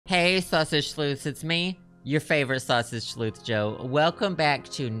Hey, sausage sleuths, it's me, your favorite sausage sleuth, Joe. Welcome back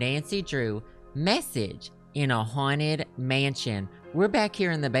to Nancy Drew Message in a Haunted Mansion. We're back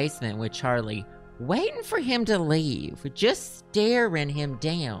here in the basement with Charlie, waiting for him to leave, just staring him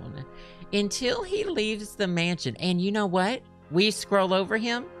down until he leaves the mansion. And you know what? We scroll over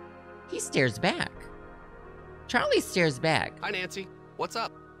him, he stares back. Charlie stares back. Hi, Nancy. What's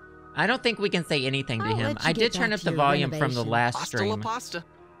up? I don't think we can say anything to him. I did turn up the volume from the last stream. Hasta la pasta.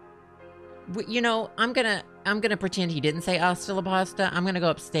 You know, I'm gonna pretend he didn't say hasta la pasta. I'm gonna go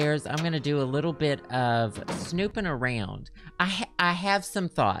upstairs. I'm gonna do a little bit of snooping around. I have some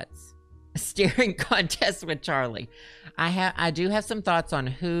thoughts. A staring contest with Charlie. I do have some thoughts on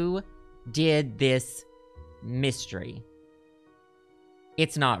who did this mystery.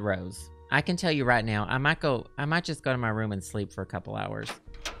 It's not Rose. I can tell you right now. I might just go to my room and sleep for a couple hours.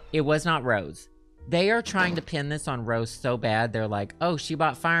 It was not Rose. They are trying to pin this on Rose so bad. They're like, oh, she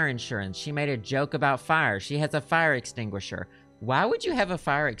bought fire insurance. She made a joke about fire. She has a fire extinguisher. Why would you have a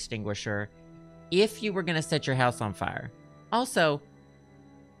fire extinguisher if you were going to set your house on fire? Also,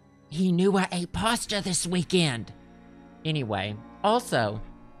 he knew I ate pasta this weekend. Anyway, also,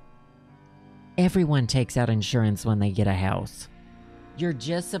 everyone takes out insurance when they get a house. You're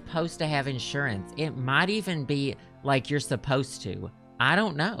just supposed to have insurance. It might even be like you're supposed to. I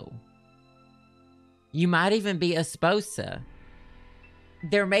don't know. You might even be a supposed to.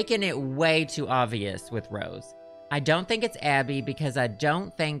 They're making it way too obvious with Rose. I don't think it's Abby because I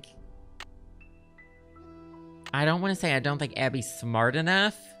don't want to say I don't think Abby's smart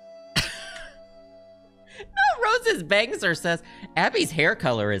enough. No, Rose's bangs are sus. Abby's hair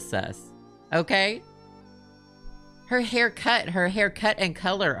color is sus. Okay? Her haircut and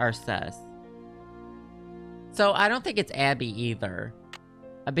color are sus. So I don't think it's Abby either.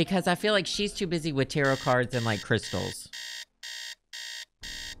 Because I feel like she's too busy with tarot cards and, like, crystals.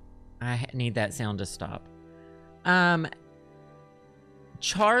 I need that sound to stop.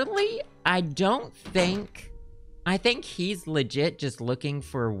 Charlie, I think he's legit just looking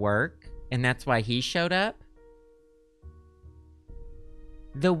for work, and that's why he showed up.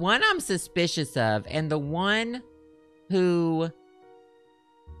 The one I'm suspicious of, and the one who...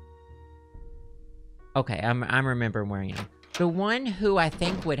 Okay, I'm remembering where I am. The one who I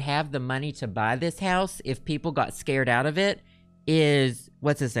think would have the money to buy this house if people got scared out of it is,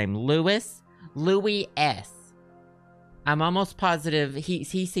 what's his name, Louis S. I'm almost positive he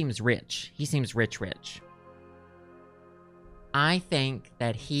seems rich. He seems rich. I think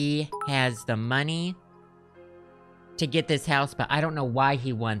that he has the money to get this house, but I don't know why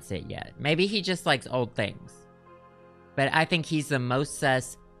he wants it yet. Maybe he just likes old things. But I think he's the most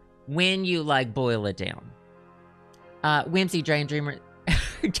sus when you, like, boil it down. Whimsy Drain Dreamer,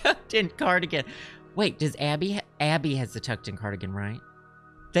 tucked in cardigan. Wait, does Abby has the tucked in cardigan, right?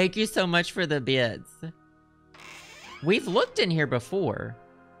 Thank you so much for the bits. We've looked in here before.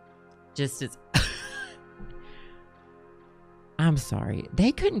 Just as... I'm sorry.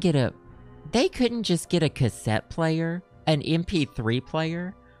 They couldn't just get a cassette player, an MP3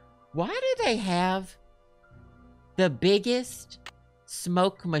 player. Why do they have the biggest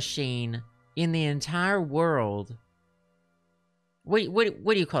smoke machine in the entire world? What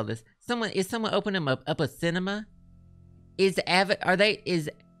do you call this? Is someone opening up a cinema? Is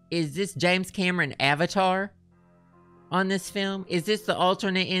this James Cameron Avatar on this film? Is this the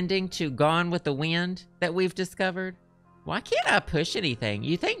alternate ending to Gone with the Wind that we've discovered? Why can't I push anything?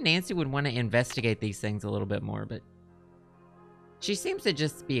 You think Nancy would want to investigate these things a little bit more, but she seems to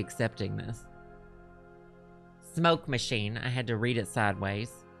just be accepting this. Smoke machine. I had to read it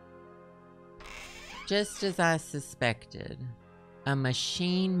sideways. Just as I suspected. A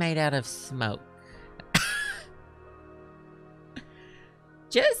machine made out of smoke.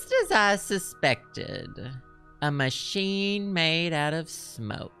 Just as I suspected. A machine made out of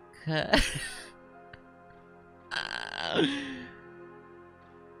smoke. I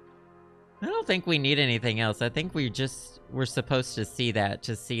don't think we need anything else. I think we're supposed to see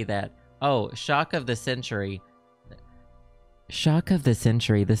that. Oh, shock of the century. Shock of the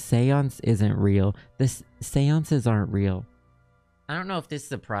century. The seance isn't real. The seances aren't real. I don't know if this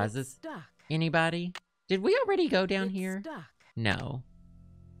surprises anybody. Did we already go down here? Stuck. No.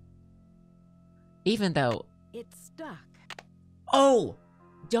 Even though... It's stuck. Oh!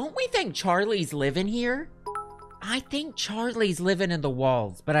 Don't we think Charlie's living here? I think Charlie's living in the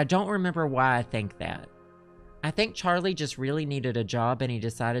walls, but I don't remember why I think that. I think Charlie just really needed a job and he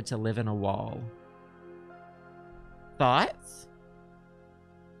decided to live in a wall. Thoughts?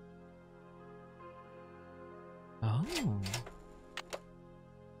 Oh.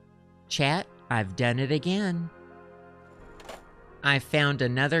 Chat, I've done it again. I found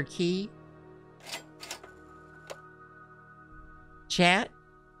another key. Chat,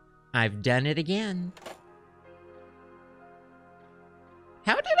 I've done it again.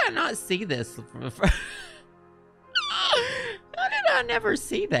 How did I not see this? How did I never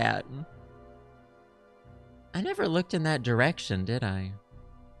see that? I never looked in that direction, did I?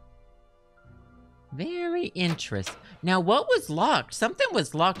 Very interesting. Now, what was locked? Something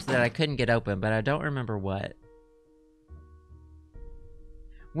was locked that I couldn't get open, but I don't remember what.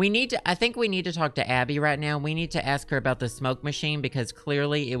 I think we need to talk to Abby right now. We need to ask her about the smoke machine because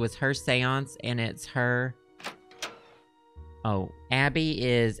clearly it was her seance and it's her. Oh, Abby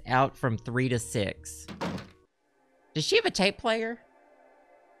is out from 3 to 6. Does she have a tape player?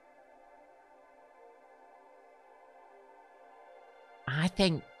 I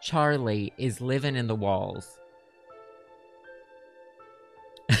think Charlie is living in the walls.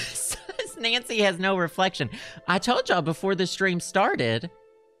 Says Nancy has no reflection. I told y'all before the stream started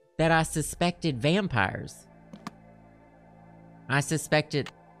that I suspected vampires. I suspected...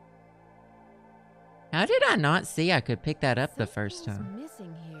 How did I not see I could pick that up the first time?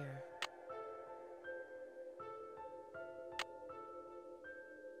 Missing here.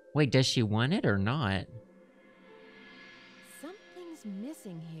 Wait, does she want it or not? Something's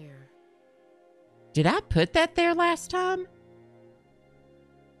missing here. Did I put that there last time?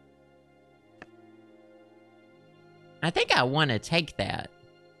 I think I want to take that.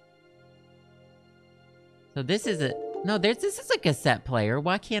 So this is a... No, this is a cassette player.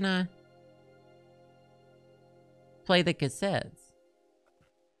 Why can't I play the cassettes?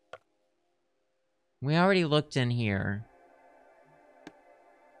 We already looked in here.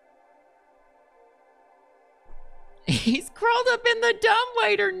 He's crawled up in the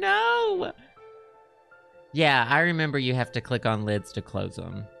dumbwaiter. No. Yeah, I remember you have to click on lids to close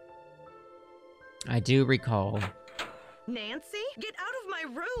them. I do recall. Nancy, get out of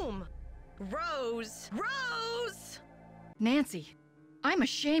my room. Rose! Rose! Nancy, I'm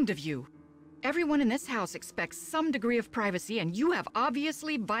ashamed of you. Everyone in this house expects some degree of privacy, and you have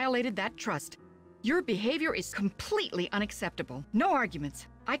obviously violated that trust. Your behavior is completely unacceptable. No arguments.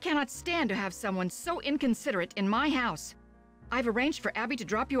 I cannot stand to have someone so inconsiderate in my house. I've arranged for Abby to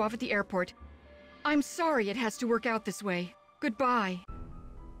drop you off at the airport. I'm sorry it has to work out this way. Goodbye.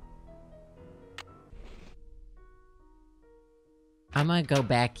 I'm gonna go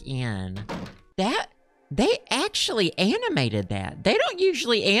back in. They actually animated that. They don't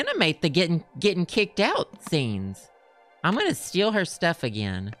usually animate the getting kicked out scenes. I'm gonna steal her stuff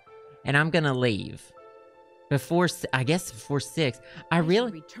again, and I'm gonna leave. Before 6. I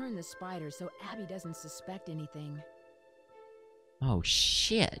really return the spider so Abby doesn't suspect anything. Oh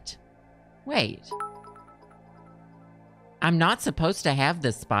shit. Wait. I'm not supposed to have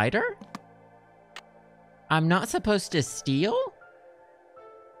the spider? I'm not supposed to steal?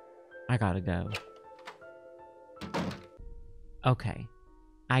 I gotta go. Okay.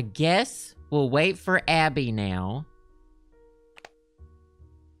 I guess we'll wait for Abby now.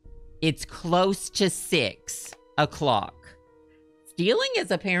 It's close to 6 o'clock. Stealing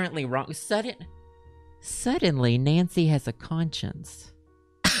is apparently wrong. Suddenly, Nancy has a conscience.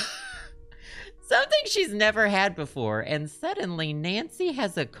 Something she's never had before, and suddenly Nancy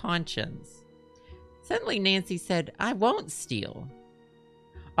has a conscience. Suddenly Nancy said, I won't steal.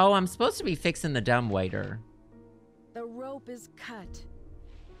 Oh, I'm supposed to be fixing the dumbwaiter. The rope is cut.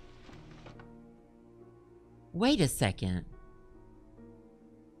 Wait a second.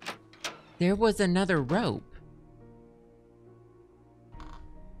 There was another rope.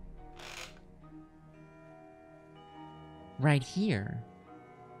 Right here.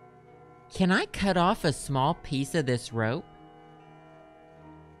 Can I cut off a small piece of this rope?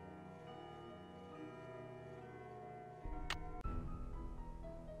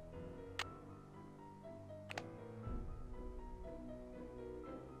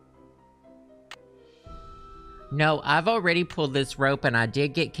 No, I've already pulled this rope and I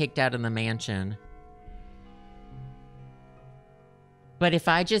did get kicked out of the mansion. But if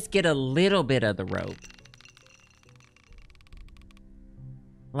I just get a little bit of the rope.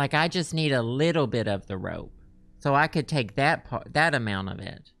 Like I just need a little bit of the rope. So I could take that part, that amount of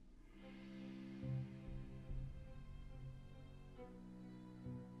it.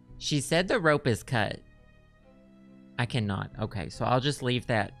 She said the rope is cut. I cannot. Okay, so I'll just leave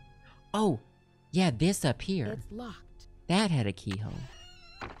that. Oh, yeah, this up here. It's locked. That had a keyhole.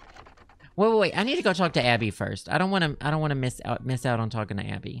 Wait. I need to go talk to Abby first. I don't want to miss out on talking to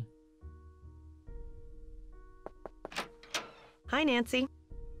Abby. Hi, Nancy.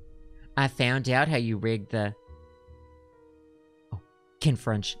 I found out how you rigged the... Oh,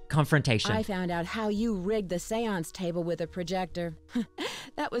 confrontation. I found out how you rigged the seance table with a projector.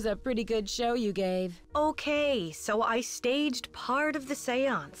 That was a pretty good show you gave. Okay, so I staged part of the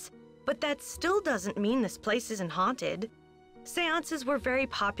seance. But that still doesn't mean this place isn't haunted. Seances were very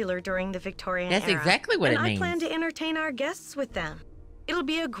popular during the Victorian era. That's exactly what it means. And I plan to entertain our guests with them. It'll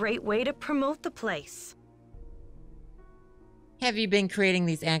be a great way to promote the place. Have you been creating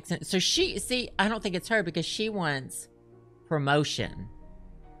these accents? So I don't think it's her because she wants promotion.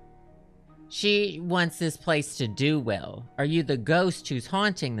 She wants this place to do well. Are you the ghost who's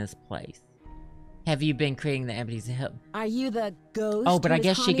haunting this place? Have you been creating the entities to help? Are you the ghost? Oh, but I who's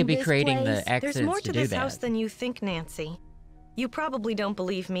guess she could be haunting this creating place? the accents There's more to to do this that. house than you think, Nancy. You probably don't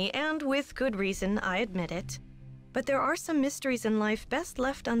believe me, and with good reason, I admit it. But there are some mysteries in life best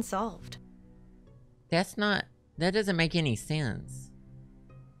left unsolved. That doesn't make any sense.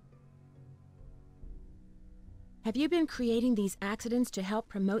 Have you been creating these accidents to help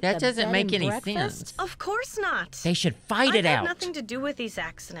promote That the doesn't bed make and any breakfast? sense. Of course not. They should fight it I out. had nothing to do with these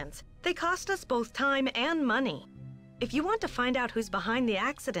accidents. They cost us both time and money. If you want to find out who's behind the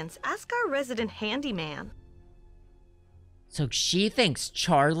accidents, ask our resident handyman. So she thinks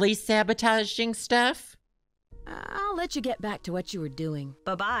Charlie's sabotaging stuff? I'll let you get back to what you were doing.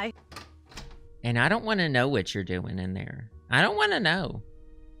 Bye-bye. And I don't want to know what you're doing in there. I don't want to know.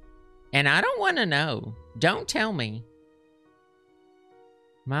 And I don't want to know. Don't tell me.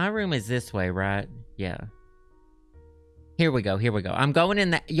 My room is this way, right? Yeah. Here we go. I'm going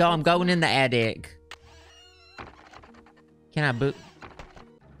in the... Y'all, I'm going in the attic. Can I boot?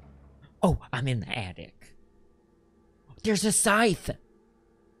 Oh, I'm in the attic. There's a scythe.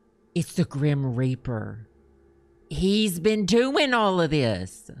 It's the Grim Reaper. He's been doing all of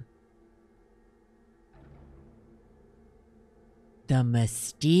this. The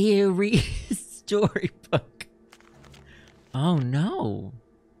mysterious storybook. Oh no.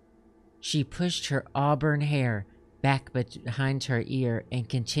 She pushed her auburn hair back behind her ear and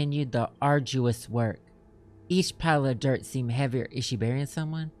continued the arduous work. Each pile of dirt seemed heavier. Is she burying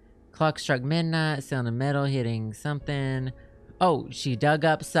someone? Clock struck midnight, sound of metal hitting something. Oh, she dug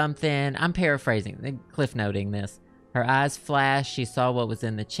up something. I'm paraphrasing, cliff noting this. Her eyes flashed. She saw what was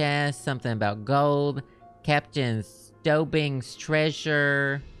in the chest. Something about gold. Captain Stobing's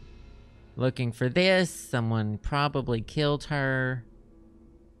treasure. Looking for this. Someone probably killed her.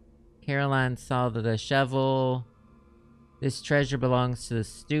 Caroline saw the shovel. This treasure belongs to the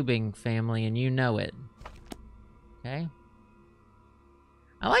Stubing family, and you know it. Okay.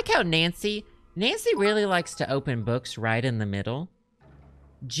 I like how Nancy really likes to open books right in the middle.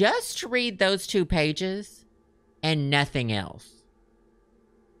 Just read those 2 pages and nothing else.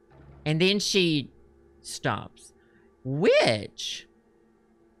 And then she stops. Which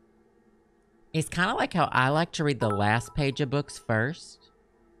is kind of like how I like to read the last page of books first.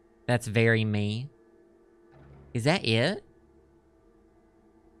 That's very me. Is that it?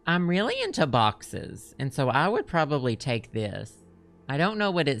 I'm really into boxes, and so I would probably take this. I don't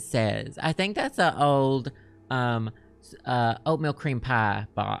know what it says. I think that's an old oatmeal cream pie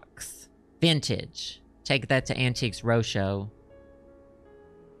box. Vintage. Take that to Antiques Roadshow.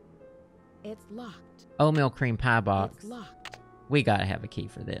 It's locked. Oatmeal cream pie box. It's locked. We gotta have a key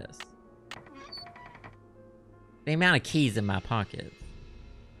for this. The amount of keys in my pockets.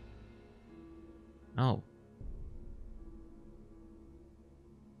 Oh.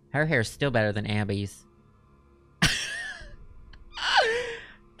 Her hair's still better than Abby's.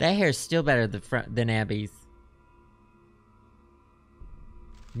 That hair's still better than Abby's.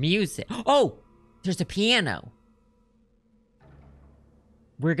 Music. Oh! There's a piano.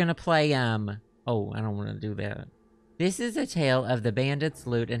 We're gonna play, Oh, I don't want to do that. This is a tale of the bandit's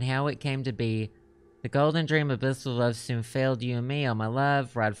loot and how it came to be. The golden dream of blissful love soon failed you and me. Oh, my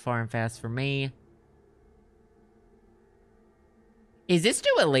love, ride far and fast for me. Is this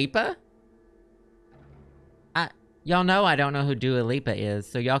Dua Lipa? Y'all know I don't know who Dua Lipa is,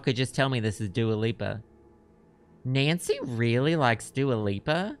 so y'all could just tell me this is Dua Lipa. Nancy really likes Dua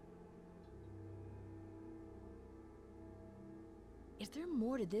Lipa? Is there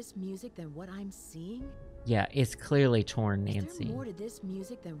more to this music than what I'm seeing? Yeah, it's clearly torn, Nancy. Is there more to this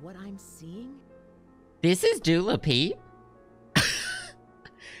music than what I'm seeing? This is Dula Peep?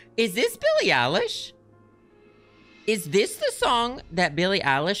 Is this Billie Eilish? Is this the song that Billie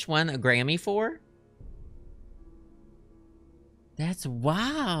Eilish won a Grammy for? That's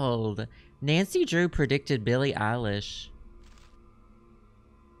wild. Nancy Drew predicted Billie Eilish.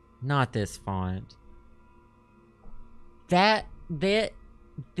 Not this font.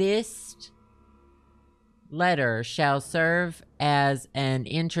 This letter shall serve as an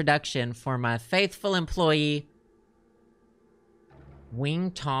introduction for my faithful employee,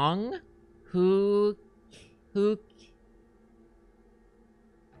 Wing Tong? Who's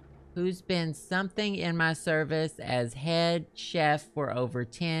been something in my service as head chef for over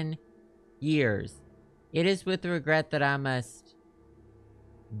 10 years. It is with regret that I must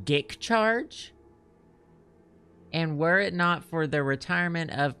discharge. And were it not for the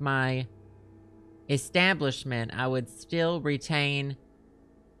retirement of my establishment, I would still retain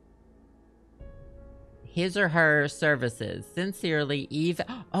his or her services. Sincerely, Eve.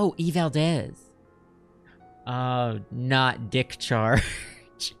 Oh, Eve Valdez. Not discharge.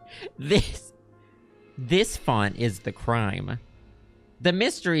 This font is the crime. The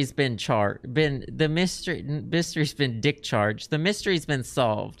mystery's been mystery's been discharged. The mystery's been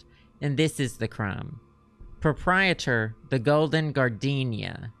solved, and this is the crime. Proprietor, the Golden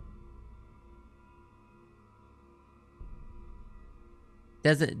Gardenia.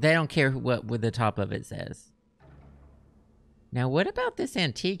 They don't care what the top of it says. Now, what about this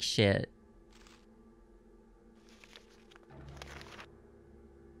antique shit?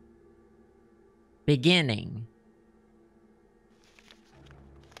 Beginning.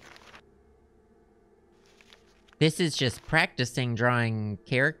 This is just practicing drawing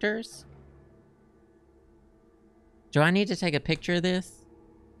characters? Do I need to take a picture of this?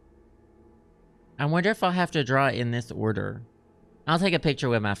 I wonder if I'll have to draw it in this order. I'll take a picture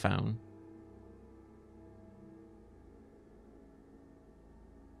with my phone.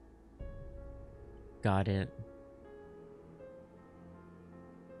 Got it.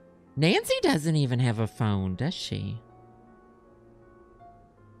 Nancy doesn't even have a phone, does she?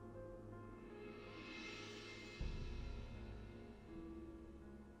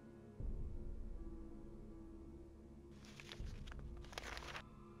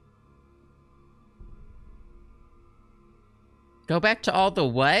 Go back to all the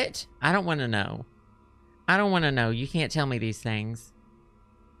what? I don't want to know. I don't want to know. You can't tell me these things.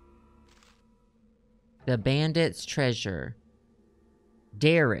 The Bandit's Treasure.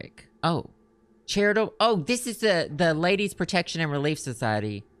 Derek. Oh. Charitable. Oh, this is the Ladies Protection and Relief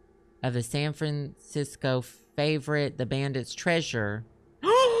Society of the San Francisco favorite, The Bandit's Treasure.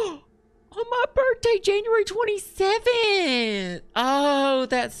 On my birthday, January 27th. Oh,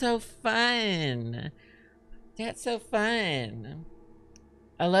 that's so fun. That's so fun.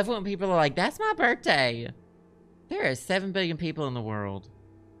 I love when people are like, that's my birthday. There are 7 billion people in the world.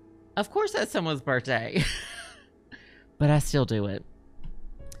 Of course that's someone's birthday. But I still do it.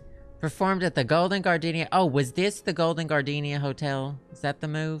 Performed at the Golden Gardenia. Oh, was this the Golden Gardenia Hotel? Is that the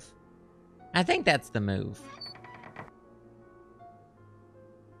move? I think that's the move.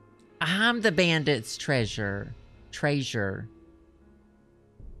 I'm the Bandit's treasure.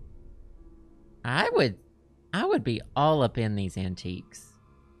 I would be all up in these antiques.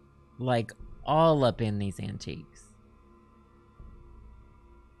 Like, all up in these antiques.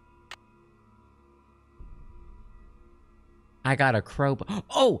 I got a crowbar.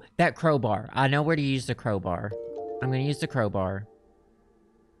 Oh, that crowbar. I know where to use the crowbar. I'm going to use the crowbar.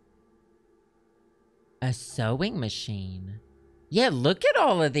 A sewing machine. Yeah, look at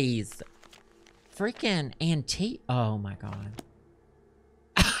all of these. Freaking antique. Oh, my God.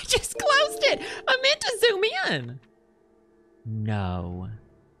 I just closed it. I meant to zoom in. No.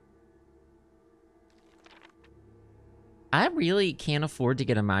 I really can't afford to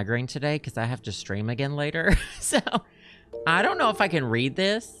get a migraine today because I have to stream again later. So, I don't know if I can read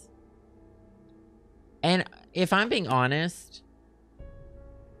this. And if I'm being honest,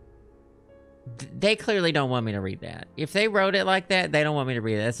 they clearly don't want me to read that. If they wrote it like that, they don't want me to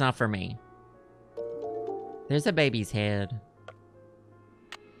read it. That's not for me. There's a baby's head.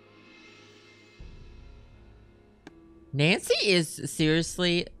 Nancy is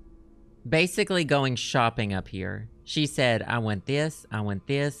seriously basically going shopping up here. She said, I want this, I want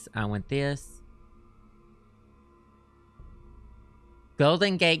this, I want this.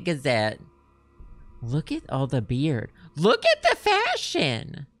 Golden Gate Gazette. Look at all the beard. Look at the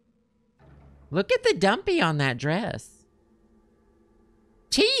fashion. Look at the dumpy on that dress.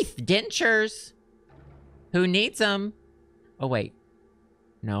 Teeth, dentures. Who needs them? Oh, wait.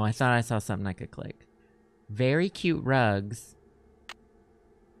 No, I thought I saw something I could click. Very cute rugs.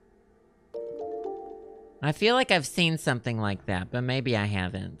 I feel like I've seen something like that, but maybe I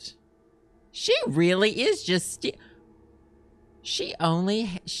haven't. She really is just she only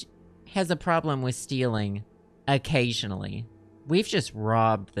has a problem with stealing occasionally. We've just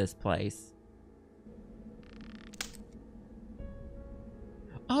robbed this place.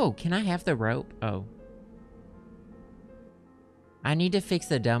 Oh, can I have the rope? Oh. I need to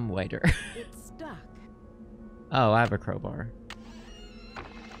fix a dumbwaiter. It's stuck. Oh, I have a crowbar.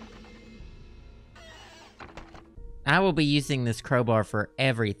 I will be using this crowbar for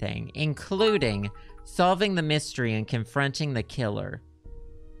everything, including solving the mystery and confronting the killer.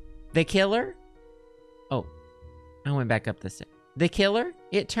 The killer? Oh, I went back up the stairs. The killer,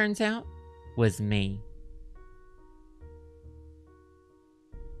 it turns out, was me.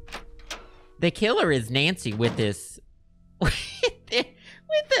 The killer is Nancy with this, with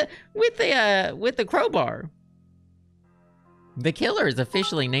the crowbar. The killer is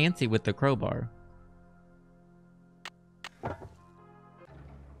officially Nancy with the crowbar.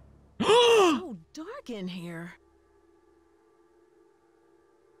 So dark in here.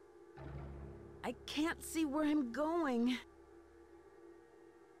 I can't see where I'm going.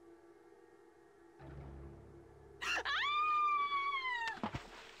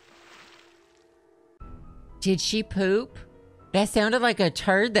 Did she poop? That sounded like a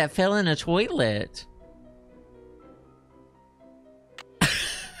turd that fell in a toilet.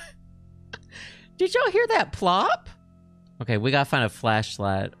 Did y'all hear that plop? Okay, we gotta find a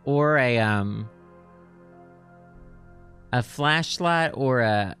flashlight or a flashlight or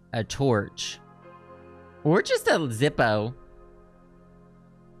a torch. Or just a Zippo.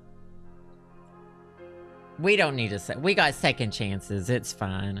 We don't need to we got second chances, it's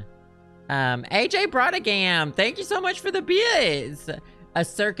fine. AJ Brodagam, thank you so much for the bits. A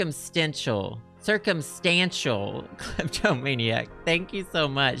circumstantial kleptomaniac. Thank you so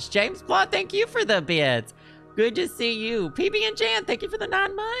much. James Plot, thank you for the bits. Good to see you. PB and Jan, thank you for the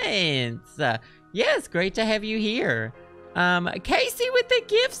 9 months. Yes, great to have you here. Casey with the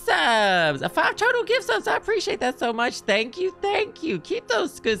gift subs. 5 total gift subs. I appreciate that so much. Thank you, thank you. Keep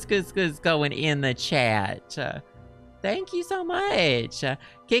those skis going in the chat. Thank you so much.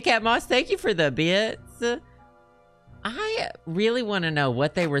 Kit Kat Moss, thank you for the bits. I really want to know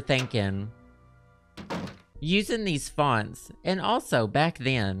what they were thinking using these fonts. And also, back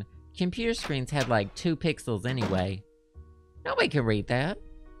then, computer screens had like 2 pixels anyway. Nobody can read that.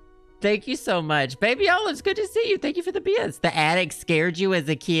 Thank you so much. Baby Olives, good to see you. Thank you for the bits. The attic scared you as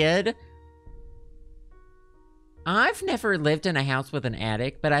a kid? I've never lived in a house with an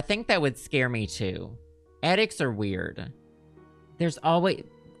attic, but I think that would scare me too. Attics are weird. There's always,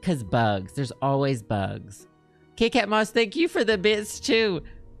 cause bugs. There's always bugs. Kit Kat Moss, thank you for the bits too.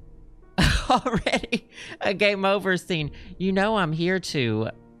 Already a game over scene. You know I'm here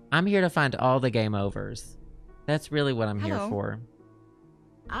to find all the game overs. That's really what I'm here for.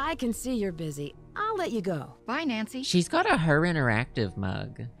 I can see you're busy. I'll let you go. Bye, Nancy. She's got a Her Interactive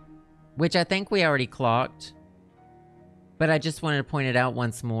mug, which I think we already clocked. But I just wanted to point it out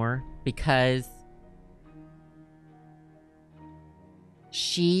once more because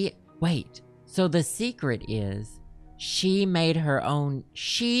so the secret is she made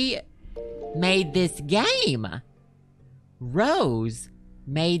this game. Rose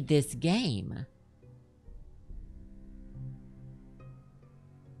made this game.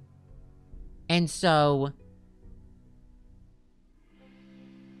 And so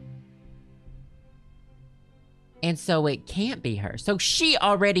it can't be her. So she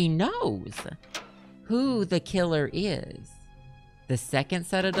already knows who the killer is. The second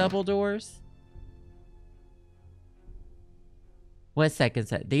set of double doors? What second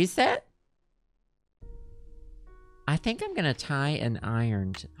set? These set? I think I'm gonna tie an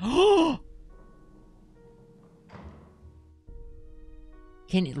iron to...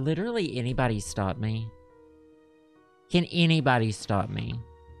 Can literally anybody stop me? Can anybody stop me?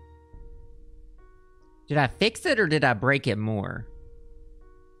 Did I fix it or did I break it more?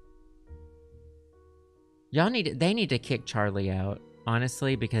 They need to kick Charlie out,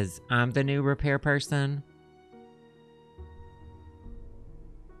 honestly, because I'm the new repair person.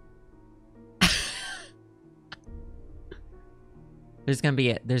 There's gonna be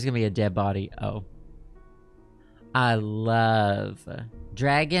a dead body. Oh. I love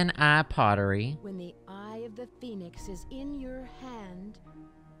Dragon Eye Pottery. When the eye of the phoenix is in your hand.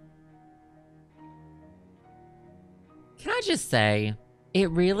 Can I just say,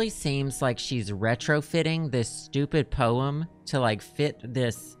 it really seems like she's retrofitting this stupid poem to like fit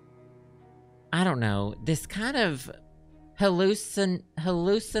this, I don't know, this kind of hallucination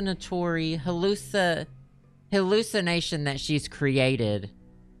that she's created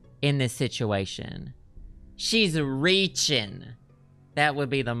in this situation. She's reaching. That would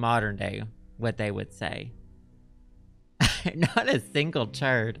be the modern day, what they would say. Not a single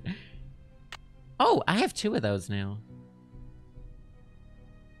turd. Oh, I have 2 of those now.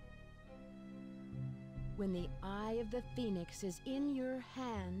 When the eye of the phoenix is in your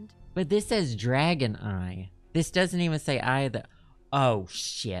hand. But this says Dragon Eye. This doesn't even say Eye of the... Oh,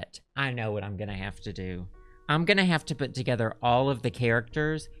 shit. I know what I'm gonna have to do. I'm gonna have to put together all of the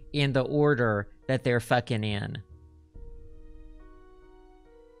characters in the order that they're fucking in.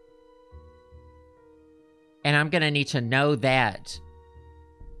 And I'm going to need to know that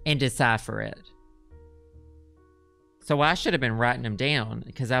and decipher it. So I should have been writing them down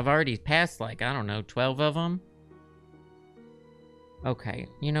because I've already passed like, I don't know, 12 of them. Okay,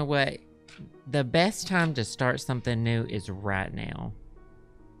 you know what? The best time to start something new is right now.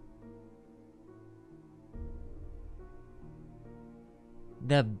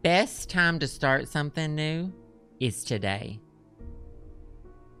 The best time to start something new is today.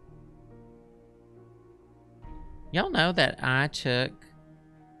 Y'all know that I took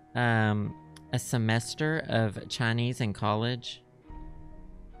a semester of Chinese in college.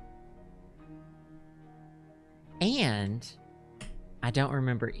 And I don't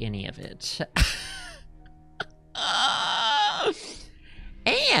remember any of it.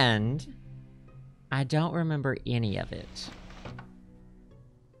 And I don't remember any of it.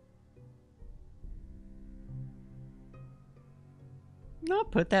 No,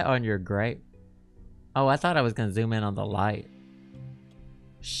 put that on your grape. Oh, I thought I was gonna zoom in on the light.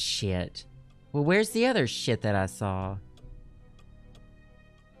 Shit. Well, where's the other shit that I saw?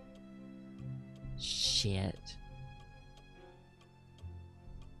 Shit.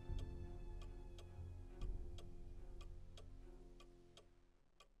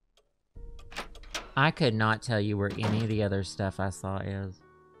 I could not tell you where any of the other stuff I saw is.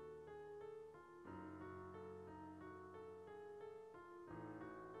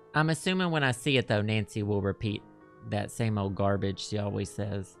 I'm assuming when I see it, though, Nancy will repeat that same old garbage she always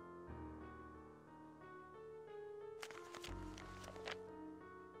says.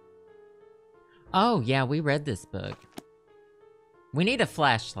 Oh, yeah, we read this book. We need a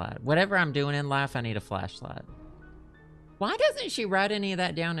flashlight. Whatever I'm doing in life, I need a flashlight. Why doesn't she write any of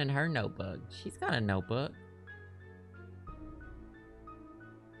that down in her notebook? She's got a notebook.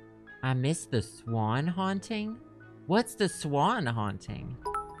 I missed the swan haunting? What's the swan haunting?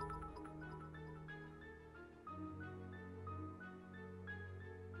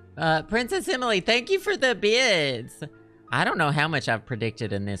 Princess Emily, thank you for the bids. I don't know how much I've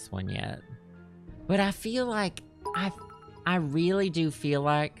predicted in this one yet. But I feel like, I really do feel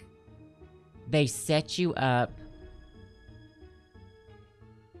like they set you up.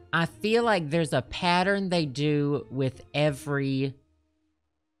 I feel like there's a pattern they do with every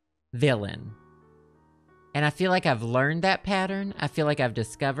villain. And I feel like I've learned that pattern. I feel like I've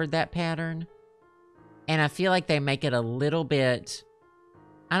discovered that pattern. And I feel like they make it a little bit,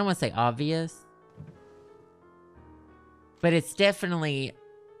 I don't want to say obvious, but it's definitely,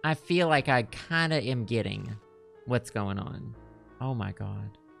 I feel like I kind of am getting what's going on. Oh my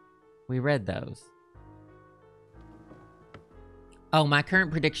God. We read those. Oh, my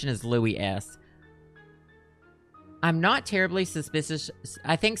current prediction is Louis S. I'm not terribly suspicious.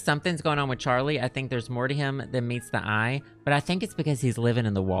 I think something's going on with Charlie. I think there's more to him than meets the eye, but I think it's because he's living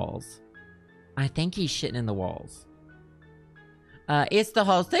in the walls. I think he's shitting in the walls. It's the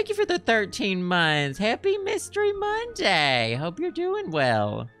Halls. Thank you for the 13 months. Happy Mystery Monday. Hope you're doing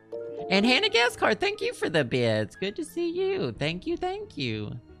well. And Hannah Gascard, thank you for the bids. Good to see you. Thank you, thank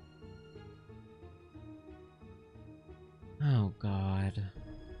you. Oh, God.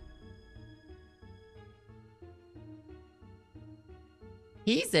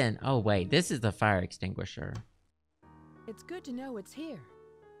 He's in... Oh, wait. This is the fire extinguisher. It's good to know it's here.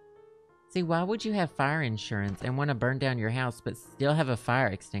 See, why would you have fire insurance and want to burn down your house but still have a fire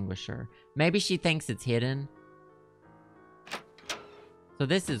extinguisher? Maybe she thinks it's hidden. So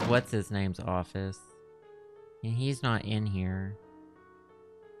this is what's-his-name's office. And he's not in here.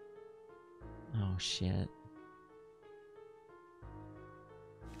 Oh, shit.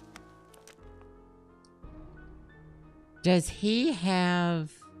 Does he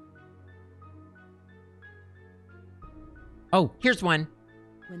have... Oh, here's one.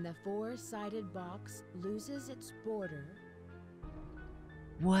 When the four-sided box loses its border...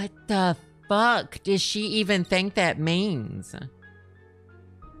 What the fuck does she even think that means?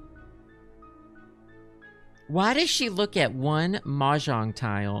 Why does she look at one mahjong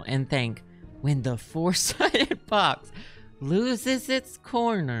tile and think, when the four-sided box loses its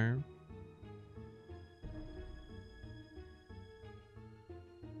corner...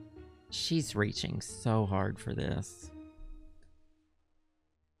 She's reaching so hard for this.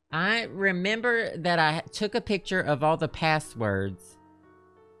 I remember that I took a picture of all the passwords.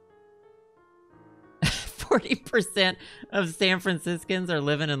 40% of San Franciscans are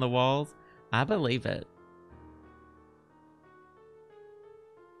living in the walls. I believe it.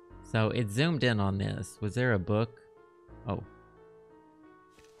 So it zoomed in on this. Was there a book? Oh.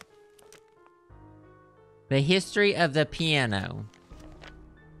 The history of the piano.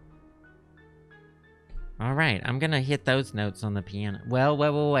 All right, I'm gonna hit those notes on the piano. Well,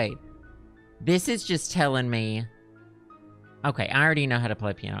 wait. This is just telling me... Okay, I already know how to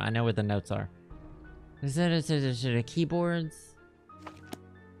play piano. I know where the notes are. Is it keyboards?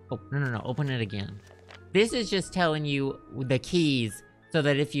 Oh, no. Open it again. This is just telling you the keys so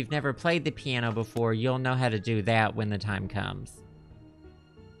that if you've never played the piano before, you'll know how to do that when the time comes.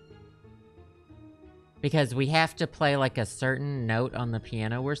 Because we have to play like a certain note on the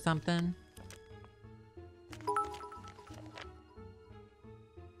piano or something.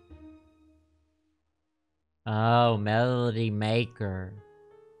 Oh, Melody Maker.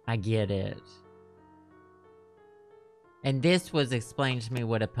 I get it. And this was explained to me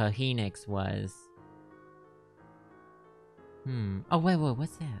what a Pahinix was. Oh, wait,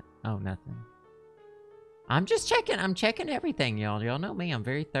 what's that? Oh, nothing. I'm just checking. I'm checking everything, y'all. Y'all know me. I'm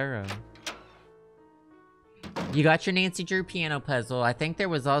very thorough. You got your Nancy Drew piano puzzle. I think there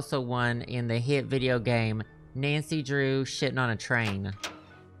was also one in the hit video game, Nancy Drew Shitting on a Train.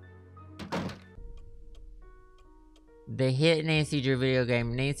 The hit Nancy Drew video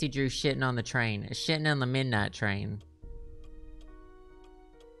game, Nancy Drew Shitting on the Train. Shitting on the Midnight Train.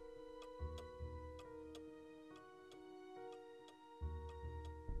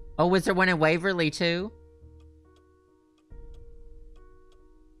 Oh, was there one in Waverly, too?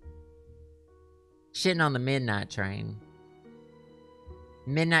 Shitting on the Midnight Train.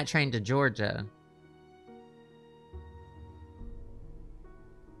 Midnight Train to Georgia.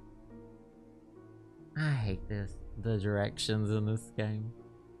 I hate this. The directions in this game.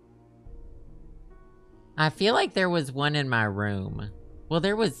 I feel like there was one in my room. Well,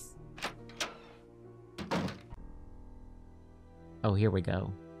 there was... Oh, here we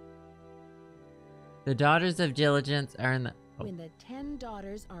go. The Daughters of Diligence are in the... Oh. When the 10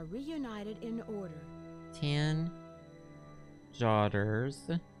 daughters are reunited in order. 10 daughters.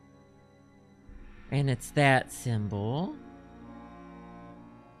 And it's that symbol.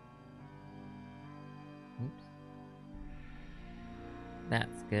 Oops.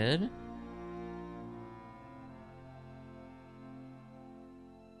 That's good.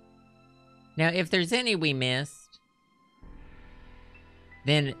 Now, if there's any we missed,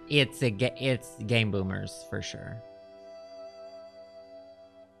 then it's Game Boomers for sure.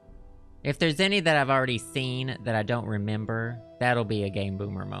 If there's any that I've already seen that I don't remember, that'll be a Game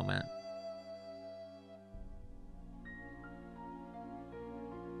Boomer moment.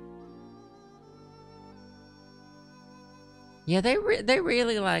 Yeah, they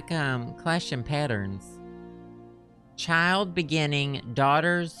really like clashing patterns. Child beginning,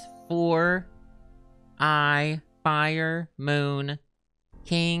 daughters, 4, I, fire, moon,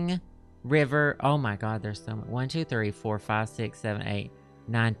 king, river. Oh my god, there's so much. 1, 2, 3, 4, 5, 6, 7, 8,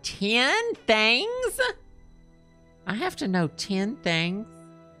 9, 10 things? I have to know 10 things?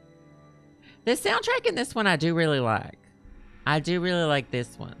 The soundtrack in this one I do really like. I do really like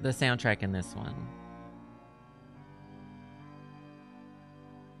this one. The soundtrack in this one.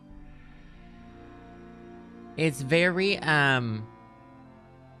 It's very,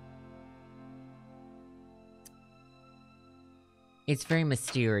 it's very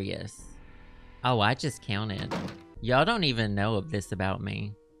mysterious. Oh, I just counted. Y'all don't even know of this about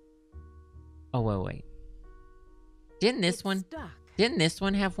me. Oh, wait. Didn't this one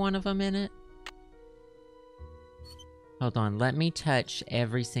have one of them in it? Hold on, let me touch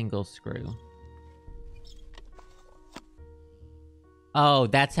every single screw. Oh,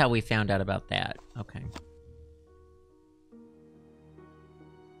 that's how we found out about that. Okay.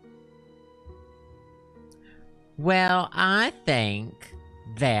 Well, I think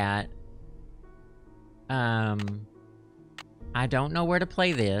that, I don't know where to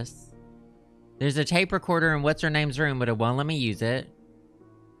play this. There's a tape recorder in What's-Her-Name's room, but it won't let me use it.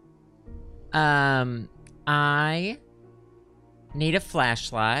 I need a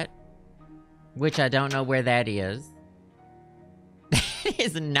flashlight, which I don't know where that is. That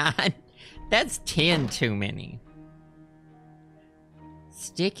is not, that's 10 too many.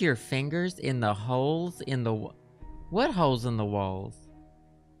 Stick your fingers in the holes in the... What holes in the walls?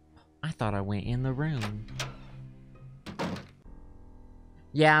 I thought I went in the room.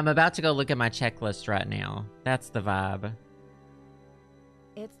 Yeah, I'm about to go look at my checklist right now. That's the vibe.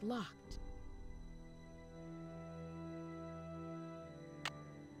 It's locked.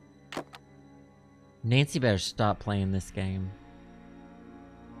 Nancy better stop playing this game.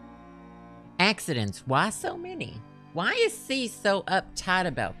 Accidents. Why so many? Why is C so uptight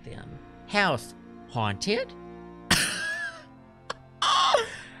about them? House. Haunted?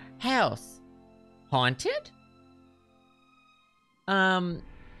 House. Haunted?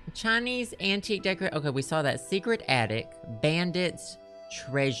 Chinese antique decoration. Okay, we saw that. Secret attic. Bandits.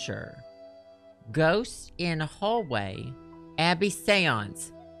 Treasure. Ghost in hallway. Abbey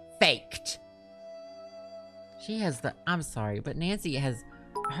seance. Faked. She has the... I'm sorry, but Nancy has...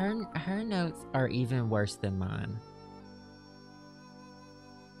 Her notes are even worse than mine.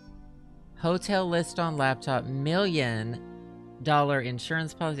 Hotel list on laptop. $1 million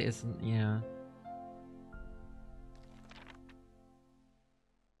insurance policy. Is, yeah.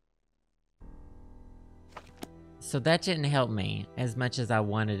 So that didn't help me as much as I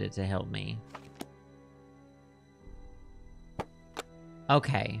wanted it to help me.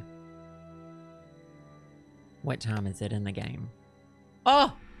 Okay. What time is it in the game?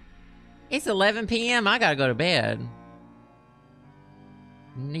 Oh! It's 11 p.m. I gotta go to bed.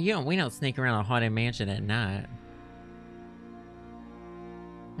 We don't sneak around a haunted mansion at night.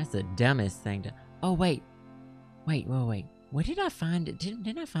 That's the dumbest thing to... Oh, wait. Wait. What did I find?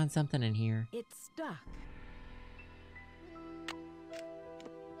 Didn't I find something in here? It's stuck.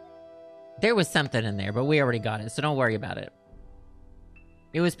 There was something in there, but we already got it, so don't worry about it.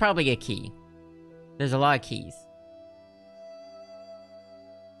 It was probably a key. There's a lot of keys.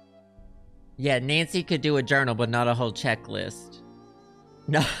 Yeah, Nancy could do a journal, but not a whole checklist.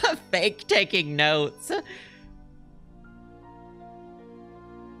 No, fake taking notes.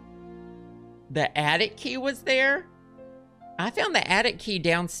 The attic key was there? I found the attic key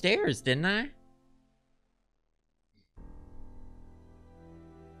downstairs, didn't I?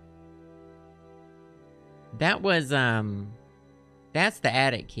 That was, that's the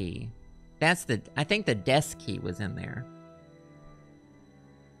attic key. That's the, I think the desk key was in there.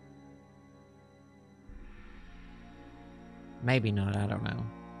 Maybe not, I don't know.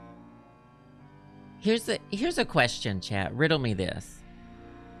 Here's a question, chat. Riddle me this.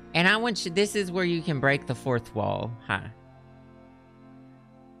 And I want you, this is where you can break the fourth wall. Hi.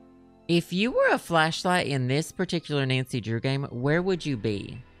 If you were a flashlight in this particular Nancy Drew game, where would you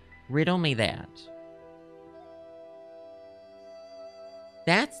be? Riddle me that.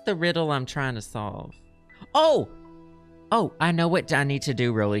 That's the riddle I'm trying to solve. Oh! Oh, I know what I need to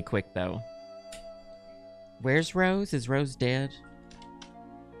do really quick, though. Where's Rose? Is Rose dead?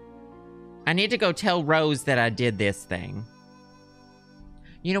 I need to go tell Rose that I did this thing.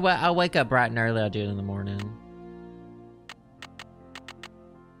 You know what? I'll wake up bright and early. I'll do it in the morning.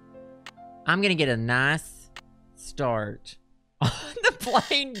 I'm going to get a nice start on the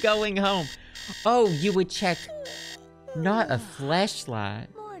plane going home. Oh, you would check... Not a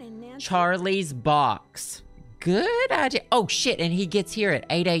fleshlight. Morning, Nancy. Charlie's box. Good idea. Oh, shit. And he gets here at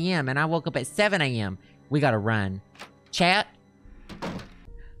 8 a.m. and I woke up at 7 a.m. We gotta run. Chat.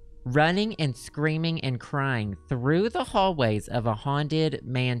 Running and screaming and crying through the hallways of a haunted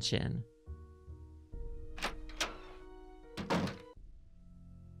mansion.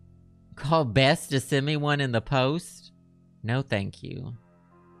 Call Bess to send me one in the post? No, thank you.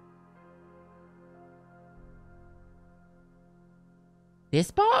 This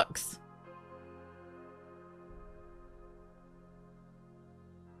box?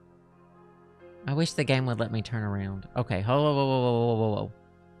 I wish the game would let me turn around. Okay, whoa.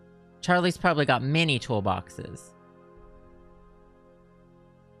 Charlie's probably got many toolboxes.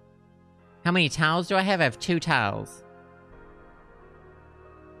 How many tiles do I have? I have 2 tiles.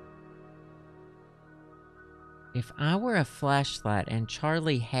 If I were a flashlight and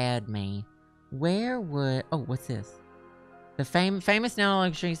Charlie had me, where would... Oh, what's this? The famous now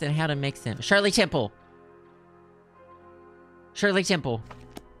drinks and how to mix them. Shirley Temple. Shirley Temple.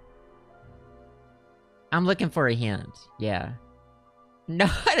 I'm looking for a hint. Yeah.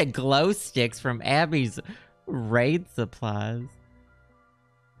 Not a glow sticks from Abby's raid supplies.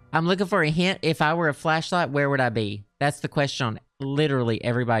 I'm looking for a hint. If I were a flashlight, where would I be? That's the question on literally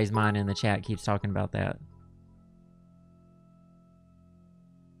everybody's mind in the chat keeps talking about that.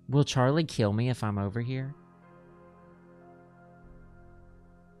 Will Charlie kill me if I'm over here?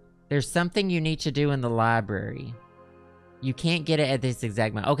 There's something you need to do in the library. You can't get it at this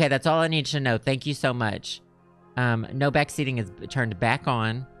exact moment. Okay, that's all I need to know. Thank you so much. No backseating is turned back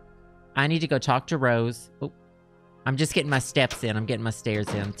on. I need to go talk to Rose. Oh, I'm just getting my steps in. I'm getting my stairs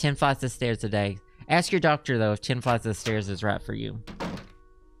in. 10 flights of stairs a day. Ask your doctor, though, if 10 flights of stairs is right for you.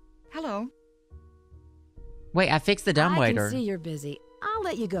 Hello. Wait, I fixed the dumbwaiter. I can see you're busy. I'll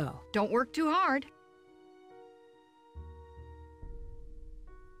let you go. Don't work too hard.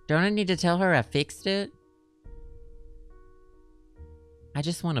 Don't I need to tell her I fixed it? I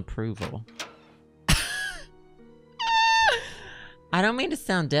just want approval. I don't mean to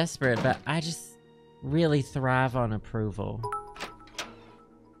sound desperate, but I just really thrive on approval.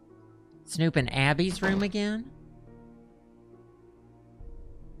 Snoop in Abby's room again?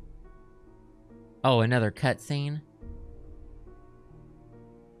 Oh, another cutscene?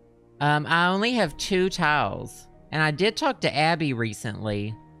 I only have 2 tiles. And I did talk to Abby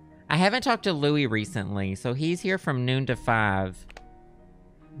recently. I haven't talked to Louie recently, so he's here from noon to 5.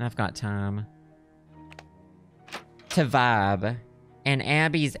 I've got time to vibe. And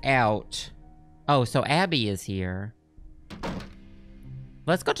Abby's out. Oh, so Abby is here.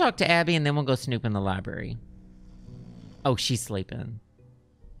 Let's go talk to Abby and then we'll go snoop in the library. Oh, she's sleeping.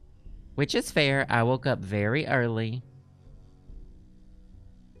 Which is fair. I woke up very early.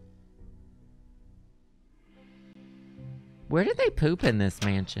 Where did they poop in this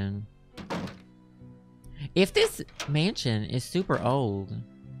mansion? If this mansion is super old...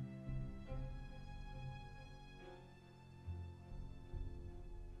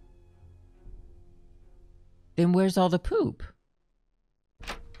 then where's all the poop?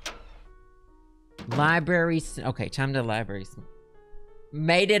 Library... okay, time to library...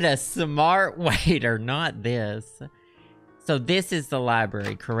 made it a smart waiter, not this. So this is the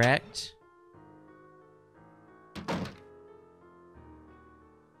library, correct?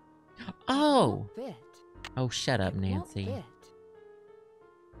 Oh! Fit. Oh, shut up, It won't Nancy. fit.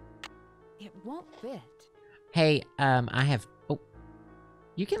 It won't fit. Hey, I have... oh,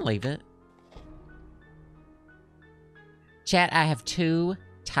 you can leave it. Chat, I have 2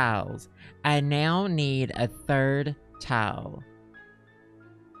 tiles. I now need a 3rd tile.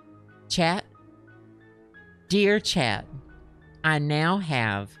 Chat, dear chat, I now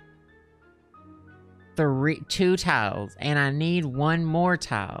have 2 tiles, and I need 1 more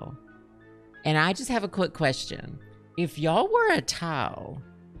tile. And I just have a quick question. If y'all were a tile...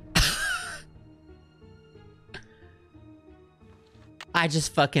 I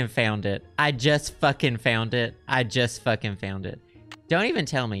just fucking found it. I just fucking found it. I just fucking found it. Don't even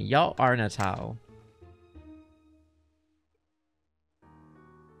tell me. Y'all aren't a tile.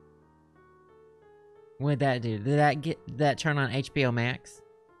 What'd that do? Did that turn on HBO Max?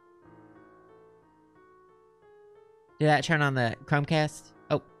 Did that turn on the Chromecast?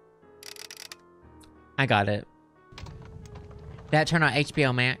 Oh. I got it. Did that turn on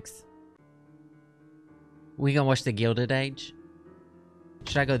HBO Max? We gonna watch The Gilded Age?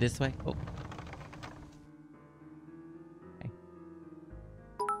 Should I go this way? Oh. Okay.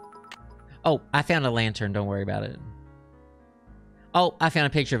 Oh, I found a lantern. Don't worry about it. Oh, I found a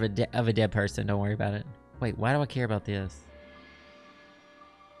picture of a dead person. Don't worry about it. Wait, why do I care about this?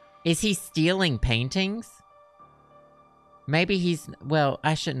 Is he stealing paintings? Maybe he's... well,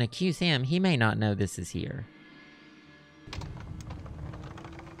 I shouldn't accuse him. He may not know this is here.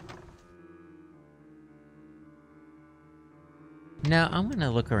 No, I'm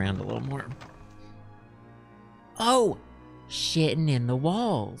gonna look around a little more. Oh! Shitting in the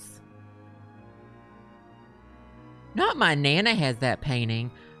walls. Not my Nana has that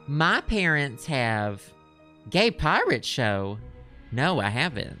painting. My parents have Gay Pirate Show. No, I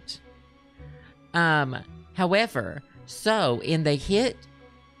haven't. However, so in the hit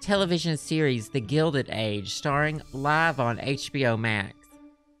television series The Gilded Age, starring live on HBO Max,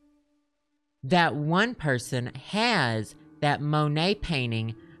 that one person has that Monet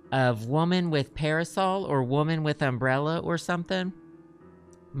painting of woman with parasol or woman with umbrella or something.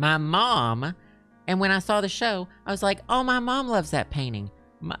 My mom, and when I saw the show, I was like, oh, my mom loves that painting.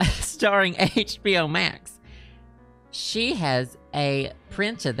 Starring HBO Max. She has a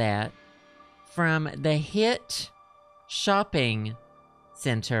print of that from the hit shopping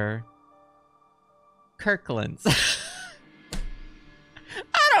center, Kirkland's.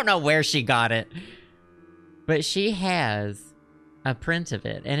 I don't know where she got it. But she has a print of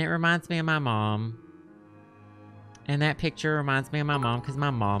it, and it reminds me of my mom. And that picture reminds me of my mom because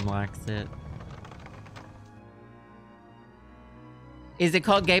my mom likes it. Is it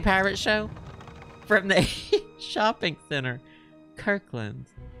called Gay Pirate Show? From the shopping center,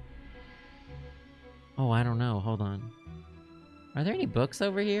 Kirkland's. Oh, I don't know. Hold on. Are there any books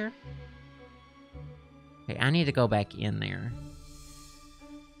over here? Okay, I need to go back in there.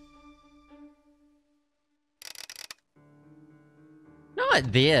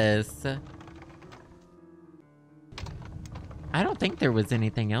 Not this. I don't think there was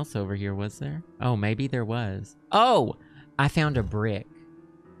anything else over here, was there? Oh, maybe there was. Oh, I found a brick.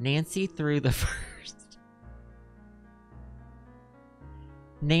 Nancy threw the first.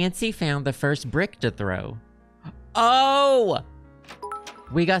 Nancy found the first brick to throw. Oh!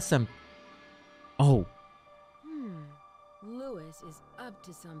 We got some... oh. Lewis is up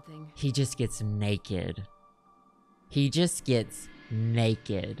to something. He just gets naked. He just gets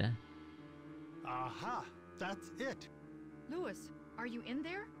naked. Aha! That's it. Lewis, are you in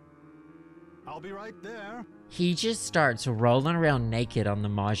there? I'll be right there. He just starts rolling around naked on the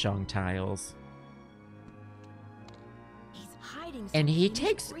mahjong tiles. He's hiding And he something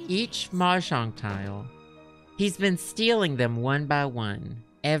in his takes each briefcase. mahjong tile. He's been stealing them one by one.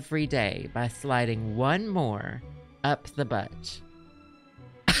 every day by sliding one more up the butt.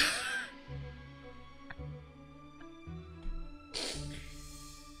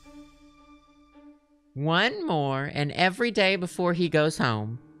 One more, and every day before he goes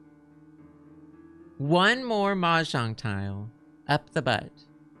home, one more mahjong tile up the butt.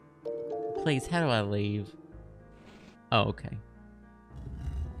 Please, how do I leave? Oh, okay.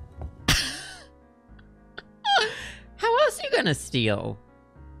 How else are you gonna steal?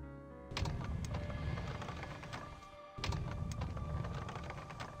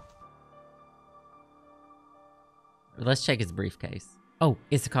 Let's check his briefcase. Oh,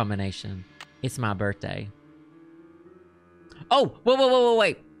 it's a combination. It's my birthday. Oh, whoa,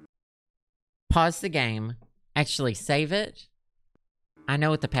 wait. Pause the game. Actually, save it. I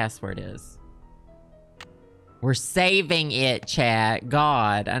know what the password is. We're saving it, chat.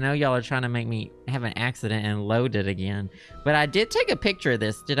 God, I know y'all are trying to make me have an accident and load it again. But I did take a picture of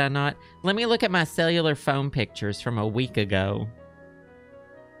this, did I not? Let me look at my cellular phone pictures from a week ago.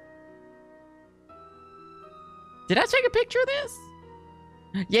 Did I take a picture of this?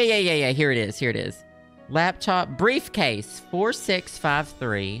 Yeah. Here it is. Laptop briefcase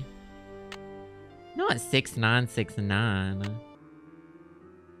 4653. Not 6969.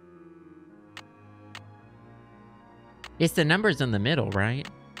 It's the numbers in the middle, right?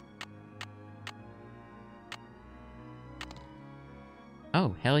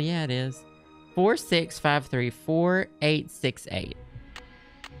 Oh, hell yeah, it is. 46534868.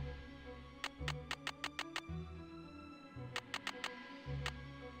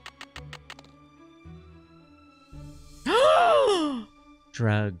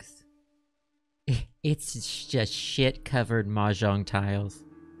 Drugs. It's just shit-covered mahjong tiles.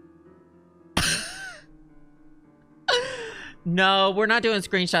 No, we're not doing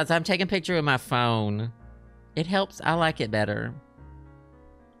screenshots. I'm taking a picture with my phone. It helps. I like it better.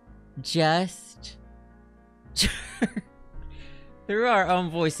 Just through our own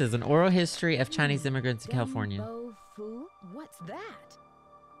voices, an oral history of Chinese immigrants in California. What's that?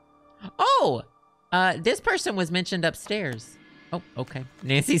 Oh, this person was mentioned upstairs. Oh, okay.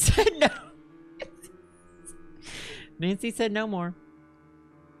 Nancy said no. Nancy said no more.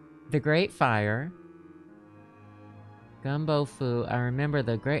 The Great Fire. Gumbo Fu. I remember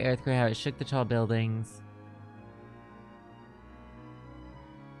the Great Earthquake, how it shook the tall buildings.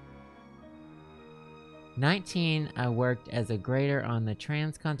 I worked as a grader on the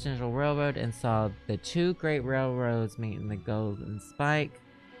Transcontinental Railroad and saw the two great railroads meet in the Golden Spike.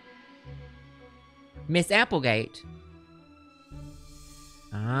 Miss Applegate.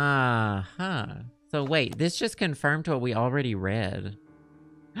 So wait, this just confirmed what we already read.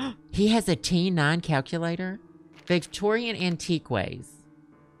 He has a T9 calculator? Victorian antique ways.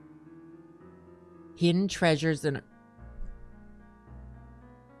 Hidden treasures and...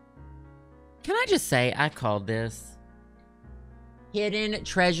 Can I just say, I called this. Hidden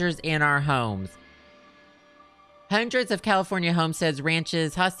treasures in our homes. Hundreds of California homesteads,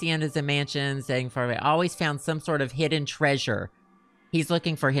 ranches, haciendas, and mansions dating far away always found some sort of hidden treasure. He's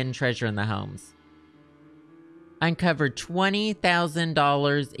looking for hidden treasure in the homes. Uncovered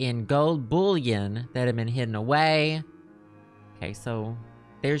 $20,000 in gold bullion that had been hidden away. Okay, so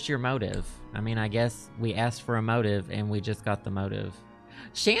there's your motive. I mean, I guess we asked for a motive and we just got the motive.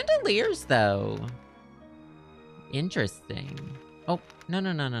 Chandeliers, though. Interesting. Oh,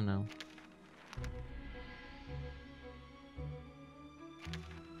 no.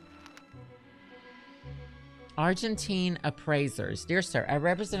 Argentine appraisers. Dear sir, I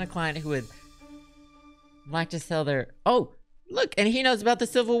represent a client who would like to sell their... Oh, look, and he knows about the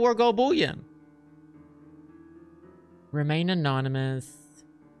Civil War gold bullion. Remain anonymous.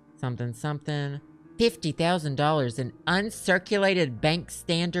 Something. $50,000 in uncirculated bank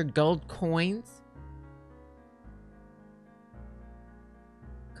standard gold coins.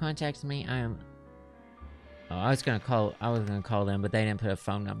 Contact me. I am... Oh, I was gonna call them, but they didn't put a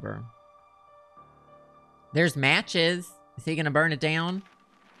phone number. There's matches. Is he gonna burn it down?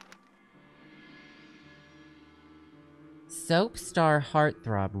 Soap star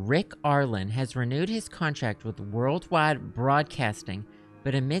heartthrob Rick Arlen has renewed his contract with Worldwide Broadcasting,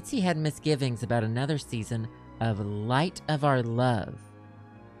 but admits he had misgivings about another season of Light of Our Love.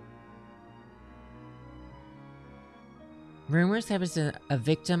 Rumors have been a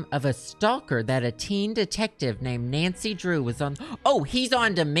victim of a stalker that a teen detective named Nancy Drew was on. Oh, he's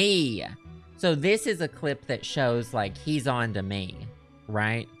on to me. So this is a clip that shows like he's on to me,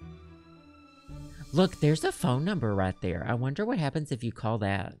 right? Look, there's a phone number right there. I wonder what happens if you call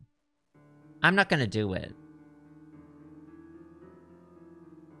that. I'm not going to do it.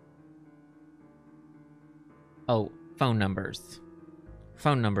 Oh, phone numbers.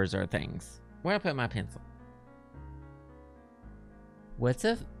 phone numbers are things. Where I put my pencil? What's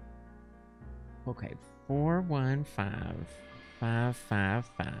a... Okay,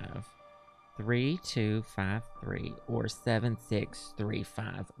 415-555-3253 or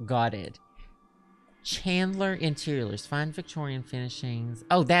 7635. Got it. Chandler Interiors. Fine Victorian finishings.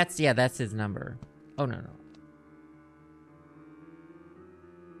 Oh, that's his number. Oh, no.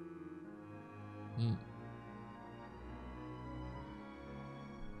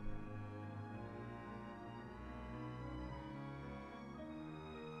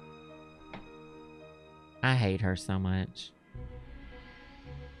 I hate her so much.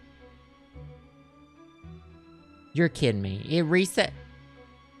 You're kidding me. It reset.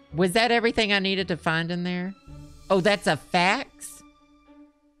 Was that everything I needed to find in there? Oh, that's a fax?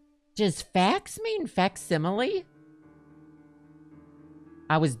 Does fax mean facsimile?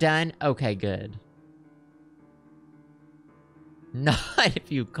 I was done? Okay, good. Not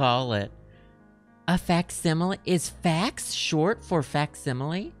if you call it a facsimile. Is fax short for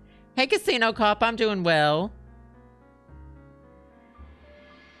facsimile? Hey, Casino Cop, I'm doing well.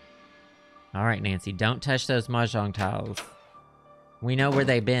 All right, Nancy, don't touch those mahjong tiles. We know where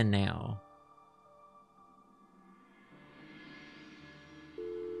they've been now.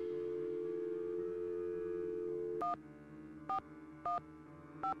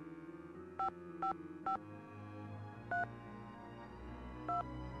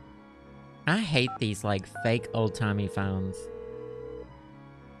 I hate these, like, fake old-timey phones.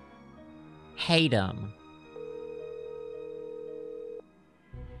 Hate them.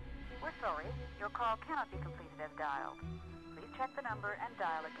 We're sorry. Your call cannot be completed as dialed. Please check the number and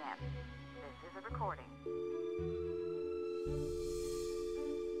dial again. This is a recording.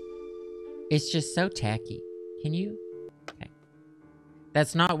 It's just so tacky. Can you? Okay.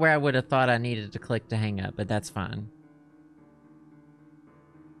 That's not where I would have thought I needed to click to hang up, but that's fine.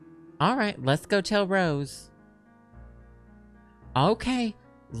 All right, let's go tell Rose. Okay,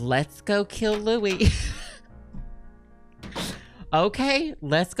 let's go kill Louis. Okay,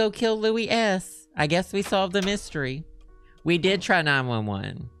 let's go kill Louis S. I guess we solved the mystery. We did try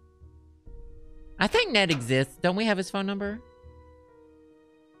 911. I think Ned exists. Don't we have his phone number?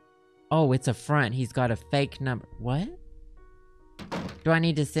 Oh, it's a front. He's got a fake number. What? Do I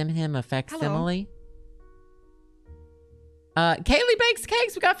need to send him a facsimile? Kaylee Bakes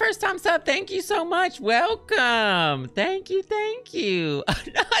Cakes, we got first time sub. Thank you so much. Welcome. Thank you, thank you.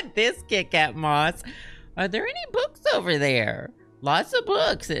 Not this Kit Kat Moss. Are there any books over there? Lots of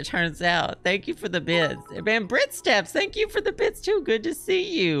books, it turns out. Thank you for the bits. And Brit Steps, thank you for the bits too. Good to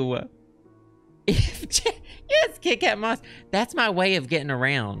see you. Yes, Kit Kat Moss. That's my way of getting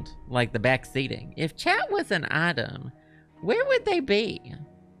around, like the back seating. If chat was an item, where would they be?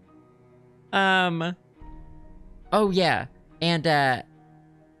 Oh yeah. And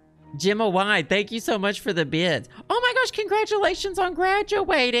Gemma Wide, thank you so much for the bids. Oh my gosh, congratulations on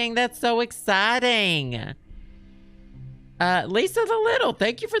graduating. That's so exciting. Lisa the Little,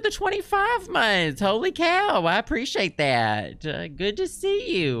 thank you for the 25 months. Holy cow, I appreciate that. Good to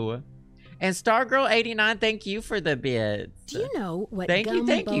see you. And Stargirl89, thank you for the bids. Do you know what thank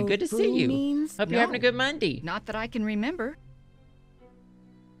you. Good to see you. Means? Hope you're having a good Monday. Not that I can remember.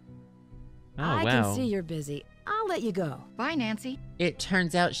 Oh, I wow. can see you're busy. I'll let you go. Bye, Nancy. It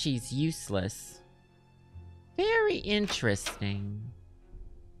turns out she's useless. Very interesting.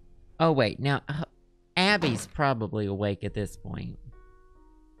 Oh, wait. Now, Abby's probably awake at this point.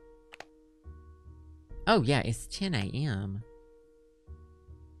 Oh, yeah. It's 10 a.m.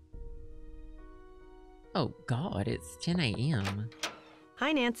 Oh, God. It's 10 a.m.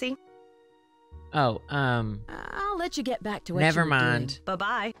 Hi, Nancy. Oh, I'll let you get back to what never you were mind. doing.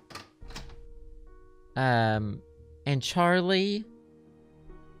 Bye-bye. And Charlie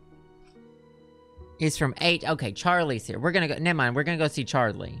is from 8. Okay, Charlie's here. We're gonna go. Never mind. We're gonna go see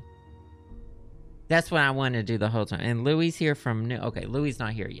Charlie. That's what I wanted to do the whole time. And Louis here from New. Okay, Louis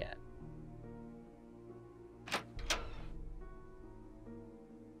not here yet.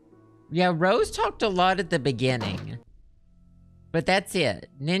 Yeah, Rose talked a lot at the beginning, but that's it.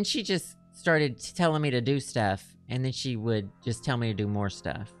 And then she just started telling me to do stuff, and then she would just tell me to do more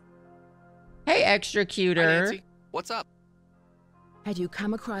stuff. Hey, extra cuter. Hi, Nancy. What's up? Had you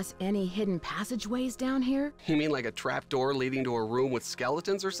come across any hidden passageways down here? You mean like a trapdoor leading to a room with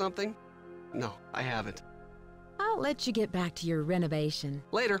skeletons or something? No, I haven't. I'll let you get back to your renovation.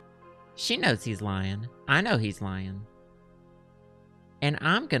 Later. She knows he's lying. I know he's lying. And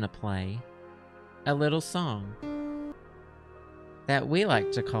I'm gonna play a little song that we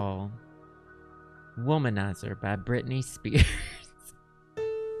like to call Womanizer by Britney Spears.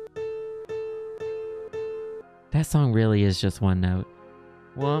 That song really is just one note.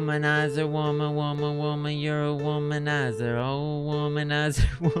 Womanizer, woman, you're a womanizer. Oh,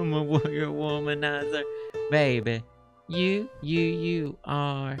 womanizer, woman, you're a womanizer. Baby, you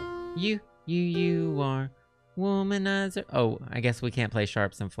are. You are. Womanizer. Oh, I guess we can't play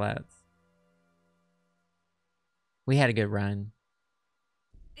sharps and flats. We had a good run.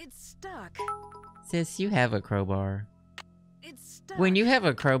 It's stuck. Sis, you have a crowbar. It's stuck. When you have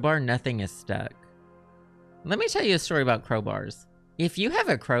a crowbar, nothing is stuck. Let me tell you a story about crowbars. If you have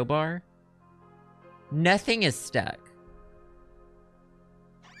a crowbar, nothing is stuck.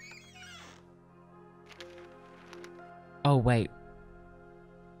 Oh, wait.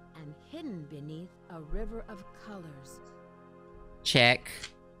 And hidden beneath a river of colors. Check.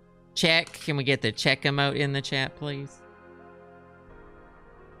 Check. Can we get the check emote in the chat, please?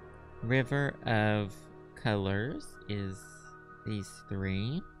 River of colors is these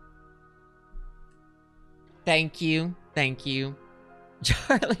three. Thank you. Thank you.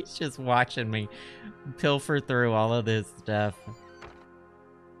 Charlie's just watching me pilfer through all of this stuff.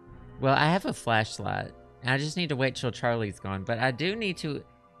 Well, I have a flashlight. I just need to wait till Charlie's gone. But I do need to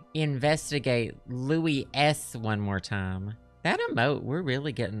investigate Louis S. one more time. That emote, we're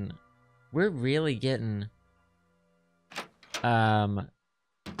really getting...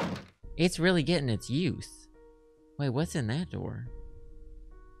 It's really getting its use. Wait, what's in that door?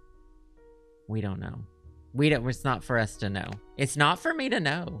 We don't know. It's not for us to know. It's not for me to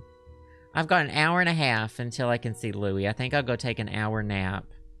know. I've got an hour and a half until I can see Louie. I think I'll go take an hour nap.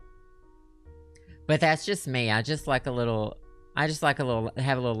 But that's just me. I just like a little, have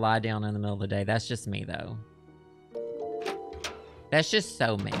a little lie down in the middle of the day. That's just me, though. That's just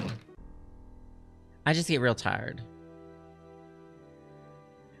so me. I just get real tired.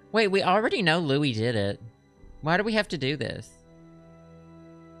 Wait, we already know Louie did it. Why do we have to do this?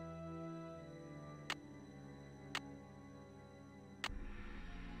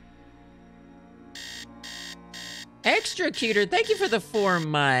 Extra cuter, thank you for the 4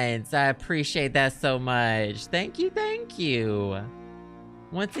 months. I appreciate that so much. Thank you, thank you.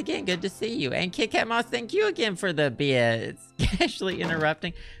 Once again, good to see you. And Kit Kat Moss, thank you again for the bits. Casually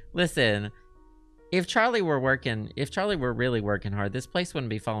interrupting. Listen, if Charlie were really working hard, this place wouldn't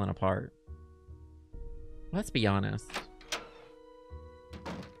be falling apart. Let's be honest.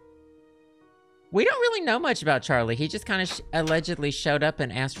 We don't really know much about Charlie. He just kind of allegedly showed up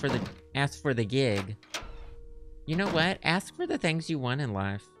and asked for the gig. You know what? Ask for the things you want in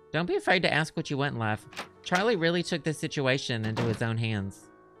life. Don't be afraid to ask what you want in life. Charlie really took this situation into his own hands.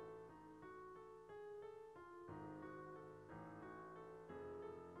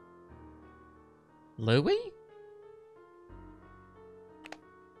 Louie?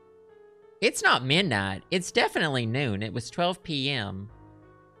 It's not midnight. It's definitely noon. It was 12 p.m.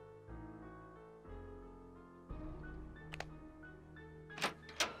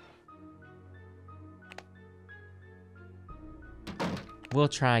 We'll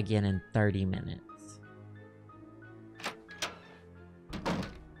try again in 30 minutes.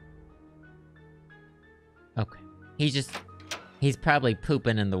 Okay. He's probably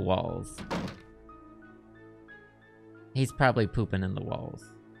pooping in the walls. He's probably pooping in the walls.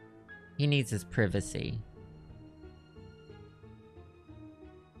 He needs his privacy.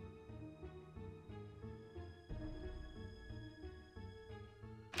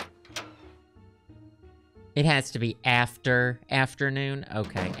 It has to be afternoon?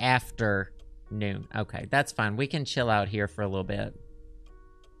 Okay, afternoon. Okay, that's fine. We can chill out here for a little bit.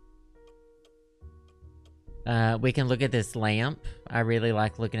 We can look at this lamp. I really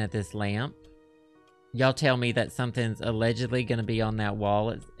like looking at this lamp. Y'all tell me that something's allegedly going to be on that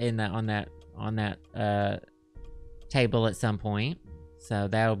wall, on that table at some point. So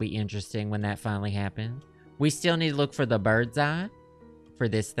that'll be interesting when that finally happens. We still need to look for the bird's eye for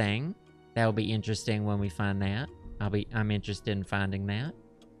this thing. That'll be interesting when we find that. I'm interested in finding that.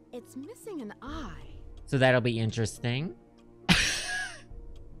 It's missing an eye. So that'll be interesting.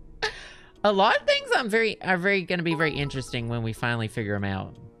 A lot of things are going to be very interesting when we finally figure them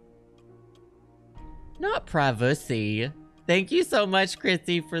out. Not privacy. Thank you so much,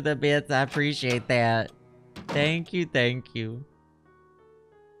 Chrissy, for the bits. I appreciate that. Thank you, thank you.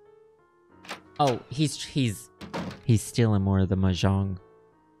 Oh, he's stealing more of the mahjong.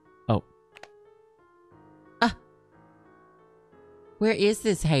 Oh. Ah. Where is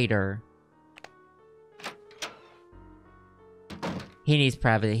this hater? He needs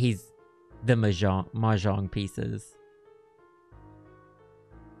private. He's the mahjong pieces.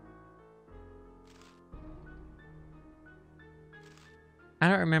 I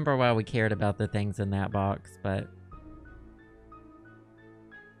don't remember why we cared about the things in that box, but...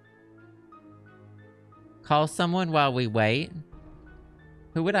 Call someone while we wait?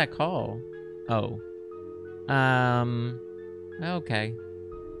 Who would I call? Oh. Okay.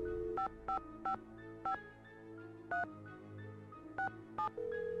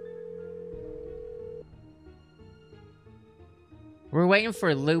 We're waiting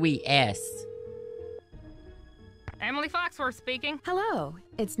for Louis S. Emily Foxworth speaking. Hello,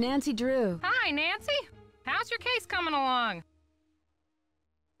 it's Nancy Drew. Hi, Nancy. How's your case coming along?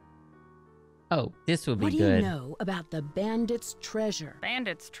 Oh, this will be What do good. you know about the Bandit's Treasure?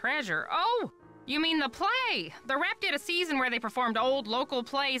 Bandit's Treasure. Oh, you mean the play. The Rep did a season where they performed old local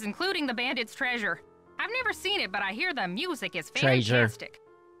plays, including the Bandit's Treasure. I've never seen it, but I hear the music is fantastic.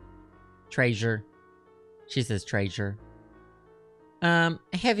 Treasure. She says treasure.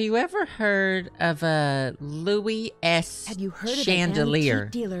 Have you ever heard of a Louis S. Have you heard Chandelier? of an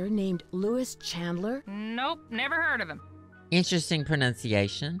antique dealer named Louis Chandler? Nope, never heard of him. Interesting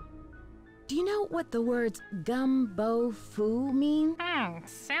pronunciation. Do you know what the words gumbo foo mean?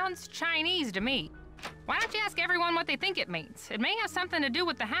 Sounds Chinese to me. Why don't you ask everyone what they think it means? It may have something to do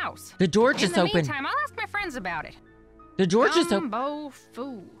with the house. The door just opened. In the meantime, I'll ask my friends about it. The door just opened. Gumbo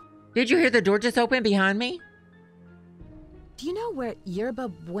foo. Did you hear the door just open behind me? Do you know where Yerba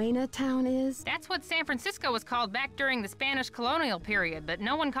Buena town is? That's what San Francisco was called back during the Spanish colonial period, but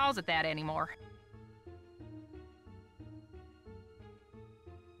no one calls it that anymore.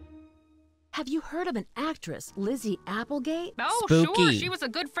 Have you heard of an actress, Lizzie Applegate? Oh, Spooky. sure. She was a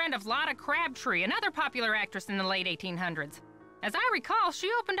good friend of Lotta Crabtree, another popular actress in the late 1800s. As I recall,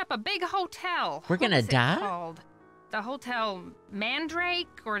 she opened up a big hotel. We're gonna What was it die? called? The Hotel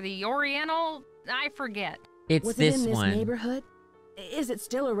Mandrake or the Oriental? I forget. It's Was this it in this one. neighborhood? Is it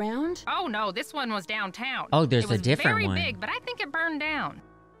still around? Oh no, this one was downtown. Oh, there's it was a different very one. big, but I think it burned down.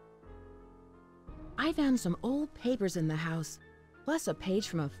 I found some old papers in the house, plus a page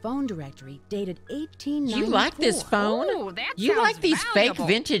from a phone directory dated 1894. You like this phone? Oh, that You sounds like these valuable. fake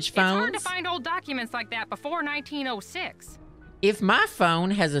vintage It's hard to phones? find old documents like that before 1906. If my phone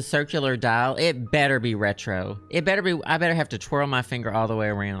has a circular dial, it better be retro. It better be. I better have to twirl my finger all the way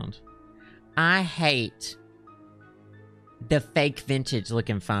around. I hate the fake vintage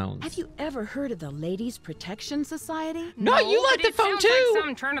looking phones. Have you ever heard of the Ladies Protection Society? No, you like but the it phone sounds too. like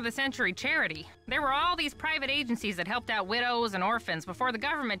some turn-of-the-century charity. There were all these private agencies that helped out widows and orphans before the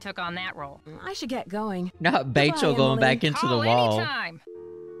government took on that role. I should get going. Not Bachel Goodbye, going Emily. back into Call the wall. anytime.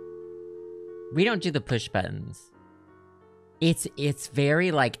 We don't do the push buttons. It's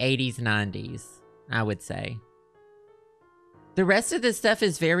very like 80s, 90s, I would say. The rest of this stuff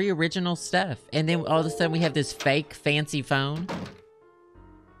is very original stuff. And then all of a sudden we have this fake fancy phone.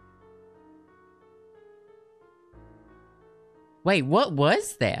 Wait, what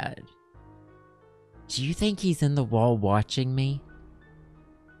was that? Do you think he's in the wall watching me?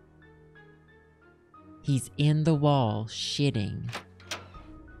 He's in the wall shitting.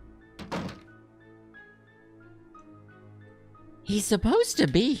 He's supposed to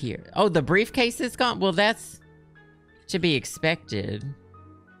be here. Oh, the briefcase is gone? Well, that's to be expected.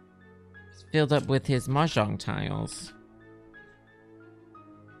 It's filled up with his mahjong tiles.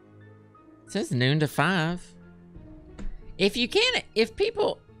 It says noon to 5. If you can't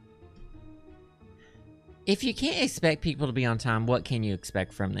expect people to be on time, what can you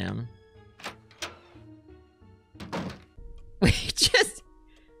expect from them? We just,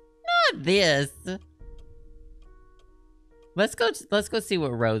 not this. Let's go see what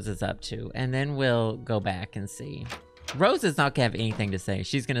Rose is up to, and then we'll go back and see. Rose is not gonna have anything to say.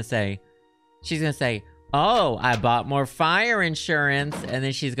 She's gonna say, oh, I bought more fire insurance, and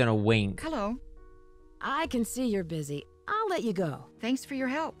then she's gonna wink. Hello. I can see you're busy. I'll let you go. Thanks for your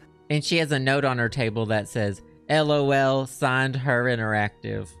help. And she has a note on her table that says, LOL, signed her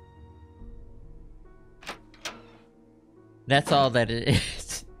interactive. That's all that it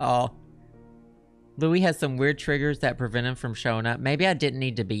is. All. Louis has some weird triggers that prevent him from showing up. Maybe I didn't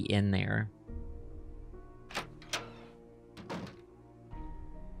need to be in there.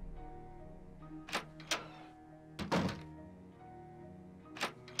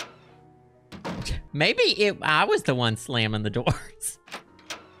 Maybe I was the one slamming the doors.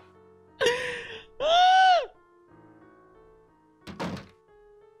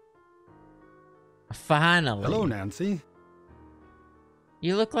 Finally. Hello, Nancy.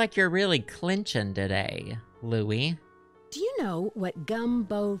 You look like you're really clinching today, Louis. Do you know what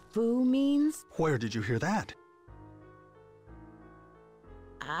gumbo foo means? Where did you hear that?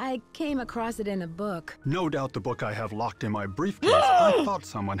 I came across it in a book. No doubt the book I have locked in my briefcase. I thought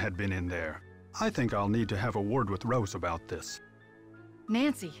someone had been in there. I think I'll need to have a word with Rose about this.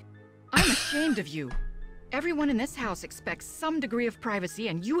 Nancy, I'm ashamed of you. Everyone in this house expects some degree of privacy,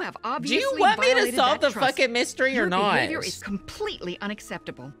 and you have Do obviously you want me to violated solve that the trust. fucking mystery or Your not? behavior is completely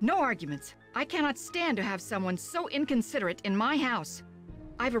unacceptable. No arguments. I cannot stand to have someone so inconsiderate in my house.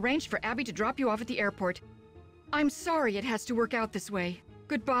 I've arranged for Abby to drop you off at the airport. I'm sorry it has to work out this way.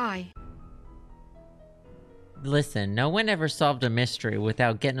 Goodbye. Listen, no one ever solved a mystery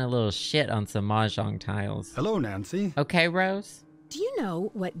without getting a little shit on some mahjong tiles. Hello, Nancy. Okay, Rose? Do you know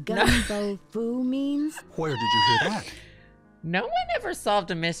what gumbo foo means? Where did you hear that? No one ever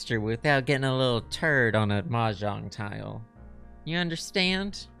solved a mystery without getting a little turd on a mahjong tile. You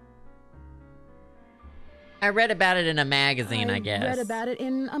understand? I read about it in a magazine, I guess. I read about it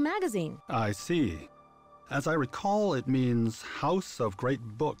in a magazine. I see. As I recall, it means House of Great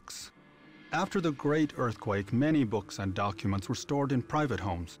Books. After the Great Earthquake, many books and documents were stored in private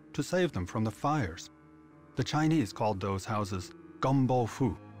homes to save them from the fires. The Chinese called those houses gumbo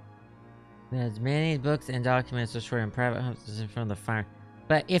fu. There's many books and documents stored in private homes from the fire.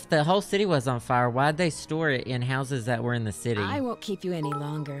 But if the whole city was on fire, why'd they store it in houses that were in the city? I won't keep you any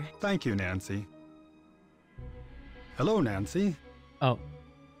longer. Thank you, Nancy. Hello, Nancy. Oh.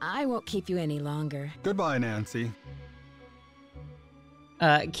 I won't keep you any longer. Goodbye, Nancy.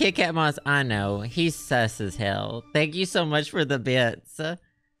 Kit Kat Moss, I know. He's sus as hell. Thank you so much for the bits.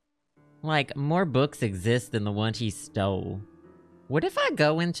 Like, more books exist than the ones he stole. What if I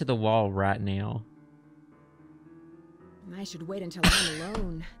go into the wall right now? I should wait until I'm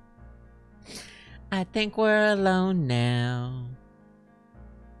alone. I think we're alone now.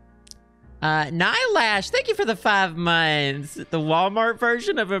 Nylash, thank you for the 5 months. The Walmart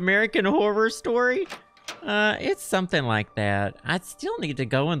version of American Horror Story? It's something like that. I'd still need to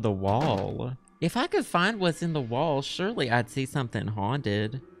go in the wall. If I could find what's in the wall, surely I'd see something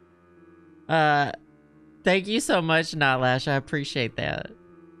haunted. Thank you so much, Nylash. I appreciate that.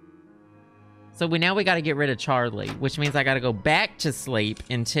 So now we gotta get rid of Charlie, which means I gotta go back to sleep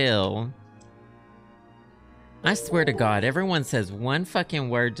until... I swear to God, everyone says one fucking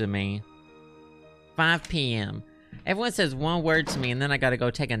word to me. 5 p.m. Everyone says one word to me and then I gotta go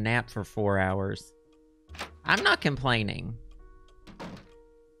take a nap for 4 hours. I'm not complaining.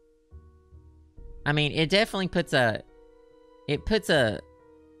 I mean, it definitely puts a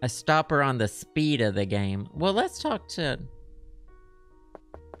stopper on the speed of the game. Well, let's talk to...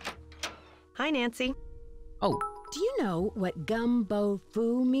 Hi, Nancy. Oh. Do you know what gumbo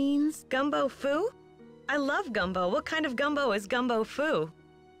foo means? Gumbo foo? I love gumbo. What kind of gumbo is gumbo foo?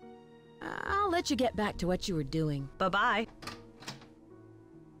 I'll let you get back to what you were doing. Bye-bye.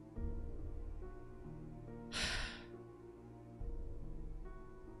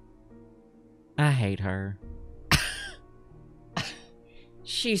 I hate her.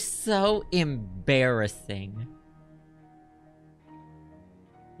 She's so embarrassing.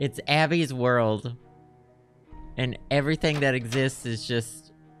 It's Abby's world. And everything that exists is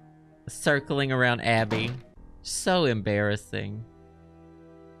just circling around Abby. So embarrassing.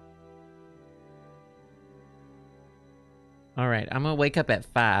 Alright, I'm gonna wake up at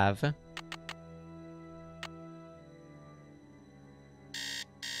 5.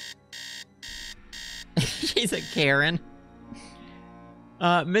 She's a Karen.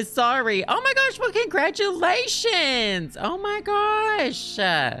 Miss Sorry. Oh my gosh, well, congratulations! Oh my gosh!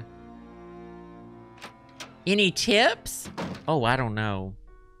 Any tips? Oh, I don't know.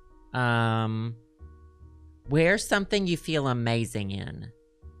 Wear something you feel amazing in.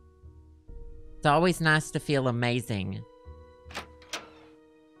 It's always nice to feel amazing.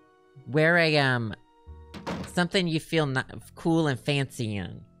 Wear a, something you feel cool and fancy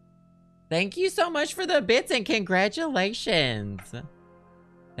in. Thank you so much for the bits and congratulations.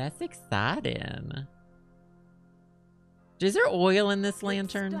 That's exciting. Is there oil in this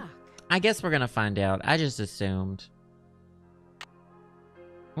lantern? I guess we're gonna find out. I just assumed.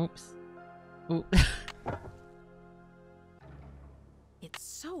 Oops. Ooh. It's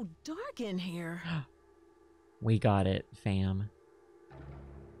so dark in here. We got it, fam.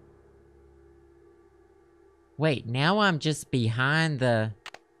 Wait, now I'm just behind the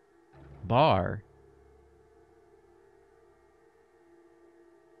bar.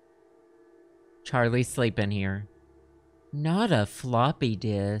 Charlie's sleeping here. Not a floppy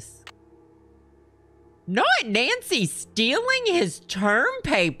disk. Not Nancy stealing his term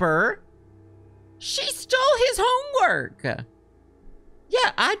paper. She stole his homework.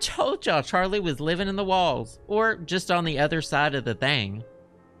 Yeah, I told y'all Charlie was living in the walls. Or just on the other side of the thing.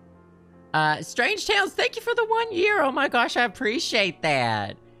 Strange Tales, thank you for the 1 year. Oh my gosh, I appreciate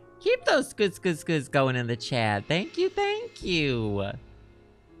that. Keep those goods going in the chat. Thank you, thank you.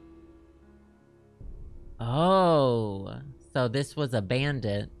 Oh, so this was a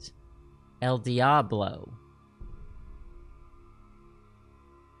bandit. El Diablo.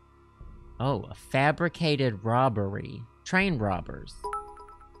 Oh, a fabricated robbery. Train robbers.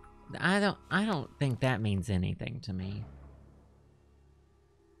 I don't think that means anything to me.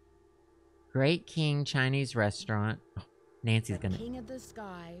 Great King Chinese Restaurant. Oh, Nancy's The gonna... king of the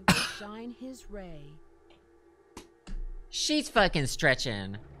sky will shine his ray. She's fucking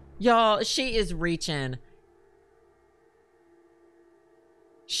stretching. Y'all, she is reaching.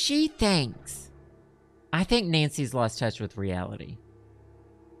 She thinks... I think Nancy's lost touch with reality.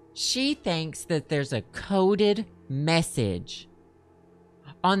 She thinks that there's a coded message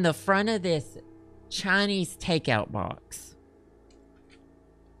on the front of this Chinese takeout box.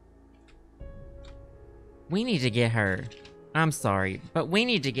 We need to get her. I'm sorry, but we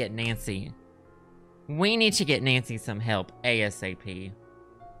need to get Nancy. We need to get Nancy some help ASAP.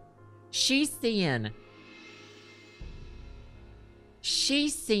 She's seeing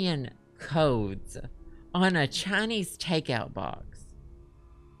codes on a Chinese takeout box.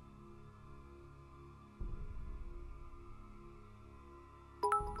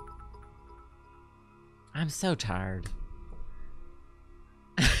 I'm so tired.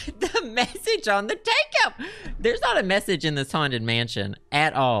 The message on the takeout. There's not a message in this haunted mansion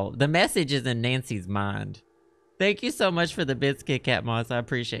at all. The message is in Nancy's mind. Thank you so much for the bits, Kit Kat Moss. I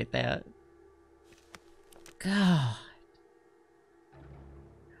appreciate that. God.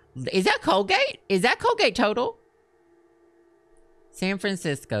 Is that Colgate? Is that Colgate Total? San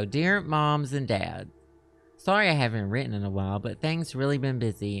Francisco. Dear moms and dads. Sorry I haven't written in a while, but things really been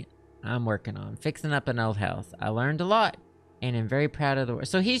busy. I'm working on fixing up an old house. I learned a lot and am very proud of the work.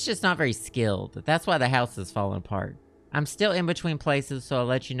 So he's just not very skilled. That's why the house is falling apart. I'm still in between places, so I'll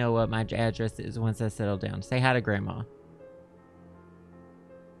let you know what my address is once I settle down. Say hi to Grandma.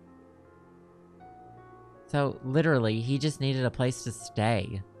 So literally, he just needed a place to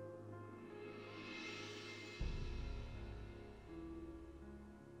stay.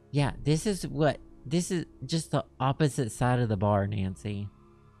 Yeah, this is just the opposite side of the bar, Nancy.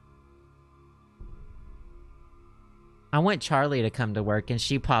 I want Charlie to come to work and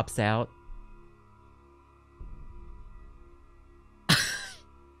she pops out.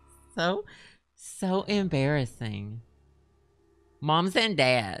 So embarrassing. Moms and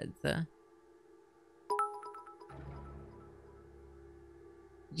dads.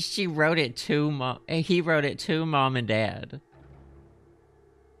 He wrote it to mom and dad.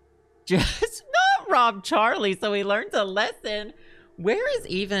 Just not rob Charlie so he learns a lesson. Where is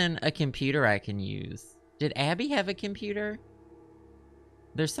even a computer I can use? Did Abby have a computer?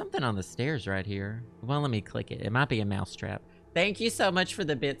 There's something on the stairs right here. Well, let me click it. It might be a mousetrap. Thank you so much for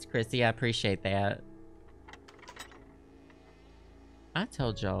the bits, Chrissy. I appreciate that. I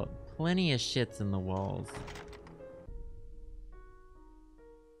told y'all, plenty of shits in the walls.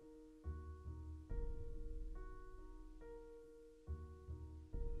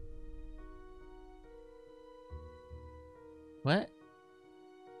 What?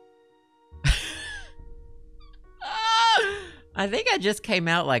 I think I just came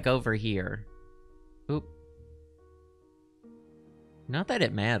out like over here. Oop. Not that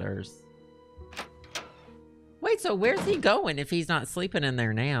it matters. Wait, so where's he going if he's not sleeping in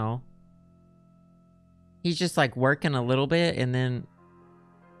there now? He's just like working a little bit and then...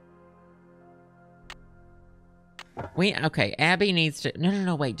 Okay, Abby needs to...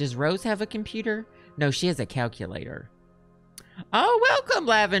 No, wait. Does Rose have a computer? No, she has a calculator. Oh, welcome,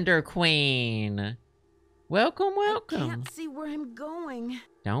 Lavender Queen. Welcome. I can't see where I'm going.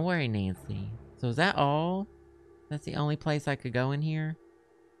 Don't worry, Nancy. So is that all? That's the only place I could go in here?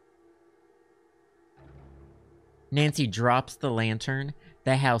 Nancy drops the lantern.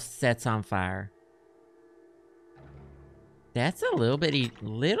 The house sets on fire. That's a little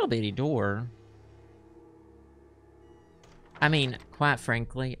bitty door. I mean, quite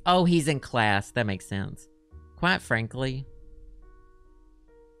frankly... Oh, he's in class. That makes sense. Quite frankly...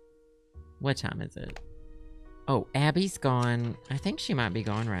 What time is it? Oh, Abby's gone. I think she might be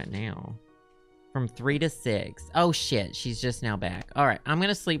gone right now. From 3 to 6. Oh, shit. She's just now back. All right. I'm going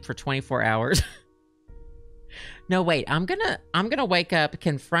to sleep for 24 hours. No, wait. I'm gonna wake up,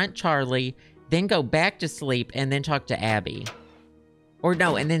 confront Charlie, then go back to sleep, and then talk to Abby. Or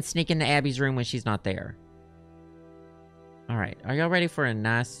no, and then sneak into Abby's room when she's not there. All right. Are y'all ready for a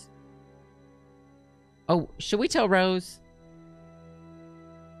nice... Oh, should we tell Rose?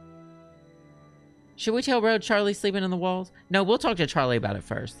 Should we tell Rose Charlie's sleeping in the walls? No, we'll talk to Charlie about it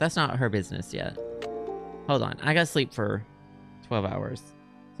first. That's not her business yet. Hold on. I gotta sleep for 12 hours.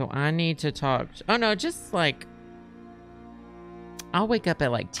 So I need to talk... Oh, no, just like... I'll wake up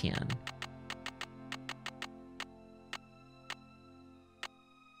at like 10.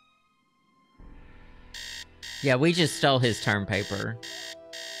 Yeah, we just stole his term paper.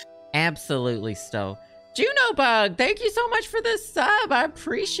 Absolutely stole. Juno Bug, thank you so much for the sub. I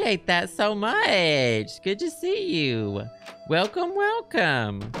appreciate that so much. Good to see you. Welcome,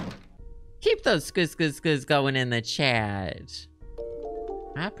 welcome. Keep those skuz going in the chat.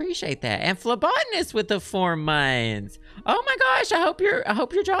 I appreciate that. And Phlebotanist with the 4 months. Oh my gosh, I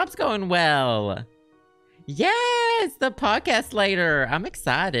hope your job's going well. Yes, the podcast later. I'm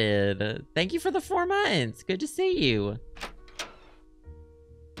excited. Thank you for the 4 months. Good to see you.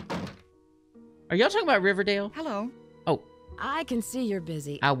 Are y'all talking about Riverdale? Hello. Oh. I can see you're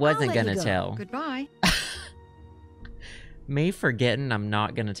busy. I wasn't gonna go. tell. Goodbye. Me forgetting I'm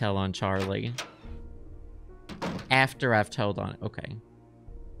not gonna tell on Charlie. After I've told on... Okay.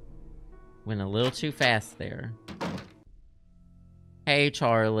 Went a little too fast there. Hey,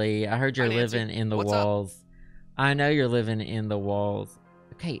 Charlie. I heard you're living in the walls. I know you're living in the walls.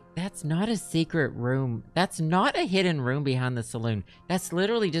 Okay, that's not a secret room. That's not a hidden room behind the saloon. That's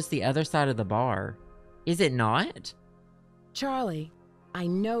literally just the other side of the bar. Is it not? Charlie, I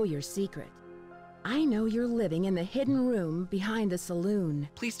know your secret. I know you're living in the hidden room behind the saloon.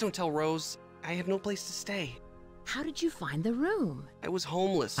 Please don't tell Rose. I have no place to stay. How did you find the room? I was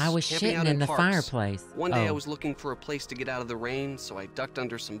homeless. I was camping shitting out in the parks. fireplace. One day I was looking for a place to get out of the rain, so I ducked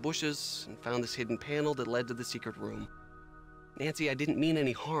under some bushes and found this hidden panel that led to the secret room. Nancy, I didn't mean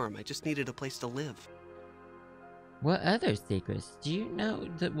any harm. I just needed a place to live. What other secrets? Do you know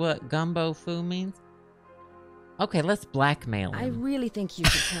what gumbo foo means? Okay, let's blackmail him. I really think you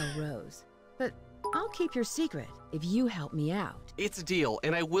should tell Rose. But I'll keep your secret if you help me out. It's a deal,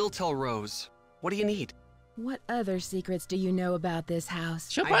 and I will tell Rose. What do you need? What other secrets do you know about this house?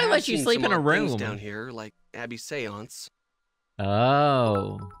 She'll probably let you sleep in a room. Down here, like Abby's seance.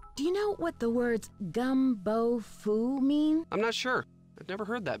 Oh. Do you know what the words gumbo foo mean? I'm not sure. I've never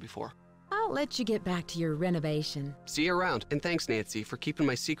heard that before. I'll let you get back to your renovation. See you around, and thanks, Nancy, for keeping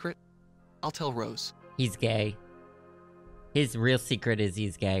my secret. I'll tell Rose. He's gay. His real secret is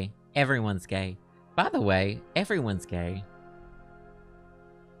he's gay. Everyone's gay. By the way, everyone's gay.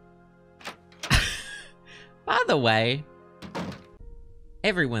 By the way,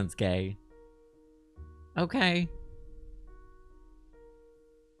 everyone's gay. Okay.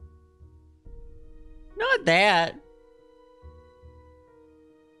 Not that.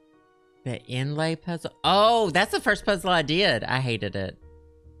 The inlay puzzle. Oh, that's the first puzzle I did. I hated it.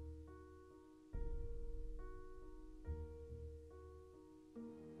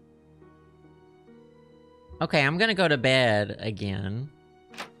 Okay, I'm gonna go to bed again.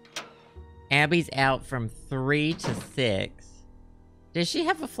 Abby's out from 3 to 6. Does she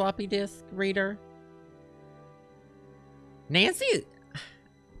have a floppy disk reader? Nancy...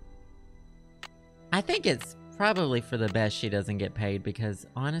 I think it's probably for the best she doesn't get paid because,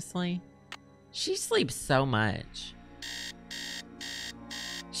 honestly, she sleeps so much.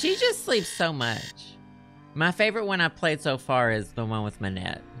 She just sleeps so much. My favorite one I've played so far is the one with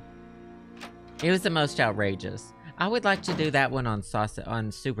Manette. It was the most outrageous. I would like to do that one on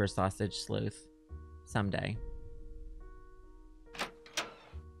Super Sausage Sleuth someday.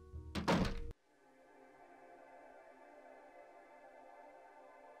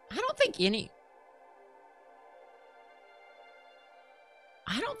 I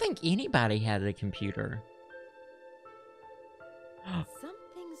don't think anybody had a computer.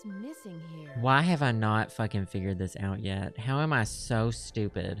 Something's missing here. Why have I not fucking figured this out yet? How am I so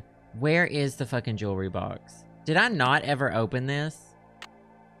stupid? Where is the fucking jewelry box? Did I not ever open this?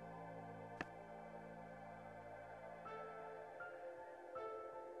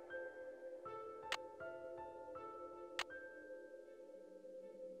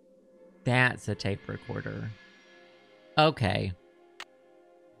 That's a tape recorder. Okay.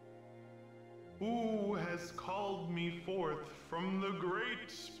 Who has called me forth from the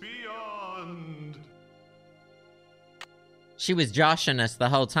great beyond? She was joshing us the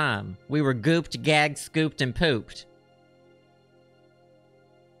whole time. We were gooped, gagged, scooped, and pooped.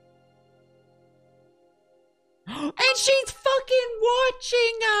 And she's fucking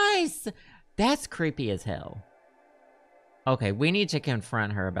watching us! That's creepy as hell. Okay, we need to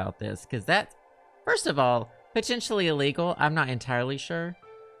confront her about this, because that's, first of all, potentially illegal. I'm not entirely sure.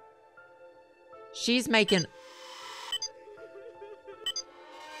 She's making...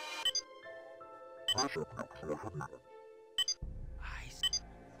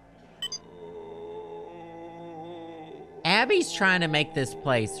 Abby's trying to make this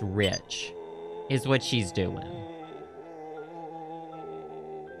place rich, is what she's doing.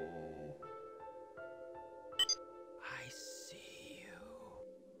 I see you.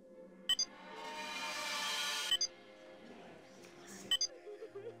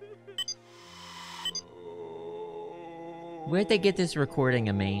 Where'd they get this recording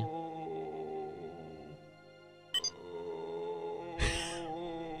of me?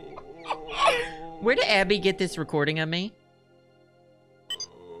 Abby get this recording of me?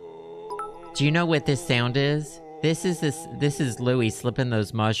 Do you know what this sound is? This is Louis slipping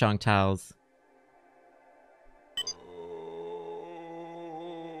those mahjong tiles.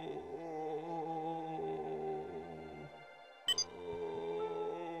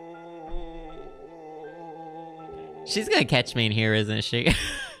 She's gonna catch me in here, isn't she?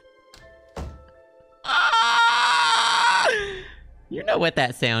 You know what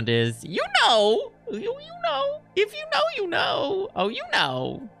that sound is. You know. You know. If you know, you know. Oh, you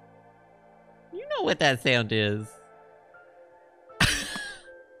know. You know what that sound is.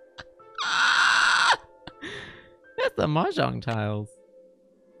 That's the mahjong tiles.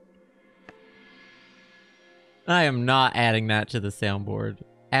 I am not adding that to the soundboard.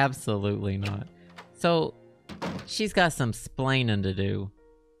 Absolutely not. So, she's got some splaining to do.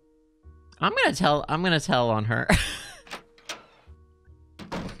 I'm gonna tell on her.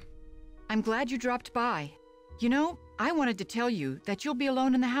 I'm glad you dropped by. You know, I wanted to tell you that you'll be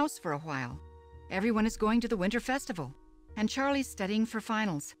alone in the house for a while. Everyone is going to the Winter Festival, and Charlie's studying for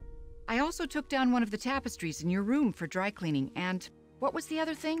finals. I also took down one of the tapestries in your room for dry cleaning, and what was the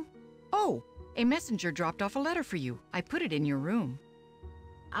other thing? Oh, a messenger dropped off a letter for you. I put it in your room.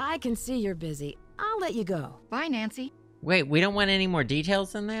 I can see you're busy. I'll let you go. Bye, Nancy. Wait, we don't want any more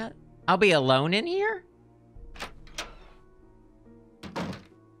details than that? I'll be alone in here?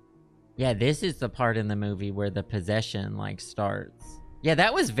 Yeah, this is the part in the movie where the possession, like, starts. Yeah,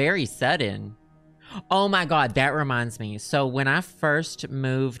 that was very sudden. Oh my God, that reminds me. So when I first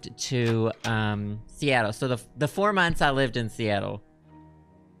moved to Seattle, so the 4 months I lived in Seattle,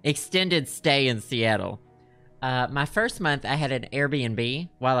 extended stay in Seattle, my first month I had an Airbnb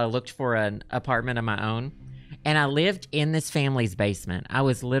while I looked for an apartment of my own. And I lived in this family's basement. I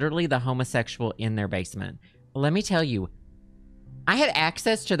was literally the homosexual in their basement. Let me tell you, I had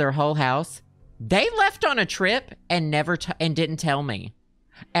access to their whole house. They left on a trip and didn't tell me.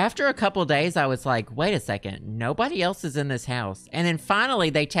 After a couple days, I was like, wait a second, nobody else is in this house. And then finally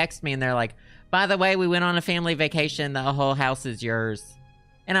they text me and they're like, by the way, we went on a family vacation. The whole house is yours.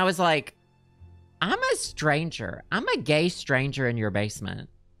 And I was like, I'm a stranger. I'm a gay stranger in your basement.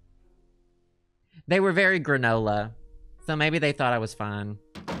 They were very granola, so maybe they thought I was fine.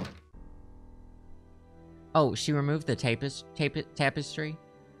 Oh, she removed the tapestry?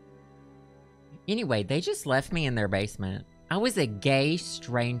 Anyway, they just left me in their basement. I was a gay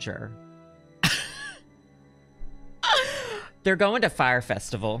stranger. They're going to Fire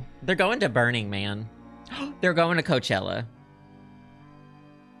Festival. They're going to Burning Man. They're going to Coachella.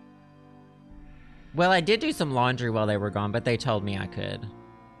 Well, I did do some laundry while they were gone, but they told me I could.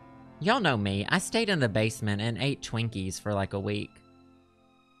 Y'all know me. I stayed in the basement and ate Twinkies for like a week.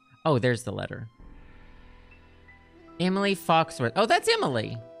 Oh, there's the letter. Emily Foxworth. Oh, that's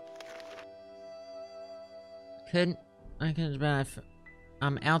Emily.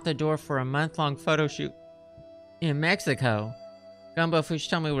 I'm out the door for a month-long photo shoot in Mexico. Gumbo Fish,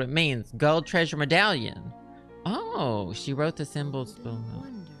 tell me what it means. Gold treasure medallion. Oh, she wrote the symbols below.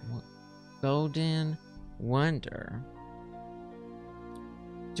 Golden Wonder.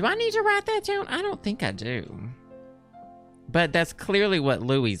 Do I need to write that down? I don't think I do. But that's clearly what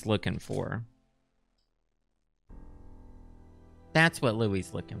Louie's looking for. That's what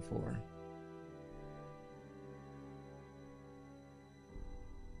Louie's looking for.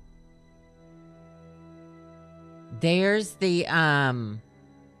 There's the,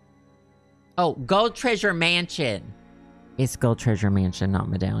 oh, Gold Treasure Mansion. It's Gold Treasure Mansion, not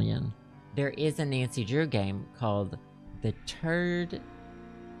Medallion. There is a Nancy Drew game called The Turd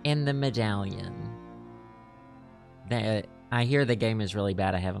and the Medallion. I hear the game is really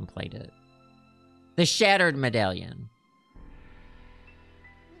bad. I haven't played it. The Shattered Medallion.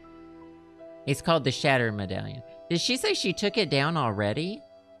 It's called The Shattered Medallion. Did she say she took it down already?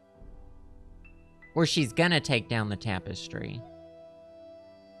 Or she's gonna take down the tapestry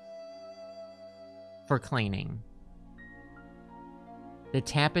for cleaning. The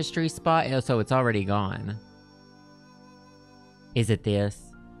tapestry spot, oh, so it's already gone. Is it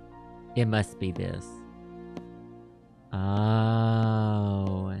this? It must be this.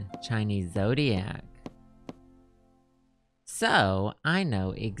 Oh, Chinese zodiac. So, I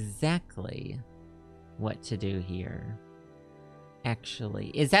know exactly what to do here.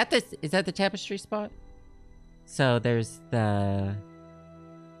 Actually, is that the tapestry spot? So there's the...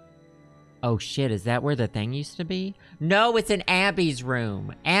 Oh shit, is that where the thing used to be? No, it's in Abby's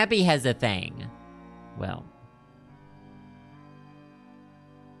room. Abby has a thing. Well.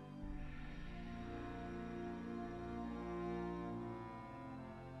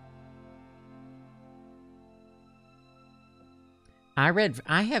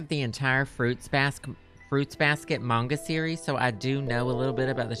 I have the entire Fruits Basket manga series, so I do know a little bit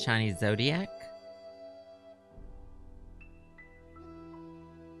about the Chinese zodiac.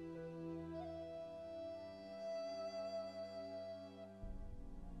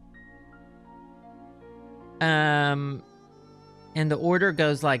 And the order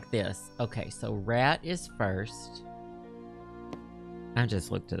goes like this. Okay, so rat is first. I just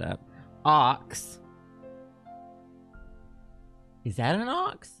looked it up. Ox. Is that an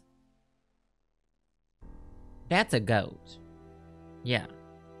ox? That's a goat. Yeah,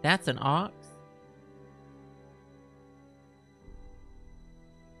 that's an ox.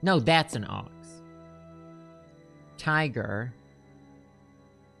 No, that's an ox. Tiger.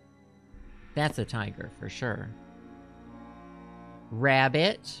 That's a tiger for sure.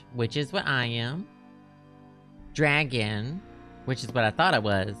 Rabbit, which is what I am. Dragon, which is what I thought I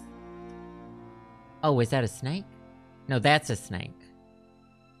was. Oh, is that a snake? No, that's a snake.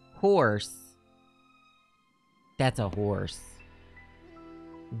 Horse. That's a horse.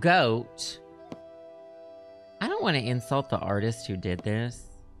 Goat. I don't want to insult the artist who did this.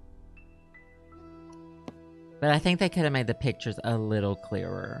 But I think they could have made the pictures a little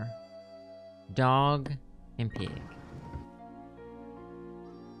clearer. Dog and pig.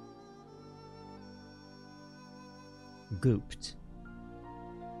 Gooped.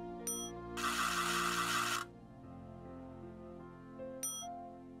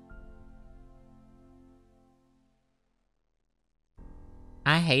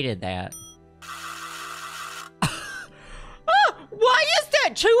 I hated that. Why is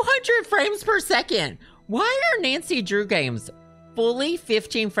that 200 frames per second? Why are Nancy Drew games fully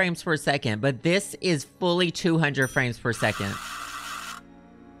 15 frames per second, but this is fully 200 frames per second?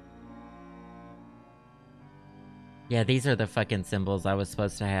 Yeah, these are the fucking symbols I was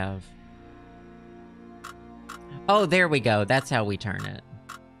supposed to have. Oh, there we go. That's how we turn it.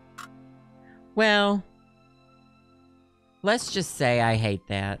 Well, let's just say I hate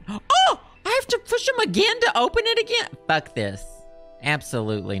that. Oh, I have to push them again to open it again? Fuck this.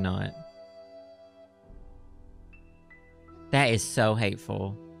 Absolutely not. That is so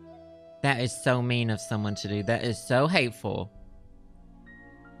hateful. That is so mean of someone to do. That is so hateful.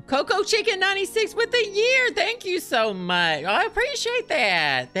 Coco Chicken 96 with a year. Thank you so much. I appreciate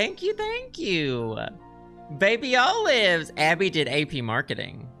that. Thank you, thank you. Baby Olives. Abby did AP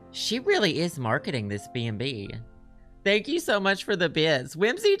marketing. She really is marketing this B&B. Thank you so much for the bits.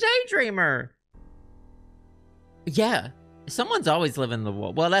 Whimsy Daydreamer. Yeah. Someone's always living in the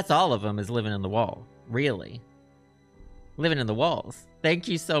wall. Well, that's all of them is living in the wall. Really. Living in the walls. Thank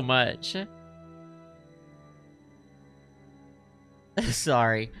you so much.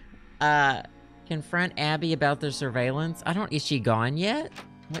 Sorry. Confront Abby about the surveillance. Is she gone yet?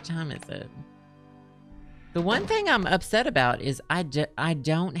 What time is it? The one thing I'm upset about is I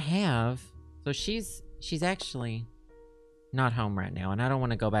don't have... So she's actually not home right now, and I don't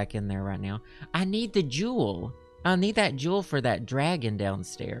want to go back in there right now. I need the jewel. I need that jewel for that dragon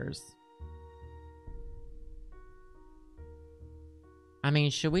downstairs. I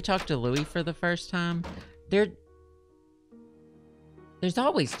mean, should we talk to Louis for the first time? There's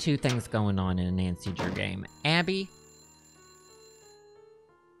always two things going on in a Nancy Drew game. Abby's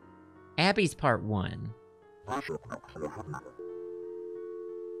part 1.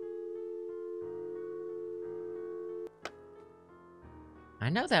 I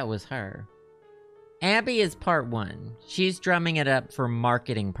know that was her. Abby is part 1. She's drumming it up for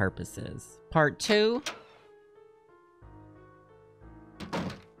marketing purposes. Part 2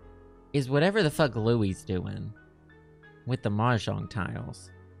 is whatever the fuck Louie's doing with the mahjong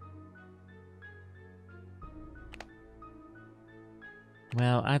tiles.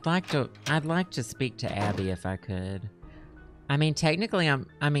 Well, I'd like to speak to Abby if I could. I mean, technically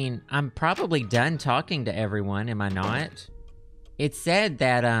I'm probably done talking to everyone, am I not? It said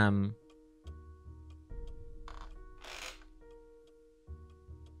that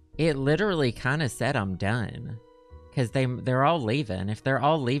it literally kind of said I'm done. Because they're all leaving. If they're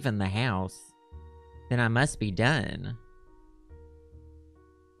all leaving the house, then I must be done.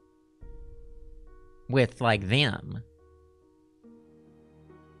 With, like, them.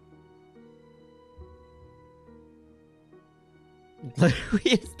 Who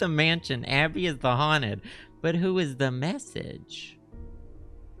is the mansion? Abby is the haunted. But who is the message?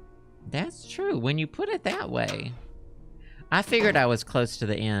 That's true, when you put it that way. I figured I was close to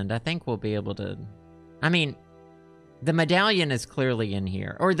the end. I think we'll be able to... I mean... The medallion is clearly in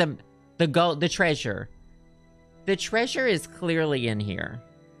here. Or the gold, the treasure. The treasure is clearly in here.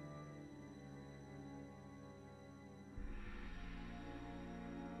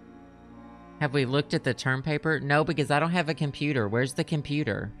 Have we looked at the term paper? No, because I don't have a computer. Where's the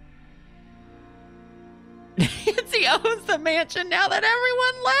computer? Nancy owns the mansion now that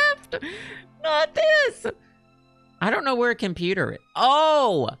everyone left. Not this. I don't know where a computer is.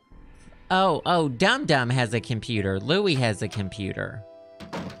 Oh, Dum Dum has a computer. Louie has a computer.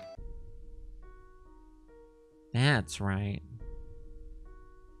 That's right.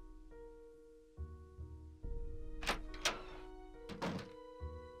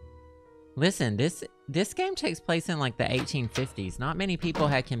 Listen, this game takes place in like the 1850s. Not many people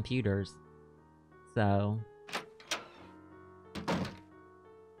had computers. So,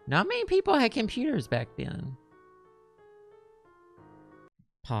 not many people had computers back then.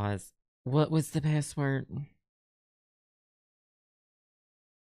 Pause. What was the password?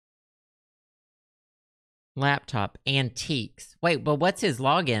 Laptop. Antiques. Wait, but what's his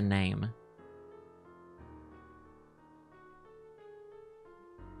login name?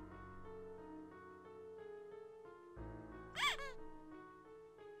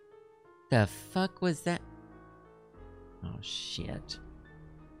 The fuck was that? Oh, shit.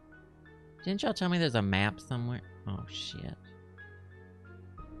 Didn't y'all tell me there's a map somewhere? Oh, shit.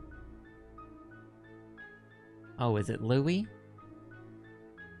 Oh, is it Louie?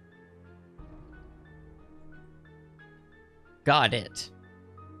 Got it.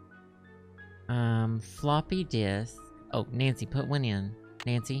 Floppy disk. Oh, Nancy, put one in.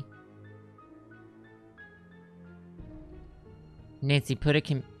 Nancy? Nancy, put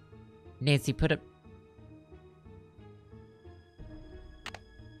a Nancy, put a...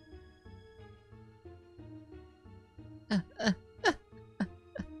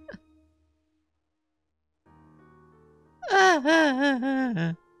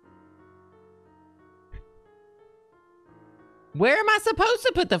 Where am I supposed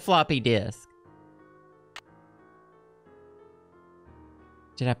to put the floppy disk?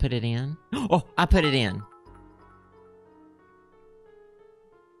 Did I put it in? Oh, I put it in.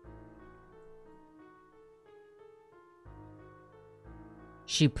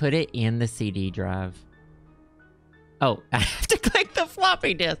 She put it in the CD drive. Oh, I have to click the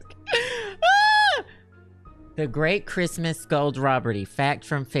floppy disk. Ah! The Great Christmas Gold Robbery. Fact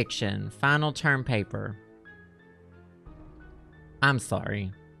from fiction. Final term paper. I'm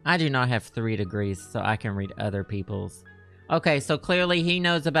sorry. I do not have 3 degrees, so I can read other people's. Okay, so clearly he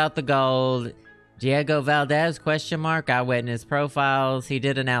knows about the gold. Diego Valdez, question mark. Eyewitness profiles. He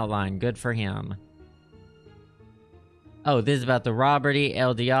did an outline. Good for him. Oh, this is about the robbery,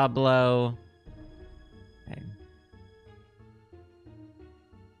 El Diablo. Okay.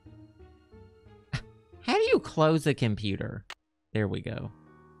 How do you close a computer? There we go.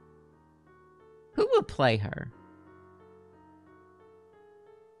 Who will play her?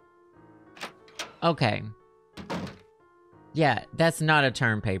 Okay. Yeah, that's not a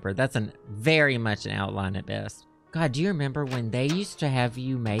term paper. That's very much an outline at best. God, do you remember when they used to have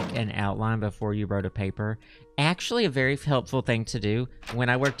you make an outline before you wrote a paper? Actually, a very helpful thing to do. When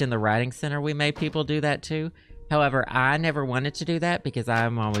I worked in the writing center, we made people do that too. However, I never wanted to do that because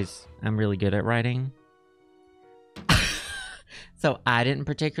I'm really good at writing. So I didn't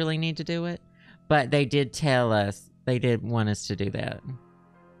particularly need to do it. But they did tell us, they did want us to do that.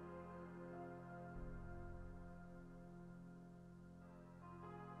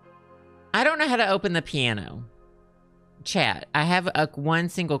 I don't know how to open the piano. Chat, I have one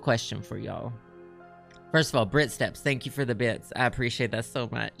single question for y'all. First of all, Brit Steps, thank you for the bits. I appreciate that so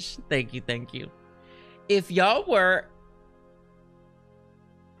much. Thank you, thank you. If y'all were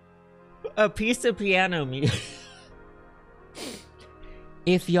a piece of piano music...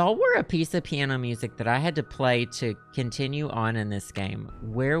 If y'all were a piece of piano music that I had to play to continue on in this game,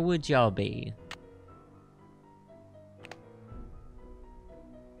 where would y'all be?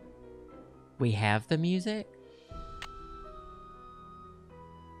 We have the music?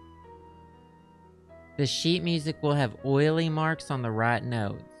 The sheet music will have oily marks on the right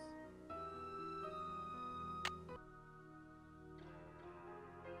notes.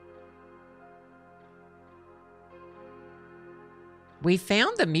 We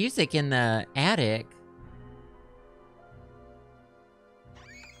found the music in the attic.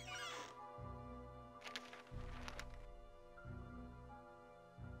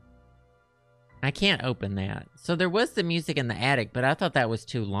 I can't open that. So there was the music in the attic, but I thought that was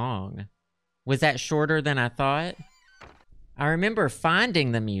too long. Was that shorter than I thought? I remember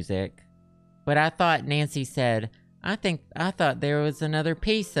finding the music, but I thought Nancy said, I thought there was another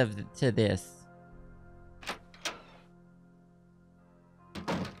piece to this.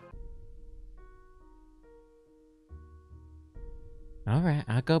 All right,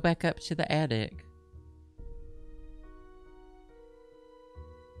 I'll go back up to the attic.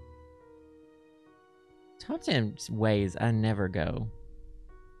 Top 10 ways I never go.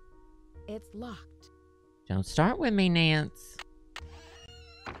 It's locked. Don't start with me, Nance.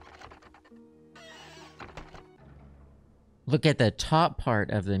 Look at the top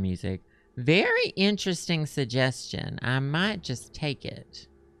part of the music. Very interesting suggestion. I might just take it.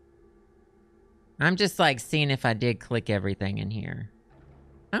 I'm just like seeing if I did click everything in here.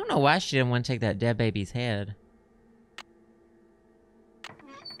 I don't know why she didn't want to take that dead baby's head.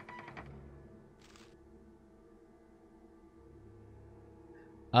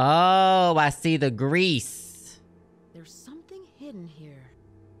 Oh, I see the grease. There's something hidden here.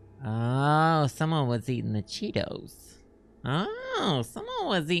 Oh, someone was eating the Cheetos. Oh, someone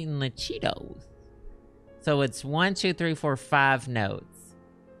was eating the Cheetos. So it's 1, 2, 3, 4, 5 notes.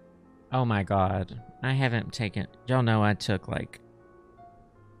 Oh my God. I haven't taken... Y'all know I took like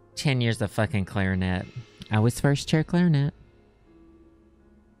 10 years of fucking clarinet. I was first chair clarinet.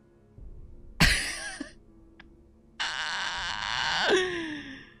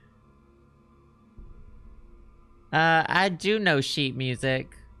 I do know sheet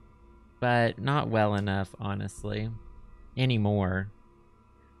music, but not well enough, honestly, anymore.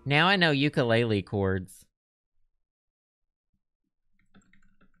 Now I know ukulele chords.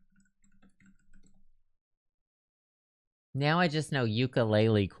 Now I just know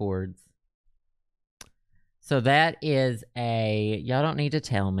ukulele chords. So that is a, y'all don't need to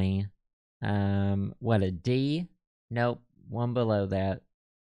tell me. What, a D? Nope, one below that.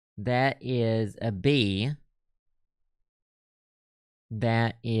 That is a B.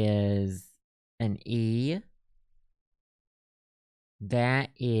 That is an E.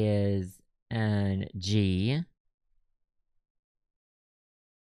 That is an G.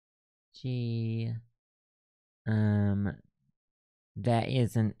 G. That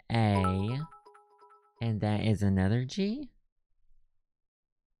is an A. And that is another G?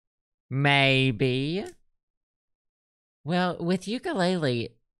 Maybe. Well, with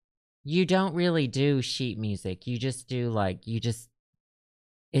ukulele, you don't really do sheet music. You just do like,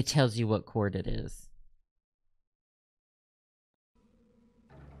 it tells you what chord it is.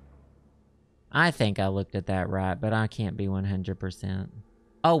 I think I looked at that right, but I can't be 100%.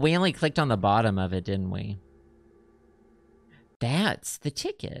 Oh, we only clicked on the bottom of it, didn't we? That's the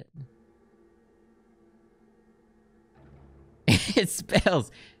ticket. It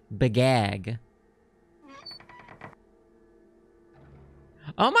spells begag.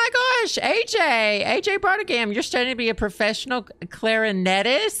 Oh my gosh, AJ Bartigam, you're starting to be a professional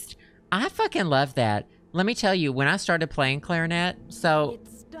clarinetist? I fucking love that. Let me tell you, when I started playing clarinet, so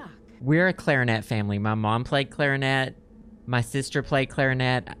we're a clarinet family. My mom played clarinet. My sister played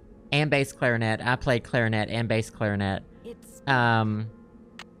clarinet and bass clarinet. I played clarinet and bass clarinet. And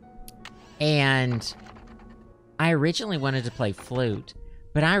I originally wanted to play flute,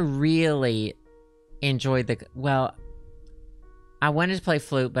 but I really enjoyed the, well, I wanted to play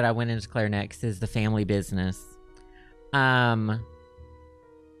flute, but I went into clarinet because it's the family business. And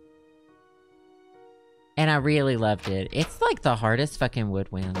I really loved it. It's like the hardest fucking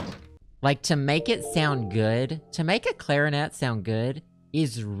woodwind. Like, to make it sound good, to make a clarinet sound good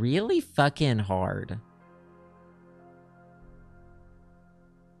is really fucking hard.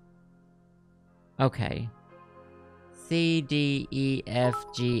 Okay. C, D, E, F,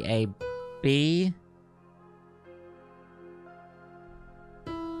 G, A, B.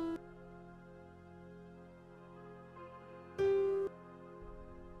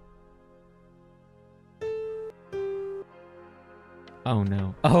 Oh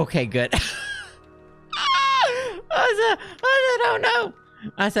no. Okay, good. I said, oh no.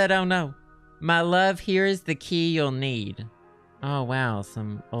 I said, oh no. My love, here is the key you'll need. Oh wow,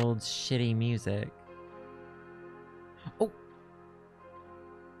 some old shitty music. Oh.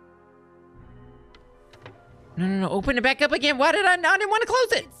 No, open it back up again. Why did I didn't want to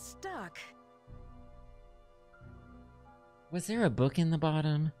close it? It's stuck. Was there a book in the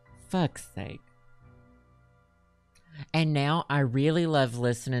bottom? Fuck's sake. And now I really love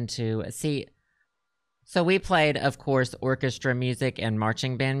listening to, see, so we played, of course, orchestra music and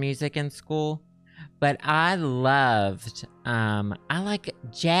marching band music in school, but I loved, I like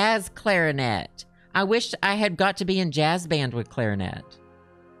jazz clarinet. I wish I had got to be in jazz band with clarinet.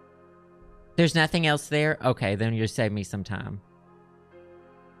 There's nothing else there? Okay, then you save me some time.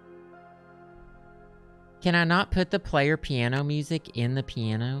 Can I not put the player piano music in the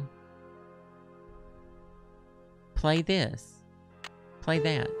piano? Play this. Play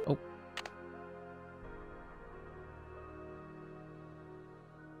that. Oh.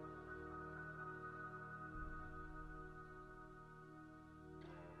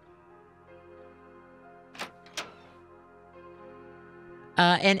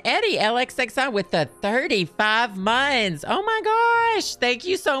 And Eddie LXXI with the 35 months. Oh my gosh. Thank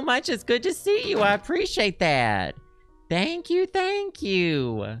you so much. It's good to see you. I appreciate that. Thank you. Thank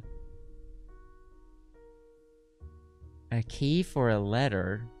you. A key for a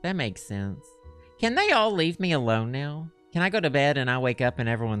letter. That makes sense. Can they all leave me alone now? Can I go to bed and I wake up and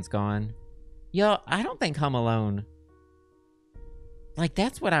everyone's gone? Yo, I don't think Home Alone. Like,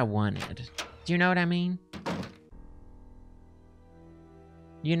 that's what I wanted. Do you know what I mean?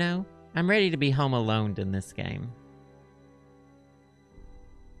 You know? I'm ready to be home alone in this game.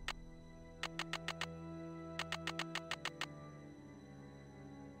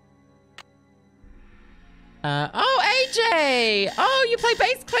 Oh, AJ! Oh, you play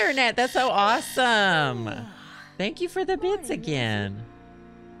bass clarinet. That's so awesome. Thank you for the bits again.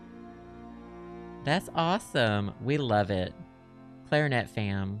 That's awesome. We love it. Clarinet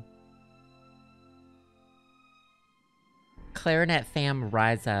fam. Clarinet fam,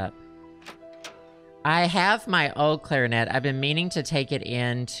 rise up. I have my old clarinet. I've been meaning to take it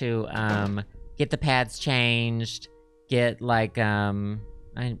in to get the pads changed. Get like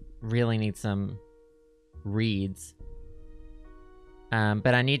I really need some reeds.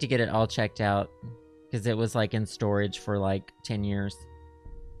 But I need to get it all checked out because it was like in storage for like 10 years.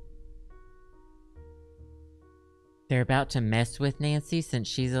 They're about to mess with Nancy since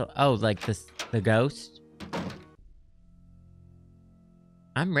she's like the ghost.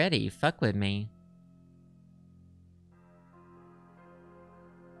 I'm ready. Fuck with me.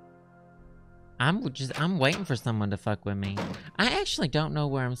 I'm waiting for someone to fuck with me. I actually don't know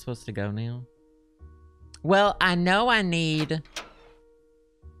where I'm supposed to go now. Well, I know I need...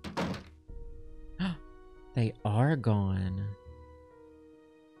 They are gone.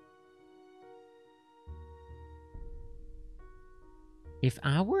 If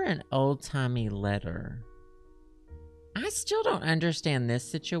I were an old-timey letter... I still don't understand this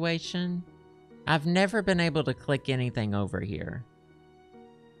situation. I've never been able to click anything over here.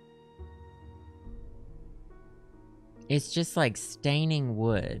 It's just like staining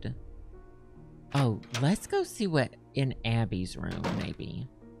wood. Oh, let's go see what in Abby's room, maybe.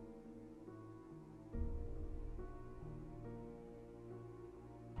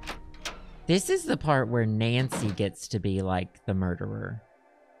 This is the part where Nancy gets to be like the murderer.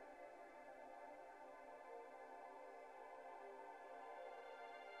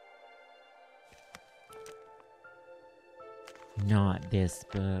 Not this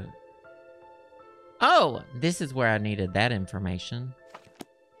book. Oh, this is where I needed that information.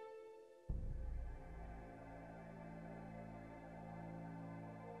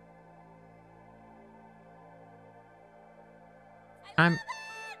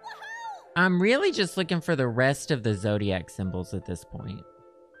 I'm really just looking for the rest of the zodiac symbols at this point.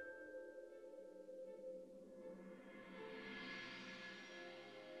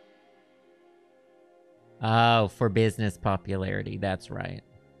 Oh, for business popularity. That's right.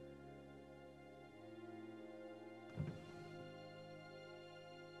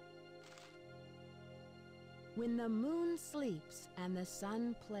 When the moon sleeps and the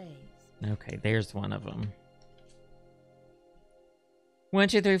sun plays. Okay, there's one of them. 1,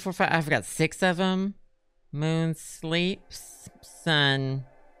 2, 3, 4, 5. I've got 6 of them. Moon sleeps, sun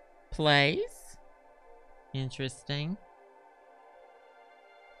plays. Interesting.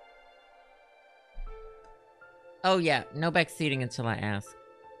 Oh yeah, no backseating until I ask.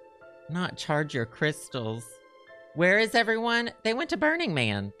 Not charge your crystals. Where is everyone? They went to Burning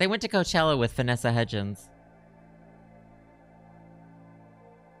Man. They went to Coachella with Vanessa Hudgens.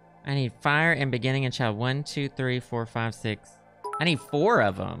 I need fire and beginning and child. 1, 2, 3, 4, 5, 6. I need 4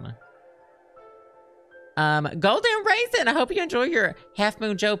 of them. Golden Raisin, I hope you enjoy your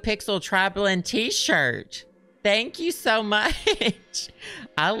halfmoonjoe Pixel Tri-Blend t-shirt. Thank you so much.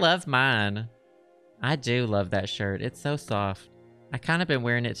 I love mine. I do love that shirt. It's so soft. I kind of been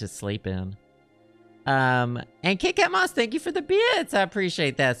wearing it to sleep in. And Kit Kat Moss, thank you for the bits. I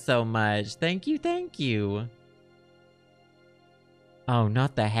appreciate that so much. Thank you, thank you. Oh,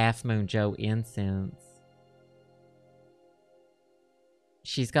 not the halfmoonjoe incense.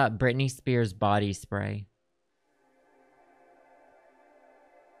 She's got Britney Spears body spray.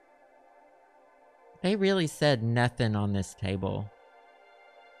 They really said nothing on this table.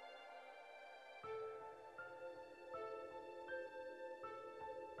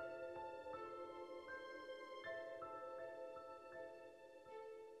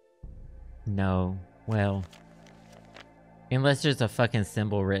 No. Well. Unless there's a fucking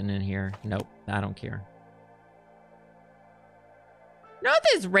symbol written in here. Nope. I don't care. Not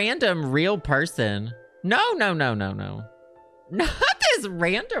this random real person. No, no, no, no, no. Not this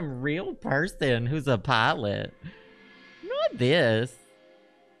random real person who's a pilot. Not this.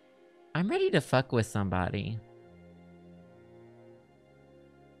 I'm ready to fuck with somebody.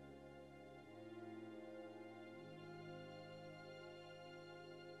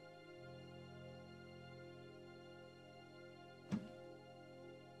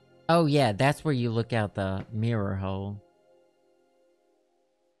 Oh yeah, that's where you look out the mirror hole.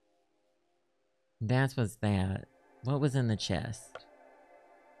 That's what's that. What was in the chest?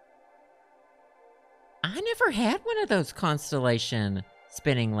 I never had one of those constellation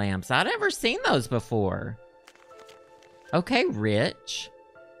spinning lamps. I'd never seen those before. Okay, rich.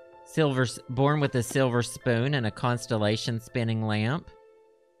 Born with a silver spoon and a constellation spinning lamp.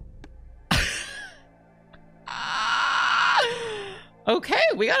 Okay,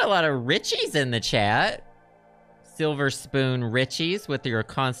 we got a lot of Richies in the chat. Silver spoon Richies with your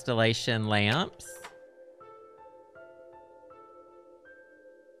constellation lamps.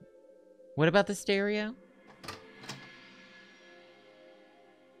 What about the stereo?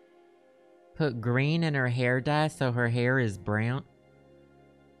 Put green in her hair dye so her hair is brown.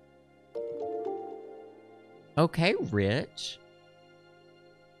 Okay, rich.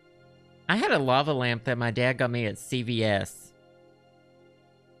 I had a lava lamp that my dad got me at CVS.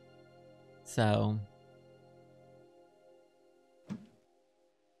 So.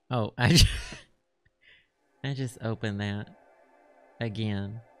 Oh, I just opened that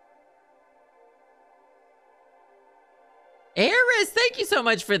again. Eris, thank you so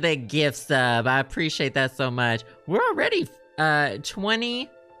much for the gift sub. I appreciate that so much. We're already 21%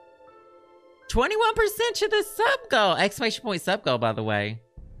 to the sub goal. Exclamation point sub goal, by the way.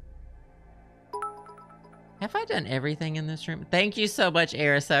 Have I done everything in this room? Thank you so much,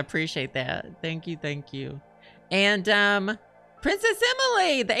 Eris. I appreciate that. Thank you, thank you. And Princess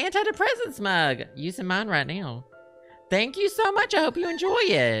Emily, the antidepressants mug. Using mine right now. Thank you so much. I hope you enjoy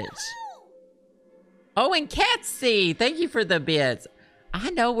it. Oh, and Catsy, thank you for the bits.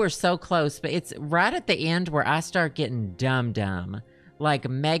 I know we're so close, but it's right at the end where I start getting dumb. Like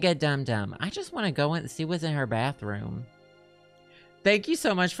mega dumb. I just want to go in and see what's in her bathroom. Thank you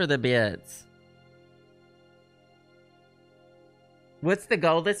so much for the bits. What's the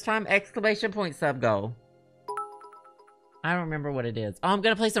goal this time? Exclamation point sub goal. I don't remember what it is. Oh, I'm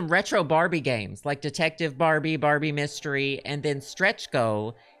going to play some retro Barbie games, like Detective Barbie, Barbie Mystery, and then stretch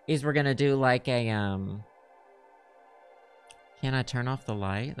goal is we're going to do like a, Can I turn off the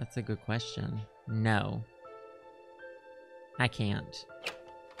light? That's a good question. No. I can't.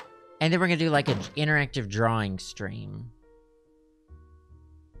 And then we're going to do like an interactive drawing stream.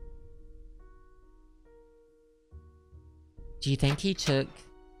 Do you think he took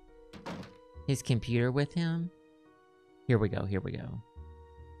his computer with him? Here we go, here we go.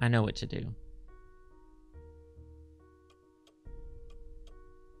 I know what to do.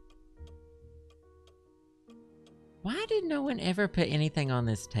 Why did no one ever put anything on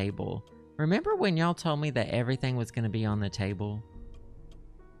this table? Remember when y'all told me that everything was going to be on the table?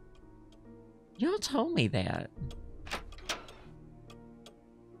 Y'all told me that.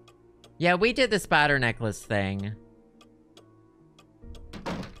 Yeah, we did the spider necklace thing.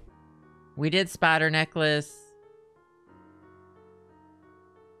 We did spider necklace.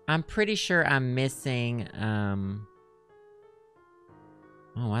 I'm pretty sure I'm missing, oh,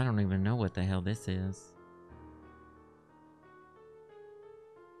 I don't even know what the hell this is.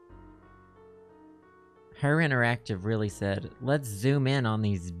 Her Interactive really said, let's zoom in on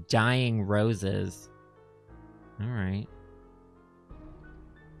these dying roses. All right.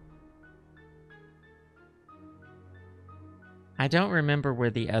 I don't remember where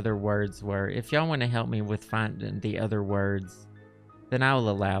the other words were. If y'all want to help me with finding the other words, then I'll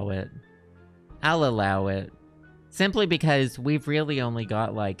allow it. I'll allow it. Simply because we've really only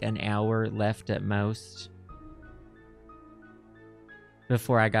got like an hour left at most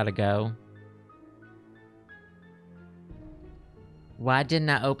before I gotta go. Why didn't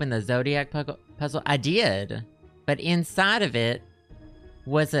I open the Zodiac puzzle? I did, but inside of it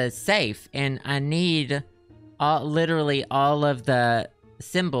was a safe, and I need literally all of the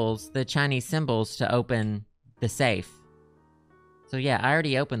symbols, the Chinese symbols, to open the safe. So yeah, I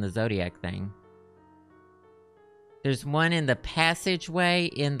already opened the Zodiac thing. There's one in the passageway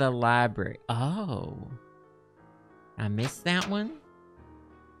in the library. Oh. I missed that one?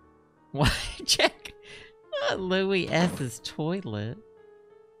 Why? Check Louis S.'s toilet.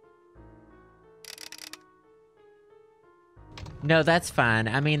 No, that's fine.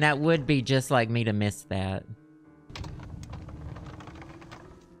 I mean, that would be just like me to miss that.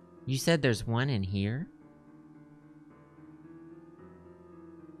 You said there's one in here?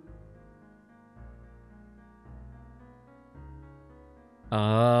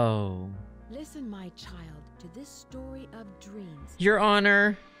 Oh. Listen, my child, to this story of dreams. Your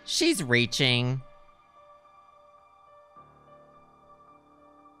Honor, she's reaching.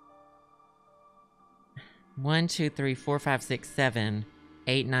 One, two, three, four, five, six, 7,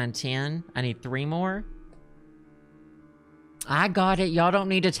 8, 9, 10. I need 3 more. I got it. Y'all don't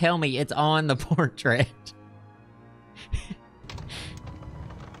need to tell me. It's on the portrait.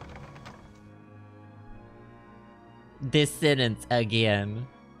 This sentence again.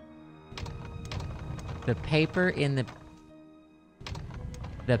 The paper in the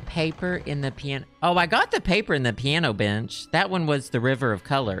piano. Oh, I got the paper in the piano bench. That one was the River of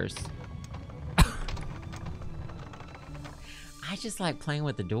Colors. I just like playing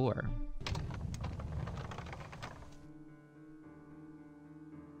with the door.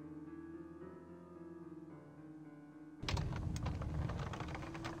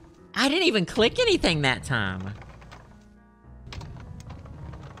 I didn't even click anything that time.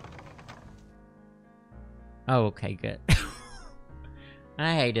 Oh, okay, good.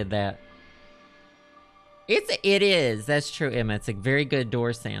 I hated that. It is. That's true, Emma. It's a very good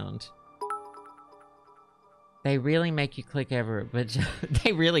door sound. They really make you click ever, but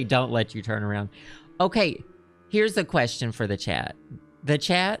they really don't let you turn around. Okay, here's a question for the chat. The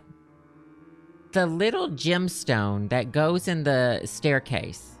chat, the little gemstone that goes in the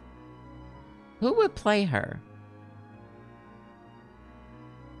staircase, who would play her?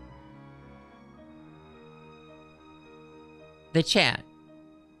 The chat.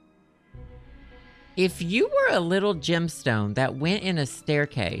 If you were a little gemstone that went in a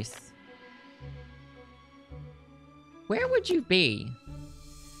staircase, where would you be?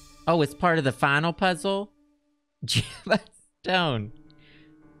 Oh, it's part of the final puzzle? Gemstone.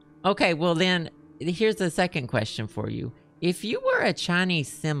 Okay, well then, here's the second question for you. If you were a Chinese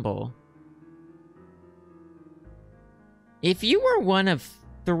symbol, if you were one of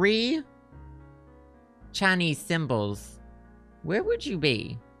 3 Chinese symbols, where would you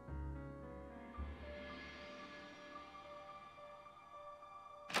be?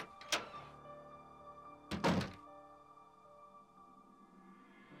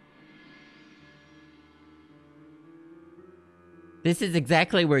 This is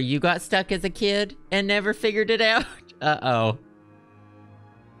exactly where you got stuck as a kid and never figured it out? Uh-oh.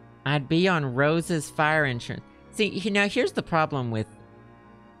 I'd be on Rose's fire insurance. See, you know, here's the problem with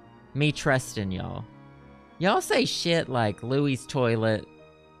me trusting y'all. Y'all say shit like Louie's toilet.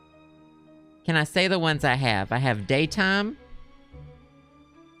 Can I say the ones I have? I have daytime.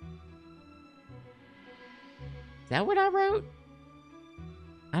 Is that what I wrote?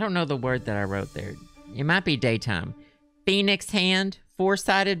 I don't know the word that I wrote there. It might be daytime. Phoenix hand,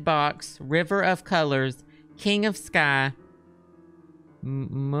 4-sided box, river of colors, king of sky,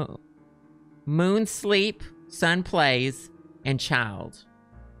 moon sleep, sun plays, and child.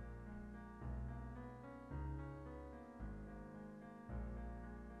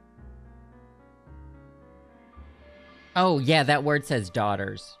 Oh, yeah, that word says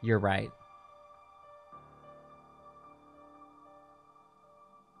daughters. You're right.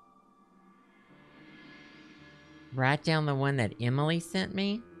 Write down the one that Emily sent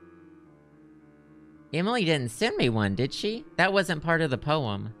me. Emily didn't send me one, did she? That wasn't part of the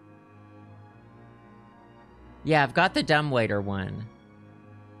poem. Yeah, I've got the dumbwaiter one.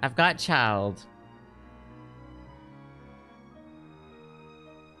 I've got child.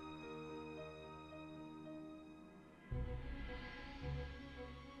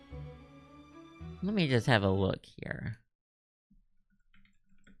 Let me just have a look here.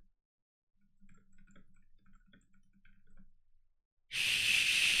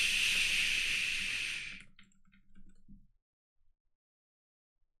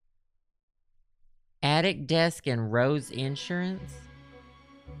 Attic desk and Rose Insurance.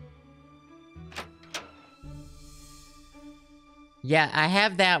 Yeah, I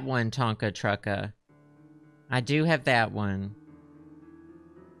have that one, Tonka Trucka. I do have that one.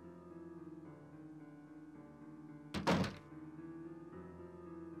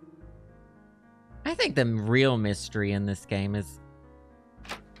 I think the real mystery in this game is,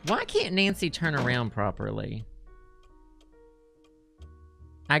 why can't Nancy turn around properly?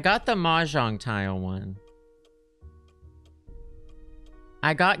 I got the Mahjong tile one.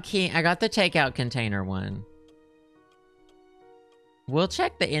 I got the takeout container one. We'll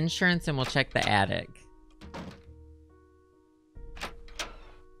check the insurance and we'll check the attic.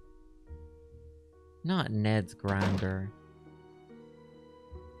 Not Ned's grinder.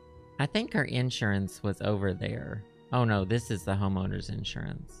 I think her insurance was over there. Oh no, this is the homeowner's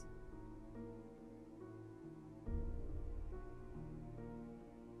insurance.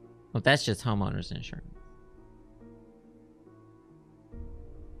 Well, that's just homeowner's insurance.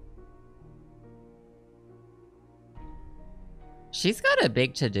 She's got a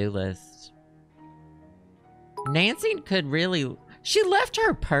big to-do list. Nancy could really... She left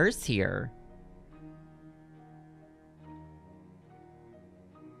her purse here.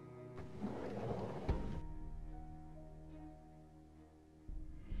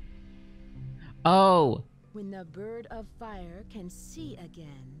 Oh. When the bird of fire can see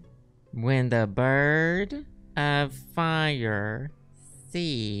again. When the bird of fire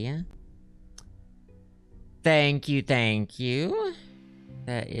see. Thank you, thank you.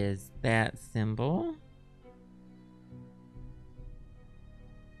 That is that symbol.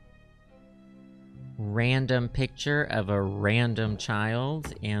 Random picture of a random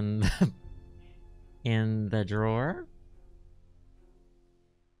child in the drawer.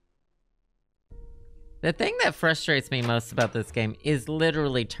 The thing that frustrates me most about this game is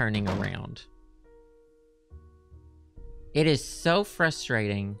literally turning around. It is so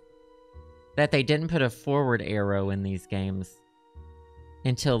frustrating that they didn't put a forward arrow in these games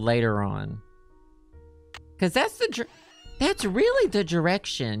until later on. Because that's really the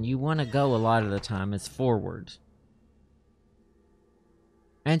direction you want to go a lot of the time, is forward.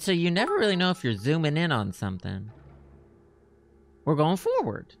 And so you never really know if you're zooming in on something or going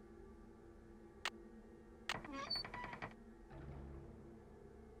forward.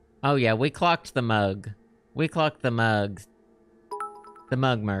 Oh yeah, we clocked the mug. We clocked the mugs. The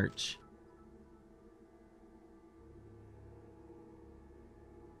mug merch.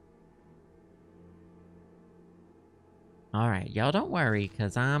 Alright, y'all don't worry,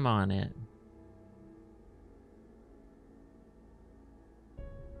 because I'm on it.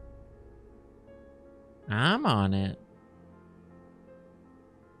 I'm on it.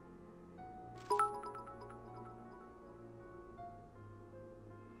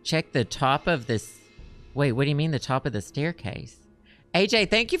 Check the top of this... Wait, what do you mean the top of the staircase? AJ,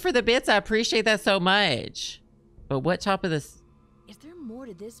 thank you for the bits. I appreciate that so much. But what top of this... Is there more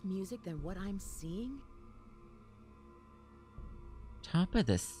to this music than what I'm seeing? Top of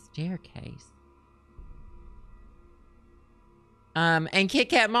the staircase. And Kit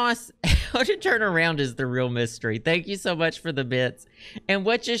Kat Moss, how to turn around is the real mystery. Thank you so much for the bits. And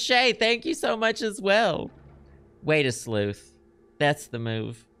What's Your Shay, thank you so much as well. Wait a sleuth. That's the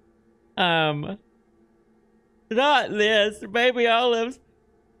move. Not this. Baby Olives.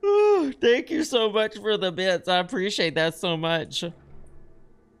 Ooh, thank you so much for the bits. I appreciate that so much.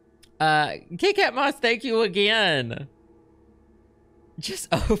 Kit Kat Moss, thank you again. Just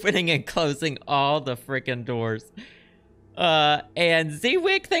opening and closing all the freaking doors. And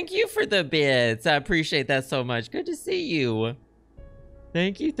Z-Wick, thank you for the bits. I appreciate that so much. Good to see you.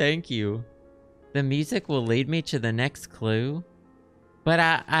 Thank you, thank you. The music will lead me to the next clue. But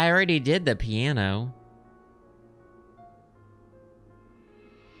I already did the piano.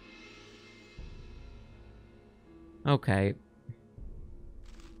 Okay.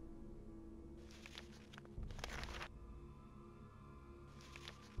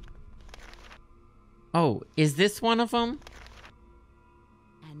 Oh, is this one of them?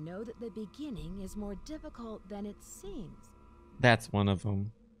 And know that the beginning is more difficult than it seems. That's one of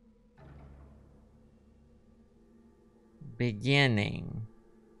them. Beginning.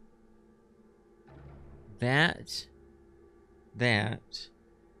 That.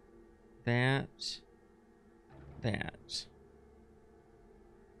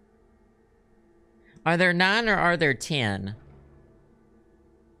 Are there 9 or are there 10?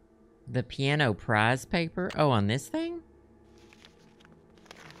 The piano prize paper? Oh, on this thing?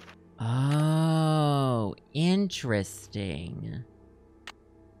 Oh, interesting.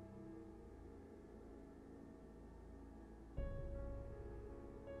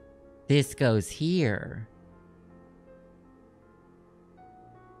 This goes here.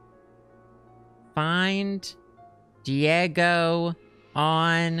 Find Diego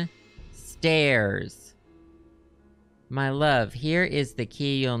on stairs. My love, here is the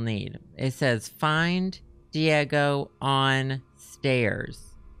key you'll need. It says find Diego on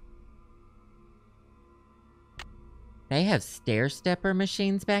stairs. They have stair stepper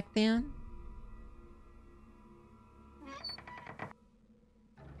machines back then?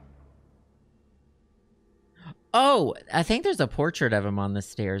 Oh, I think there's a portrait of him on the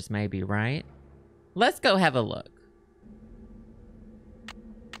stairs, maybe, right? Let's go have a look.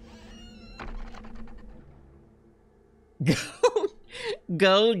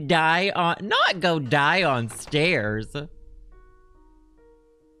 Go die on... Not go die on stairs. All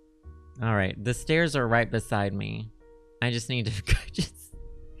right, the stairs are right beside me. I just need to...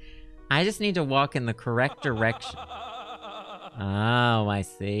 I just need to walk in the correct direction. Oh, I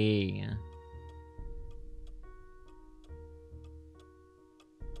see.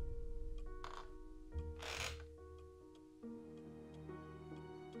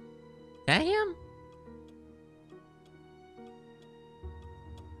 That him?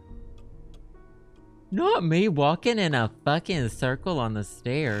 Not me walking in a fucking circle on the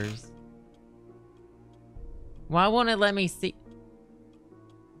stairs. Why won't it let me see?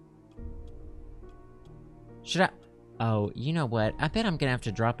 Should I? Oh, you know what? I bet I'm gonna have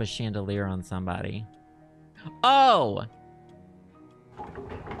to drop a chandelier on somebody. Oh!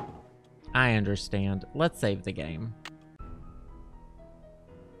 I understand. Let's save the game.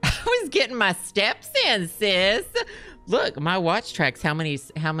 I was getting my steps in, sis. Look, my watch tracks how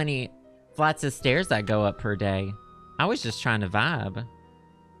many flights of stairs I go up per day. I was just trying to vibe.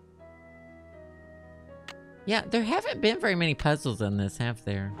 Yeah, there haven't been very many puzzles in this, have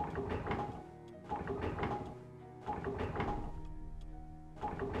there?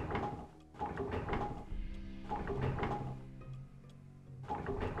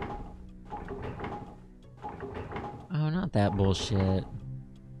 Oh, not that bullshit.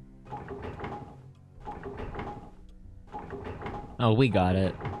 Oh, we got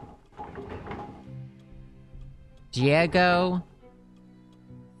it. Diego?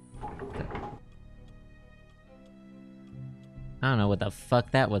 I don't know what the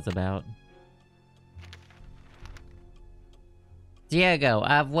fuck that was about. Diego,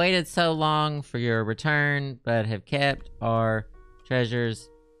 I've waited so long for your return, but have kept our treasures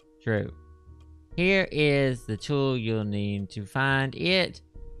true. Here is the tool you'll need to find it.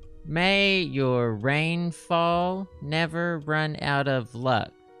 May your rainfall never run out of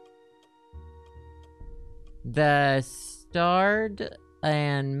luck. The starred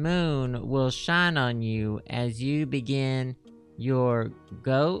and moon will shine on you as you begin your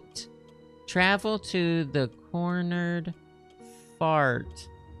goat. Travel to the cornered fart.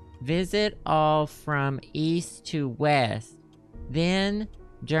 Visit all from east to west. Then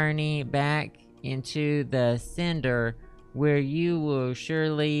journey back into the cinder where you will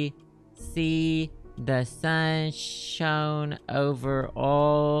surely see the sun shone over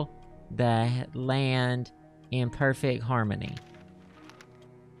all the land in perfect harmony.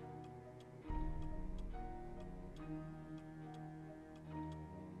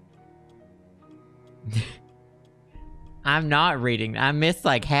 I'm not reading. I missed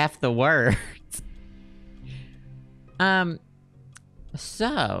like half the words.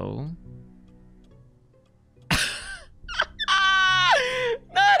 So...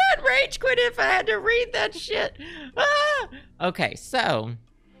 Not on Rage Quit if I had to read that shit. Ah! Okay, so...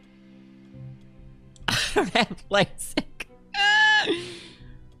 I don't have LASIK.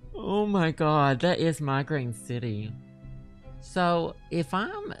 Oh my god, that is Migraine City. So, if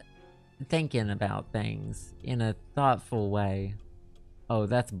I'm thinking about things in a thoughtful way... Oh,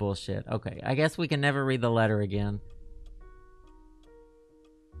 that's bullshit. Okay, I guess we can never read the letter again.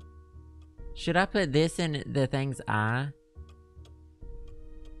 Should I put this in the thing's eye?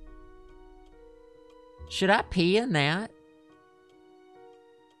 Should I pee in that?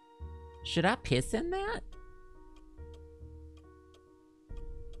 Should I piss in that?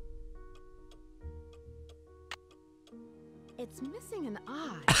 It's missing an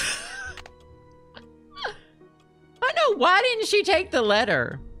eye. I know, why didn't she take the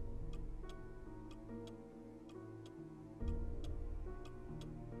letter?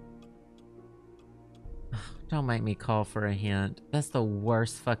 Don't make me call for a hint. That's the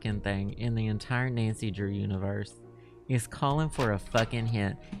worst fucking thing in the entire Nancy Drew universe. Is calling for a fucking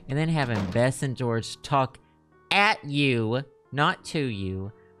hint and then having Bess and George talk at you, not to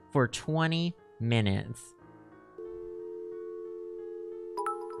you, for 20 minutes.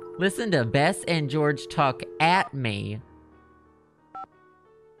 Listen to Bess and George talk at me.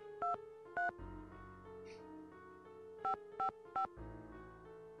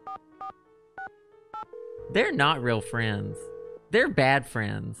 They're not real friends. They're bad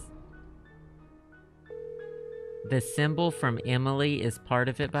friends. The symbol from Emily is part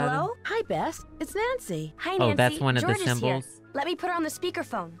of it, by the way. Hello? Hi, Bess. It's Nancy. Hi, Nancy. Oh, that's one of George the is symbols? Here. Let me put her on the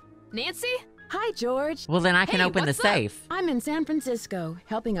speakerphone. Nancy? Hi, George. Well, then I can open the what's up? safe. I'm in San Francisco,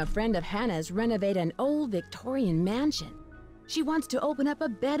 helping a friend of Hannah's renovate an old Victorian mansion. She wants to open up a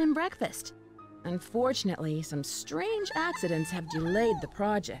bed and breakfast. Unfortunately, some strange accidents have delayed the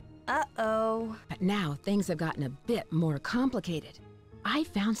project. Uh-oh. But now things have gotten a bit more complicated. I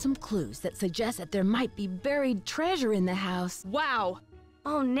found some clues that suggest that there might be buried treasure in the house. Wow.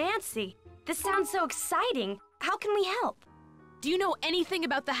 Oh, Nancy, this sounds so exciting. How can we help? Do you know anything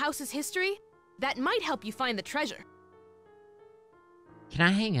about the house's history? That might help you find the treasure. Can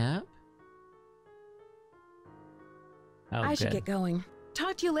I hang up? Oh, I should good. get going.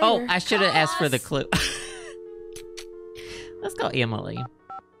 Talk to you later. Oh, I should have asked for the us. clue. Let's go Emily.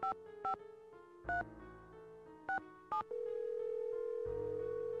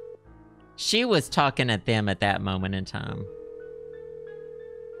 She was talking at them at that moment in time.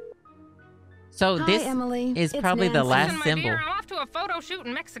 So Hi, this Emily. is It's probably the Nancy. last Listen, my symbol. dear, I'm off to a photo shoot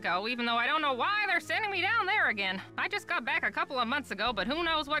in Mexico, even though I don't know why they're sending me down there again. I just got back a couple of months ago, but who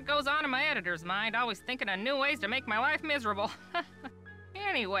knows what goes on in my editor's mind, always thinking of new ways to make my life miserable.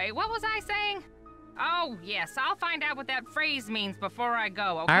 Anyway, what was I saying? Oh, yes, I'll find out what that phrase means before I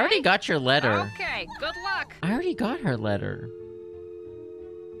go, okay? I already got your letter. Okay, good luck. I already got her letter.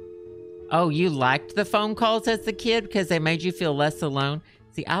 Oh, you liked the phone calls as a kid because they made you feel less alone?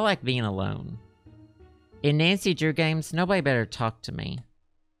 See, I like being alone. In Nancy Drew games, nobody better talk to me.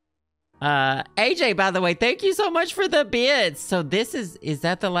 AJ, by the way, thank you so much for the bids. So this is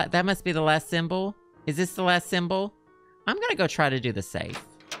that the that must be the last symbol? Is this the last symbol? I'm gonna go try to do the safe.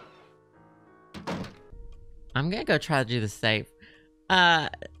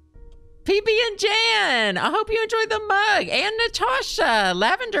 PB and Jan, I hope you enjoyed the mug. And Natasha,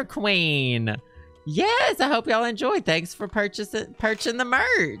 Lavender Queen. Yes, I hope y'all enjoyed. Thanks for purchasing the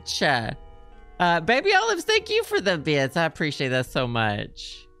merch. Baby Olives, thank you for the bits. I appreciate that so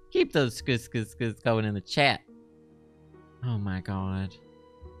much. Keep those scoos going in the chat. Oh my god.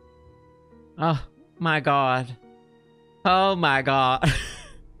 Oh my god. Oh my god.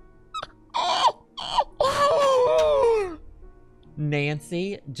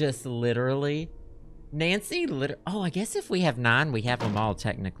 Nancy just literally... Oh, I guess if we have 9, we have them all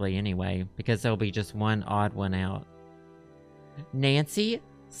technically anyway, because there'll be just one odd one out. Nancy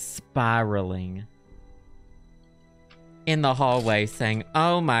spiraling in the hallway saying,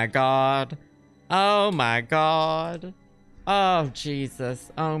 oh my god. Oh my god. Oh,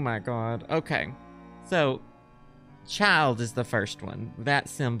 Jesus. Oh my god. Okay. So, child is the first one. That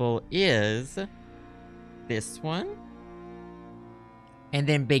symbol is this one. And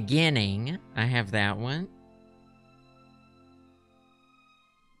then beginning, I have that one.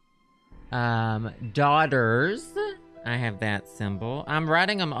 Daughters, I have that symbol. I'm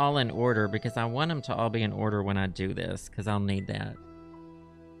writing them all in order because I want them to all be in order when I do this, because I'll need that.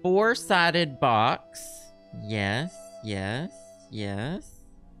 4-sided box. Yes, yes, yes.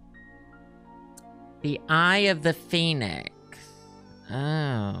 The Eye of the Phoenix.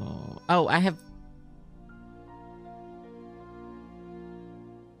 Oh. Oh, I have...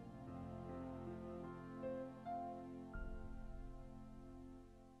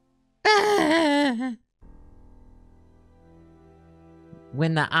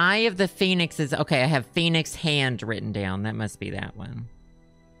 When the Eye of the Phoenix is... Okay, I have Phoenix Hand written down. That must be that one.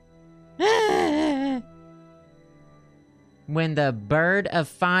 When the Bird of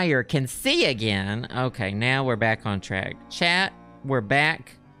Fire can see again. Okay, now we're back on track. Chat, we're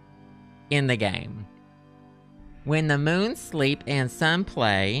back in the game. When the moon sleep and sun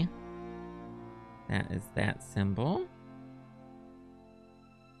play. That is that symbol.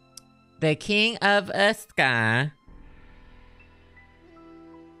 The King of a Sky.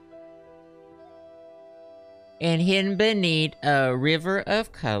 And hidden beneath a river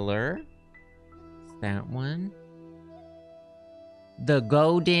of color. That one. The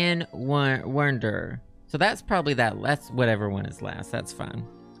Golden Wonder. So that's probably that. That's whatever one is last. That's fine.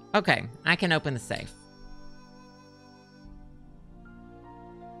 Okay, I can open the safe.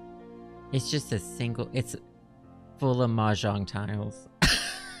 It's just a single. It's full of mahjong tiles.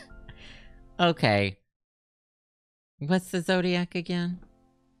 Okay. What's the zodiac again?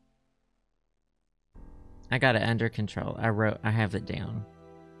 I got it under control. I have it down.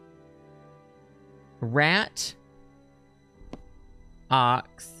 Rat,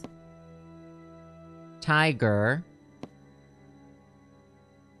 ox, tiger,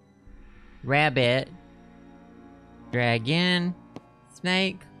 rabbit, dragon,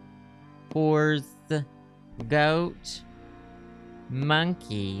 snake, horse, goat,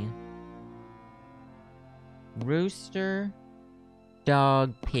 monkey, rooster,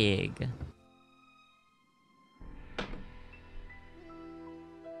 dog, pig.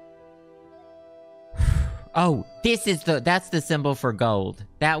 Oh, that's the symbol for gold.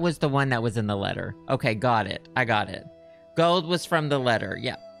 That was the one that was in the letter. Okay, got it. I got it. Gold was from the letter.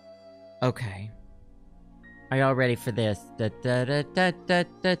 Yeah. Okay. Are y'all ready for this? Da, da, da, da, da,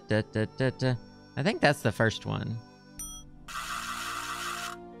 da, da, da, da, da. I think that's the first one.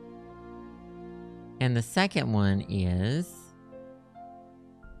 And the second one is...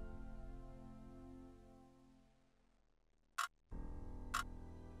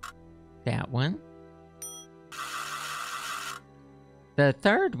 that one. The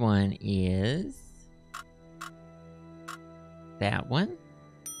third one is... that one.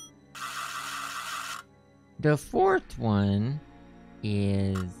 The fourth one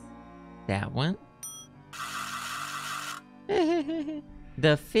is... that one.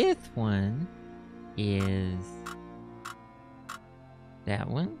 The 5th one is that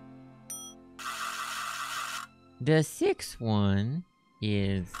one. The 6th one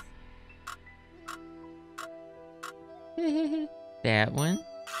is that one.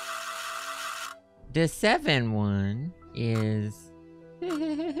 The 7th one is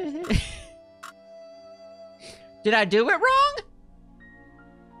Did I do it wrong?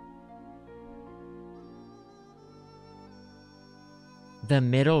 The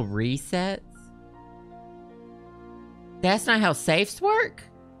middle resets? That's not how safes work?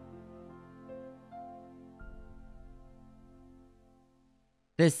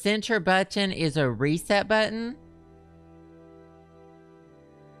 The center button is a reset button?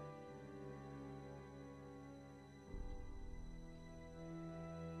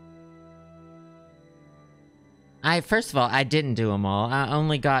 First of all, I didn't do them all. I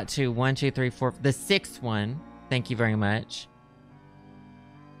only got to 1, 2, 3, 4. The 6th one. Thank you very much.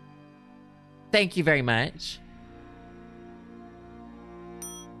 Thank you very much.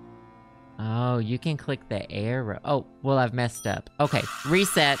 Oh, you can click the arrow. Oh, well, I've messed up. Okay,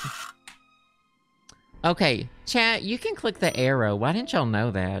 reset. Okay, chat, you can click the arrow. Why didn't y'all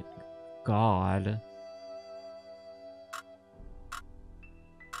know that? God.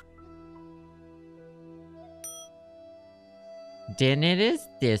 Then it is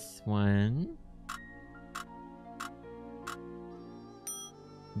this one.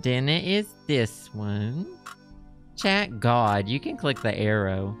 Then it is this one. Chat, God, you can click the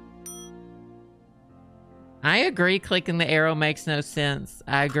arrow. I agree clicking the arrow makes no sense.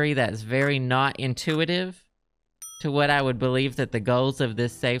 I agree that's very not intuitive to what I would believe that the goals of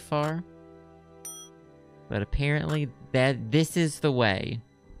this safe are. But apparently this is the way.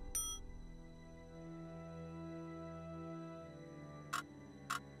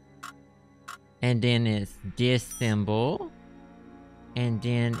 And then it's this symbol. And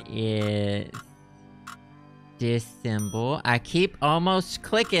then it's this symbol. I keep almost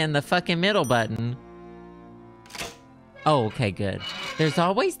clicking the fucking middle button. Oh, okay, good. There's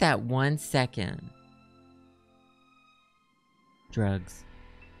always that 1 second. Drugs.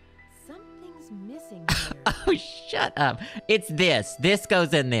 Something's missing here. Oh, shut up. It's this. This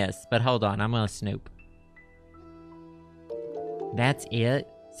goes in this. But hold on, I'm gonna snoop. That's it?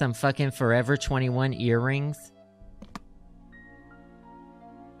 Some fucking Forever 21 earrings?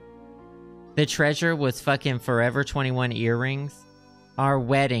 The treasure was fucking Forever 21 earrings? Our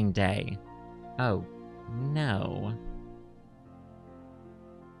wedding day. Oh, no.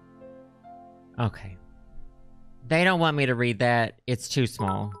 Okay. They don't want me to read that. It's too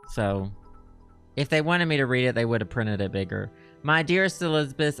small. So, if they wanted me to read it, they would have printed it bigger. My dearest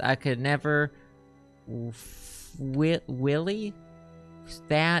Elizabeth, I could never... Willie?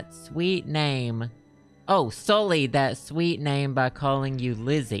 That sweet name. Oh, sully that sweet name by calling you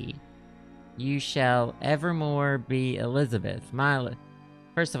Lizzie. You shall evermore be Elizabeth.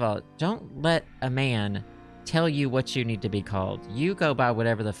 First of all, don't let a man tell you what you need to be called. You go by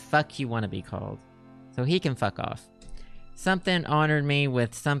whatever the fuck you want to be called. So he can fuck off. Something honored me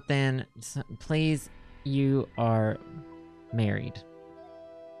with something. Please, you are married.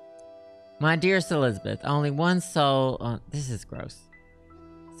 My dearest Elizabeth, only one soul. This is gross.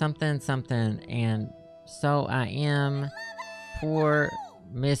 Something, and so I am poor,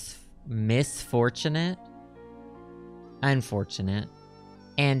 misfortunate, unfortunate,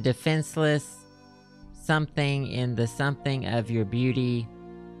 and defenseless. Something in the something of your beauty.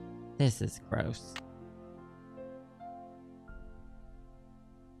 This is gross.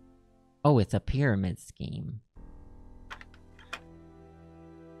 Oh, it's a pyramid scheme.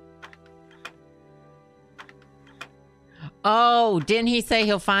 Oh, didn't he say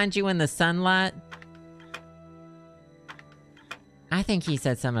he'll find you in the sunlight? I think he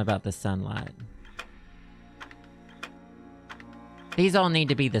said something about the sunlight. These all need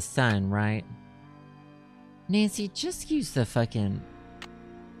to be the sun, right? Nancy, just use the fucking...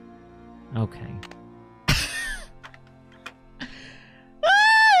 Okay.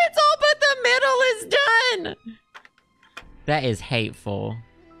 It's all but the middle is done! That is hateful.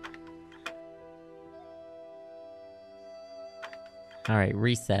 Alright,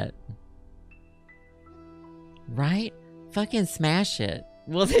 reset. Right? Fucking smash it.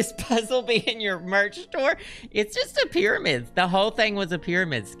 Will this puzzle be in your merch store? It's just a pyramid. The whole thing was a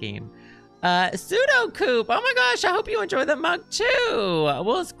pyramid scheme. Pseudo Coop. Oh my gosh, I hope you enjoy the mug too.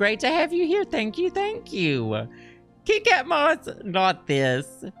 Well, it's great to have you here. Thank you, thank you. Kit Kat Moss, not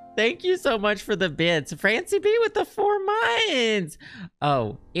this. Thank you so much for the bits. Francie B with the 4 months.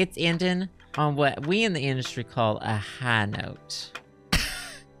 Oh, it's ending on what we in the industry call a high note.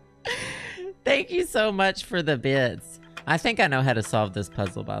 Thank you so much for the bits. I think I know how to solve this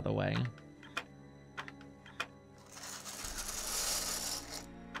puzzle, by the way.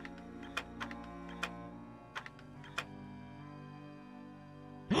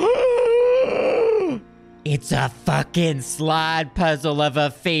 It's a fucking slide puzzle of a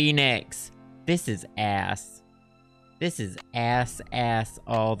phoenix. This is ass. This is ass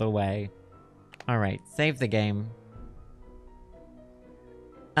all the way. All right, save the game.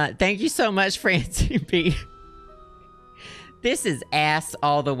 Thank you so much, Francie B. This is ass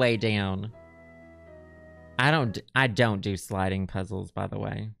all the way down. I don't do sliding puzzles, by the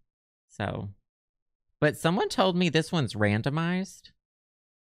way. So, but someone told me this one's randomized.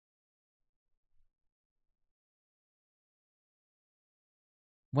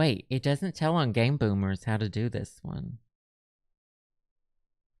 Wait, it doesn't tell on Game Boomers how to do this one.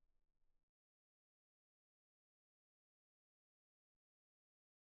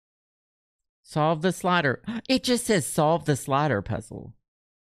 Solve the slider. It just says solve the slider puzzle.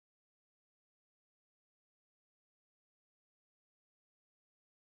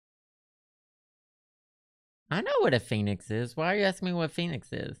 I know what a phoenix is. Why are you asking me what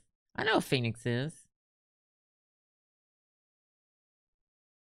phoenix is? I know what phoenix is.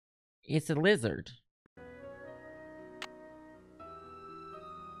 It's a lizard.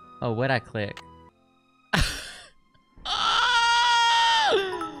 Oh, what'd I click?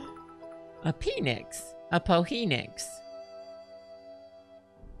 A penix. A pohenix.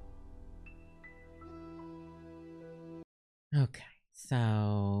 Okay,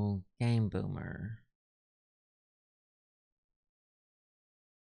 so Game Boomer.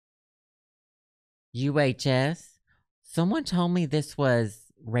 UHS? Someone told me this was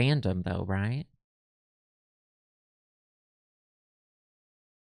random though, right?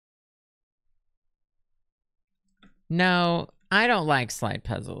 No, I don't like slide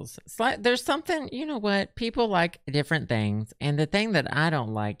puzzles. There's something, you know what? People like different things, and the thing that I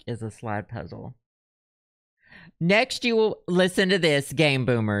don't like is a slide puzzle. Next, you will listen to this, Game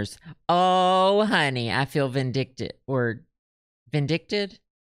Boomers. Oh, honey, I feel vindictive. Or vindicted?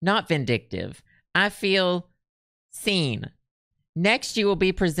 Not vindictive. I feel seen. Next, you will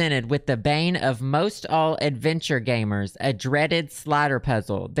be presented with the bane of most all adventure gamers, a dreaded slider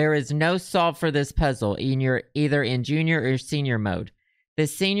puzzle. There is no solve for this puzzle, either in junior or senior mode. The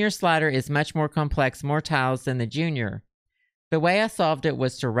senior slider is much more complex, more tiles than the junior. The way I solved it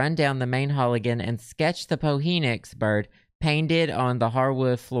was to run down the main hall again and sketch the pohenix bird painted on the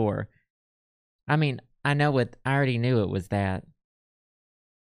hardwood floor. I mean, I already knew it was that.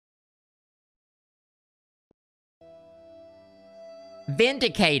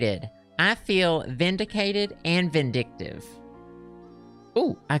 Vindicated. I feel vindicated and vindictive.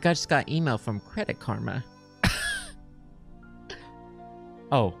 Ooh, I just got email from Credit Karma.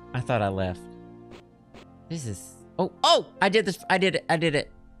 Oh, I thought I left. This is... Oh, I did this. I did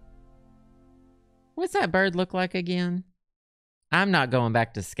it. What's that bird look like again? I'm not going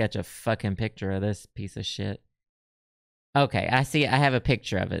back to sketch a fucking picture of this piece of shit. Okay, I see. I have a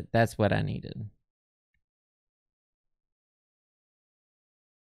picture of it. That's what I needed.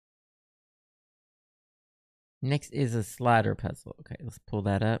 Next is a slider puzzle. Okay, let's pull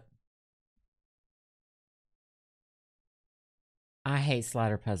that up. I hate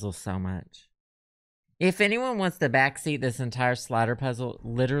slider puzzles so much. If anyone wants to backseat this entire slider puzzle,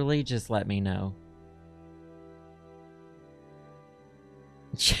 literally just let me know.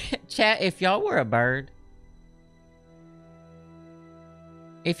 Chat, if y'all were a bird,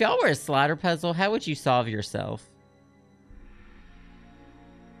 if y'all were a slider puzzle, how would you solve yourself?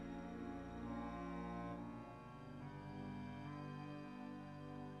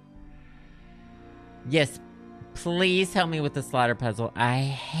 Yes, please help me with the slider puzzle. I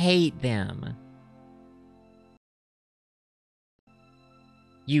hate them.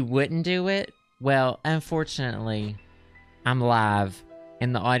 You wouldn't do it? Well, unfortunately, I'm live,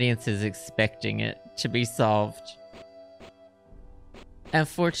 and the audience is expecting it to be solved.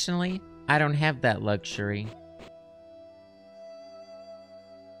 Unfortunately, I don't have that luxury.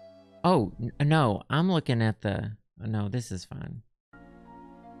 Oh, no, I'm looking at the... No, this is fine.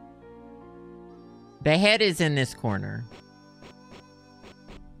 The head is in this corner.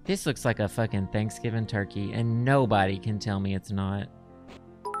 This looks like a fucking Thanksgiving turkey, and nobody can tell me it's not.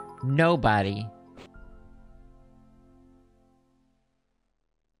 Nobody.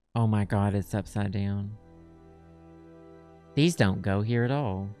 Oh my god, it's upside down. These don't go here at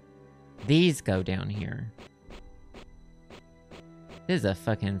all. These go down here. This is a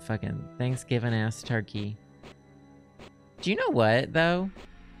fucking Thanksgiving ass turkey. Do you know what, though?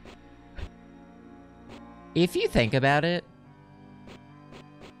 If you think about it,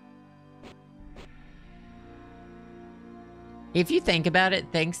 If you think about it,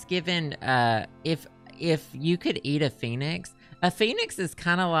 Thanksgiving, if you could eat a phoenix is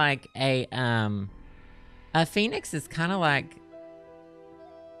kind of like a phoenix is kind of like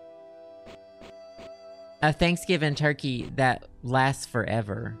a Thanksgiving turkey that lasts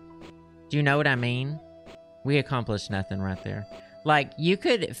forever. Do you know what I mean? We accomplished nothing right there. Like, you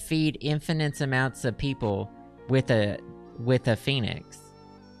could feed infinite amounts of people with a phoenix.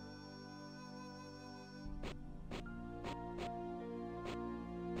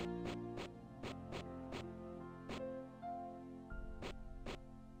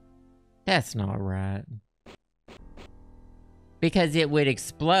 That's not right. Because it would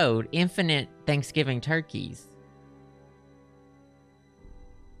explode infinite Thanksgiving turkeys.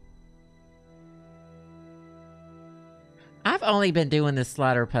 I've only been doing this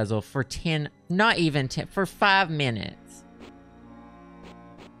slider puzzle for 5 minutes.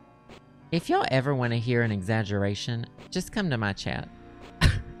 If y'all ever want to hear an exaggeration, just come to my chat.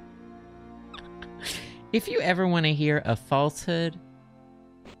 If you ever want to hear a falsehood,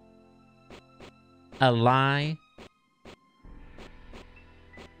 a lie,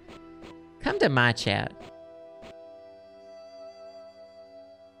 come to my chat.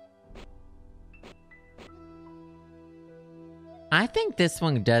 I think this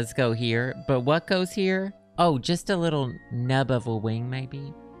one does go here, but what goes here? Oh, just a little nub of a wing,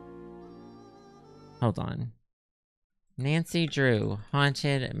 maybe? Hold on. Nancy Drew,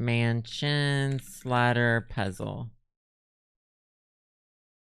 Haunted Mansion Slider Puzzle.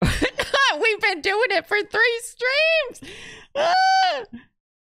 We've been doing it for 3 streams! Ah!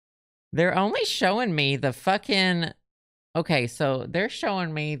 They're only showing me the fucking... Okay, so they're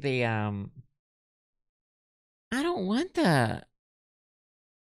showing me the, I don't want the...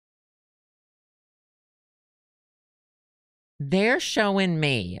 They're showing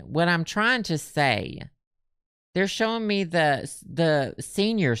me what I'm trying to say. They're showing me the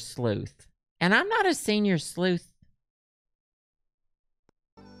senior sleuth. And I'm not a senior sleuth.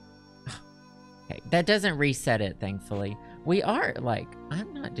 Okay, that doesn't reset it, thankfully. We are, like,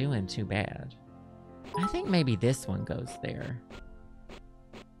 I'm not doing too bad. I think maybe this one goes there.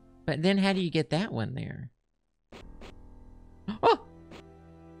 But then how do you get that one there? Oh!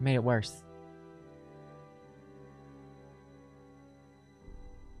 Made it worse.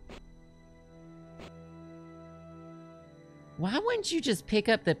 Why wouldn't you just pick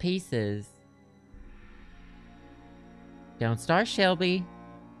up the pieces? Don't start, Shelby.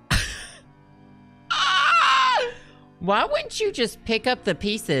 Why wouldn't you just pick up the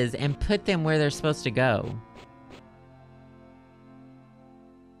pieces and put them where they're supposed to go?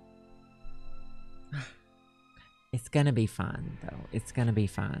 It's gonna be fun, though. It's gonna be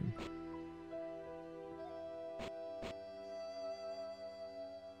fun.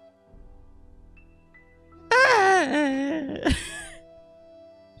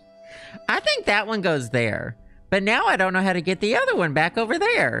 I think that one goes there. But now I don't know how to get the other one back over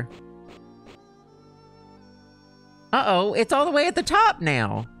there. Uh-oh, it's all the way at the top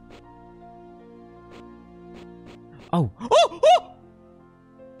now. Oh. Oh! Oh!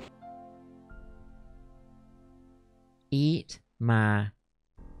 Eat my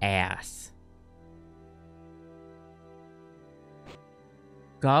ass.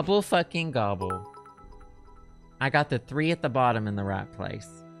 Gobble fucking gobble. I got the 3 at the bottom in the right place.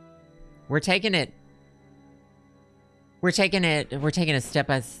 We're taking it step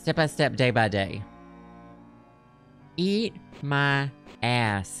by step, day by day. Eat my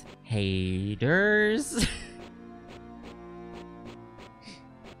ass, haters.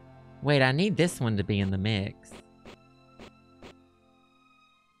 Wait, I need this one to be in the mix.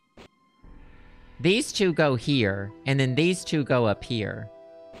 These 2 go here, and then these 2 go up here.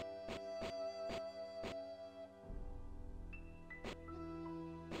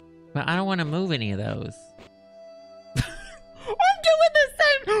 But I don't want to move any of those.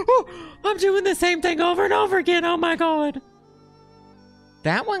 I'm doing the same thing over and over again. Oh my god.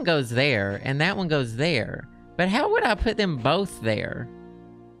 That one goes there, and that one goes there. But how would I put them both there?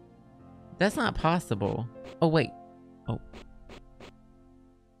 That's not possible. Oh, wait. Oh.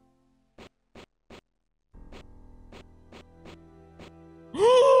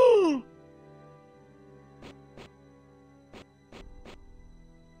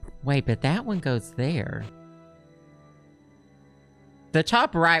 Wait, but that one goes there. The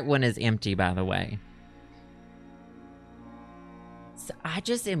top right one is empty, by the way. So I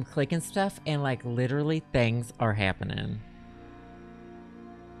just am clicking stuff and, like, literally things are happening.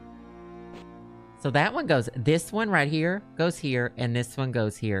 So that one goes, this one right here goes here, and this one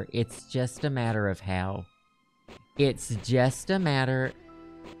goes here. It's just a matter of how. It's just a matter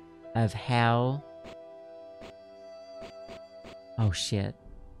of how Oh, shit.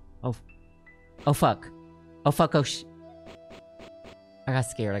 Oh. Oh, fuck. Oh, fuck. Oh, I got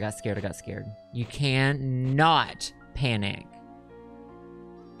scared. I got scared. I got scared. You cannot panic.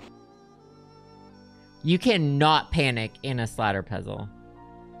 You cannot panic in a slider puzzle.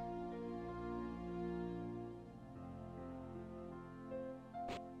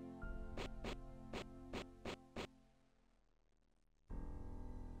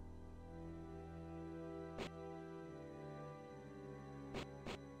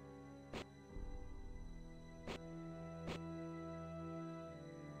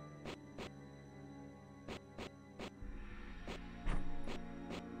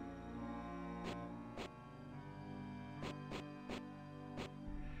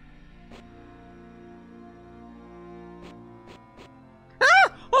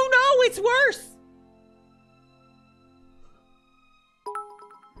 Oh no, it's worse!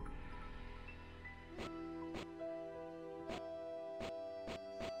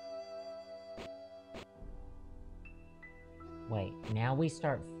 Wait, now we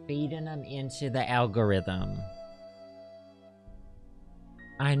start feeding them into the algorithm.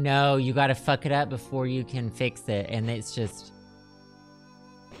 I know, you gotta fuck it up before you can fix it, and it's just...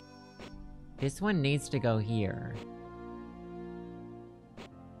 This one needs to go here.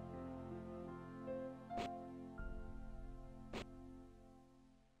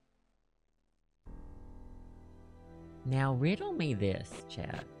 Now riddle me this,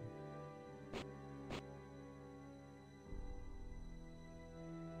 chat.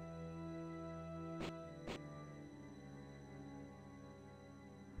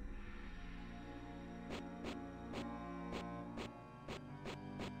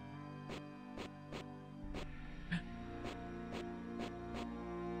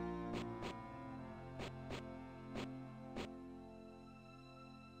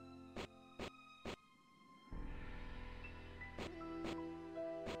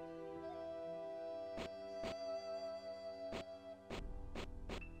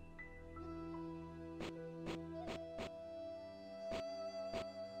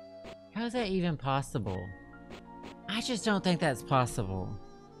 How is that even possible? I just don't think that's possible.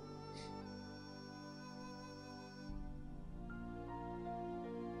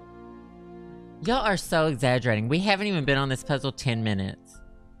 Y'all are so exaggerating. We haven't even been on this puzzle 10 minutes.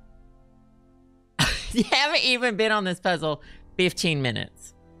 You haven't even been on this puzzle 15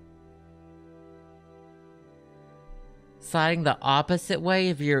 minutes. Sliding the opposite way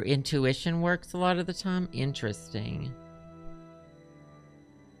of your intuition works a lot of the time? Interesting.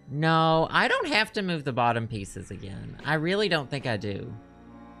 No, I don't have to move the bottom pieces again. I really don't think I do.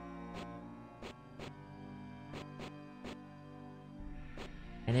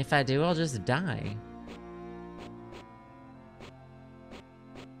 And if I do, I'll just die.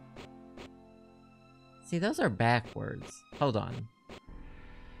 See, those are backwards. Hold on.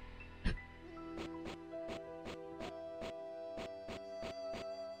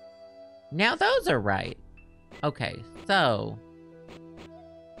 Now those are right. Okay, so...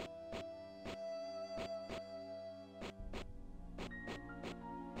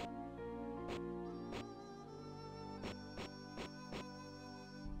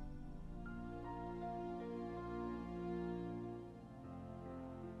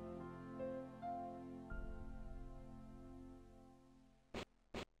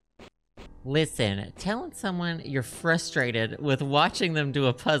 Listen, telling someone you're frustrated with watching them do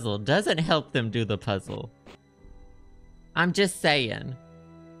a puzzle doesn't help them do the puzzle. I'm just saying.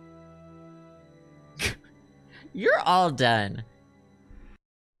 You're all done.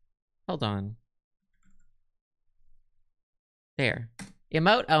 Hold on. There.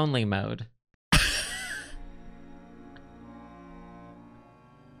 Emote only mode.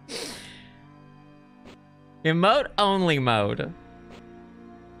 Emote only mode.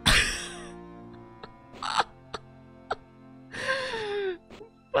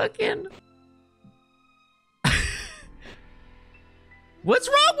 Fucking. What's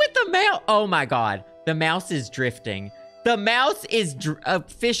wrong with the mouse? Oh my god. The mouse is drifting. The mouse is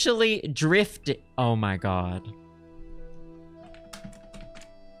officially drifting. Oh my god.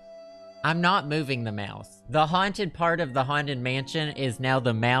 I'm not moving the mouse. The haunted part of the haunted mansion is now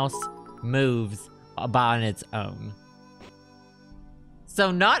the mouse moves on its own.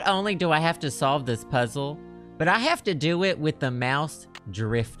 So not only do I have to solve this puzzle, but I have to do it with the mouse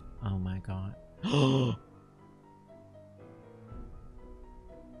drift. Oh my god.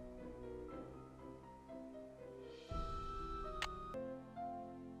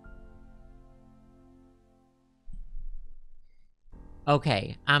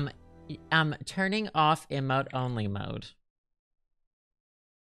 Okay, I'm turning off emote only mode.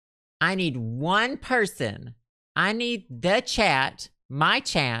 I need one person I need the chat, my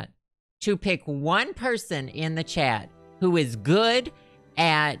chat, to pick one person in the chat who is good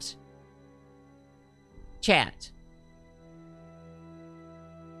at chat.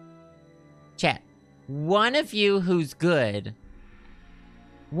 Chat. One of you who's good.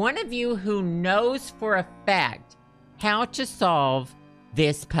 One of you who knows for a fact how to solve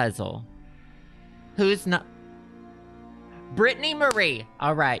this puzzle. Who's not? Brittany Marie.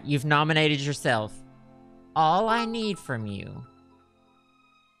 All right, you've nominated yourself. All I need from you.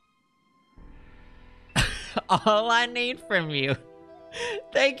 All I need from you.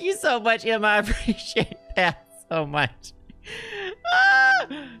 Thank you so much, Emma. I appreciate that so much.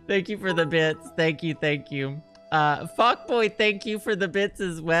 Thank you for the bits. Thank you, thank you. Fuckboy, thank you for the bits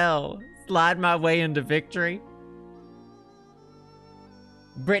as well. Slide my way into victory.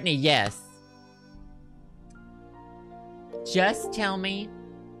 Brittany, yes. Just tell me,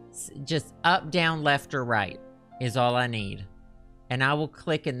 just up, down, left, or right is all I need. And I will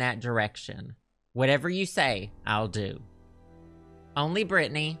click in that direction. Whatever you say, I'll do. Only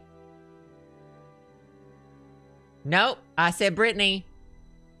Brittany. Nope, I said Brittany.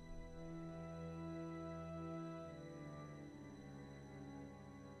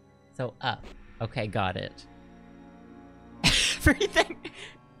 So up. Okay, got it.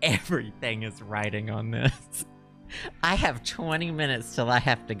 Everything is writing on this. I have 20 minutes till I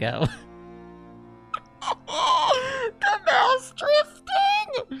have to go. The mouse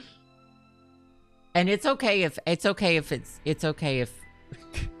drifting. And it's okay if it's okay if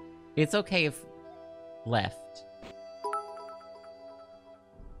left.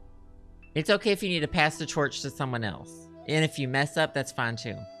 It's okay if you need to pass the torch to someone else. And if you mess up, that's fine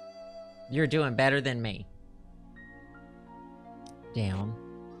too. You're doing better than me. Down.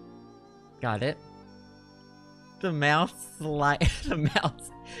 Got it. The mouse the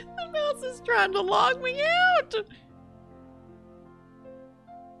mouse is trying to log me out.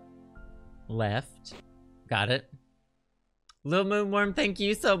 Left. Got it. Lil Moonworm, thank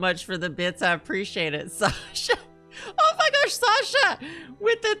you so much for the bits. I appreciate it. Sasha. Oh my gosh, Sasha!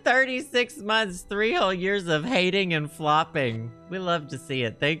 With the 36 months, 3 whole years of hating and flopping. We love to see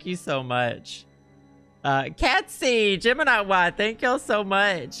it. Thank you so much. Catsy, Gemini Y, thank y'all so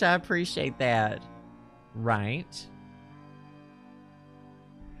much. I appreciate that. Right.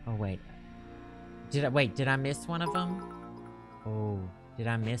 Oh, wait. Did I miss one of them? Oh, did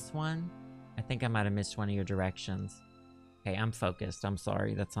I miss one? I think I might have missed one of your directions. Okay, I'm focused. I'm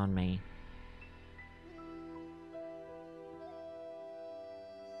sorry. That's on me.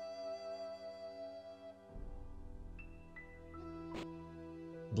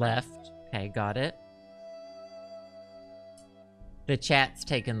 Left. Okay, got it. The chat's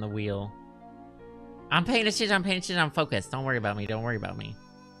taking the wheel. I'm paying attention, I'm focused. Don't worry about me, don't worry about me.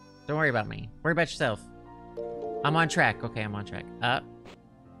 Don't worry about me. Worry about yourself. I'm on track. Okay, I'm on track. Up.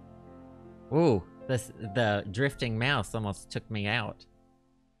 Ooh, the drifting mouse almost took me out.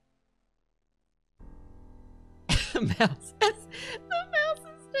 The mouse is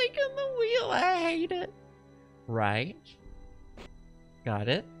taking the wheel. I hate it. Right. Got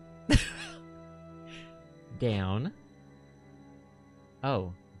it. Down.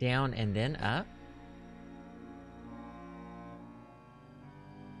 Oh, down and then up?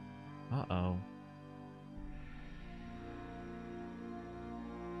 Uh-oh.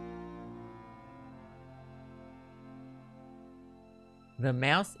 The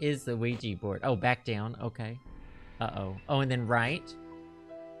mouse is the Ouija board. Oh, back down. Okay. Uh-oh. Oh, and then right.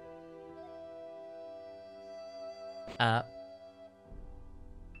 Up.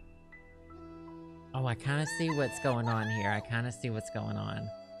 Oh, I kind of see what's going on here. I kind of see what's going on.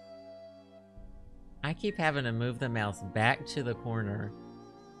 I keep having to move the mouse back to the corner.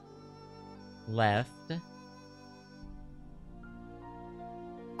 Left.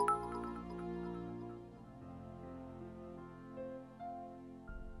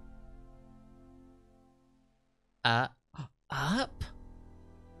 Up.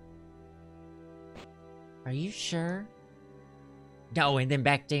 Are you sure? No, and then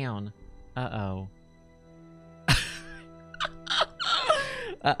back down. Uh-oh.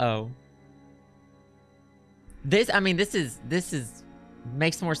 Uh-oh. This is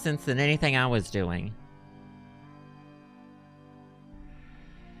makes more sense than anything I was doing.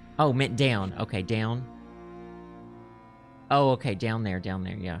 Oh, meant down. Okay, down. Oh, okay, down there,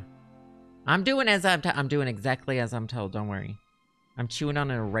 yeah. I'm doing exactly as I'm told, don't worry. I'm chewing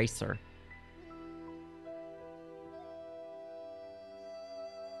on an eraser.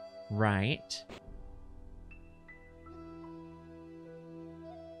 Right.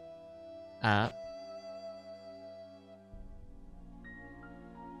 Up.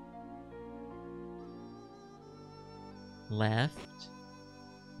 Left.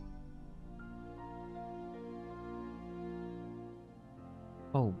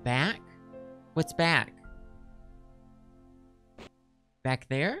 Oh, back? What's back? Back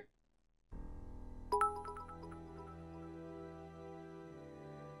there?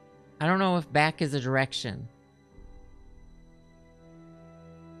 I don't know if back is a direction.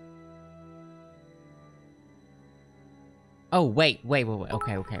 Oh, wait.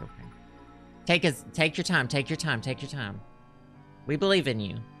 Okay. Take your time, take your time. We believe in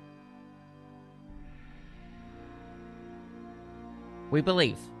you. We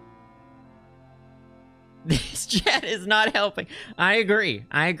believe. This chat is not helping. I agree.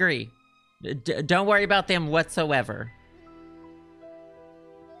 Don't worry about them whatsoever.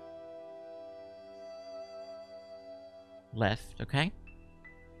 Left, okay?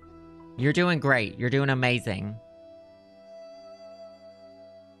 You're doing great. You're doing amazing.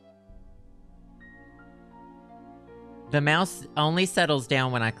 The mouse only settles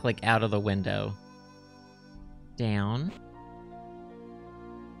down when I click out of the window. Down.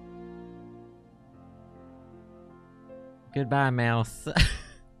 Goodbye, mouse.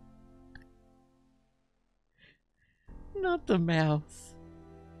 Not the mouse.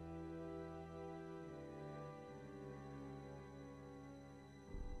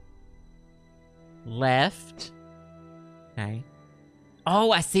 Left. Okay.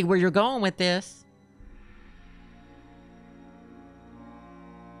 Oh, I see where you're going with this.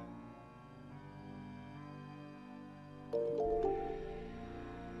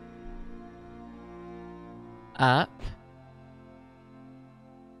 Up.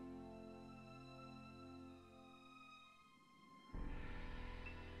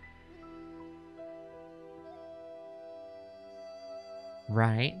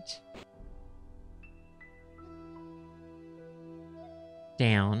 Right.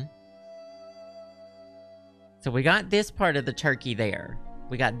 Down. So we got this part of the turkey there.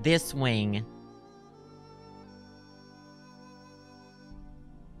 We got this wing.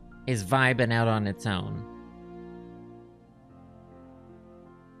 Is vibing out on its own.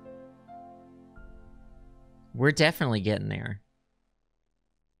 We're definitely getting there.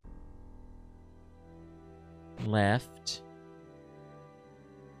 Left.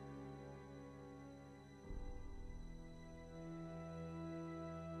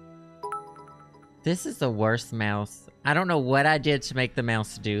 This is the worst mouse. I don't know what I did to make the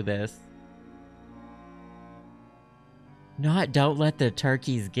mouse do this. Don't let the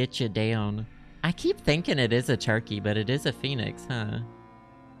turkeys get you down. I keep thinking it is a turkey, but it is a phoenix, huh?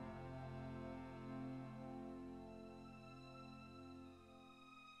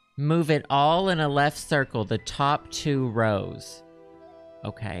 Move it all in a left circle, the top 2 rows.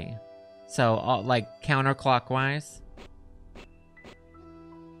 Okay. So, like, counterclockwise?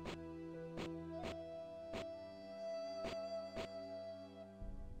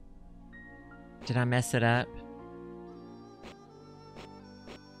 Did I mess it up?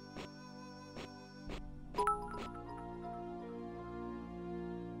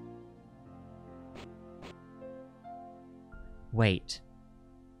 Wait.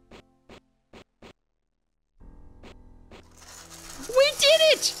 We did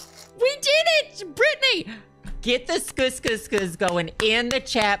it! We did it! Brittany! Get the skus going in the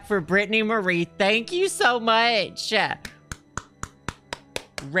chat for Brittany Marie. Thank you so much.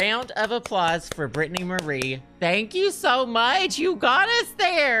 Round of applause for Brittany Marie. Thank you so much. You got us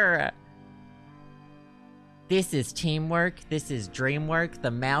there. This is teamwork. This is dreamwork.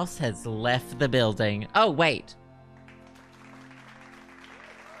 The mouse has left the building. Oh, wait.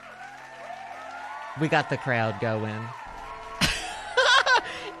 We got the crowd going.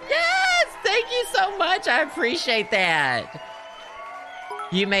 Yes! Thank you so much. I appreciate that.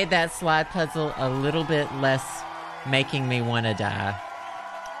 You made that slide puzzle a little bit less making me want to die.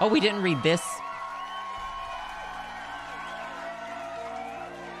 Oh, we didn't read this.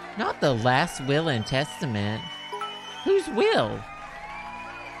 Not the last will and testament. Whose will?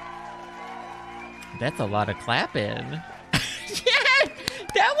 That's a lot of clapping. Yeah,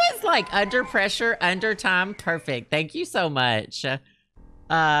 that was like under pressure, under time. Perfect. Thank you so much.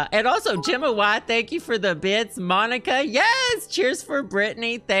 And also, Gemma White, thank you for the bits. Monica, yes! Cheers for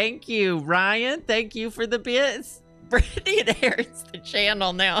Brittany. Thank you. Ryan, thank you for the bits. Brittany inherits the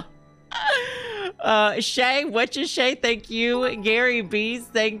channel now. Shay, what's your Shay? Thank you. Gary Bees,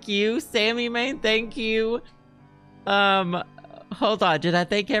 thank you. Sammy Main, thank you. Hold on, did I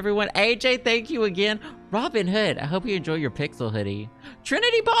thank everyone? AJ, thank you again. Robin Hood, I hope you enjoy your pixel hoodie.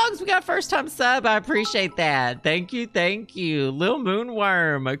 Trinity Boggs, we got first time sub. I appreciate that. Thank you, thank you. Lil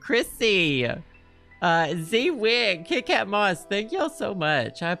Moonworm, Chrissy, Z Wig, Kit Kat Moss, thank y'all so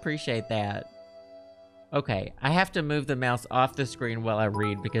much. I appreciate that. Okay, I have to move the mouse off the screen while I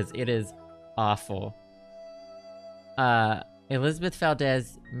read because it is awful. Elizabeth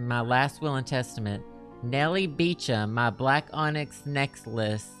Valdez, my last will and testament. Nellie Beecham, my black onyx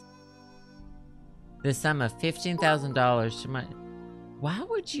necklace. The sum of $15,000 to my... Why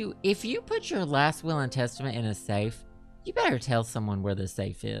would you... If you put your last will and testament in a safe, you better tell someone where the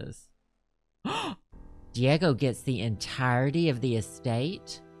safe is. Diego gets the entirety of the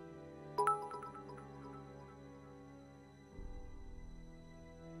estate?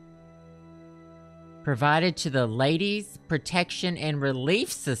 Provided to the Ladies Protection and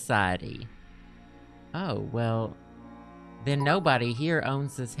Relief Society. Oh, well, then nobody here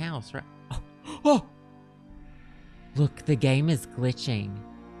owns this house, right? Oh! Look, the game is glitching.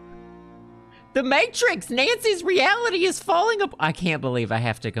 The Matrix! Nancy's reality is falling apart. I can't believe I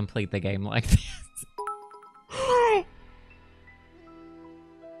have to complete the game like this.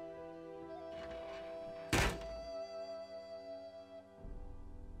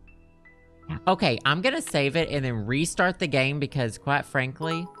 Okay, I'm gonna save it and then restart the game because, quite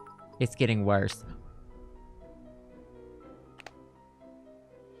frankly, it's getting worse.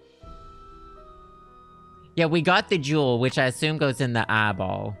 Yeah, we got the jewel, which I assume goes in the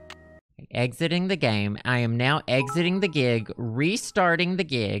eyeball. Exiting the game. I am now exiting the gig, restarting the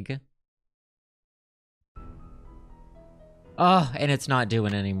gig. Oh, and it's not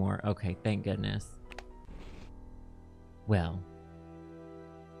doing anymore. Okay, thank goodness. Well,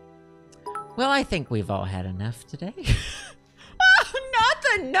 I think we've all had enough today. Oh, not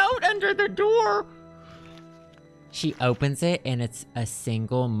the note under the door! She opens it, and it's a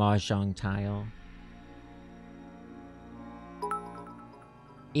single mahjong tile.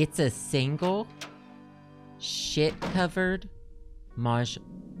 It's a single shit-covered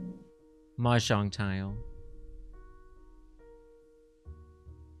mahjong tile.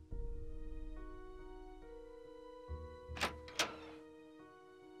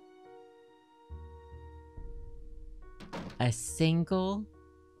 A single...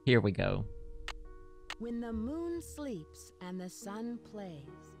 Here we go. When the moon sleeps and the sun plays.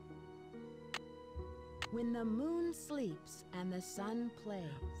 When the moon sleeps and the sun plays.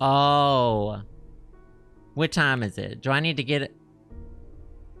 Oh. What time is it? Do I need to get it?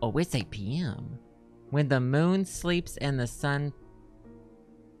 Oh, it's 8 p.m. When the moon sleeps and the sun...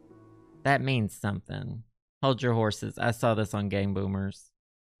 That means something. Hold your horses. I saw this on Game Boomers.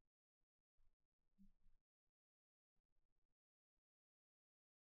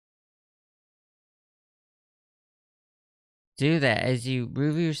 Do that as you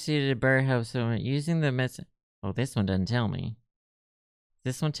move your seat at a birdhouse using the message. Oh, this one doesn't tell me.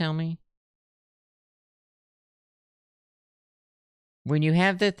 Does this one tell me? When you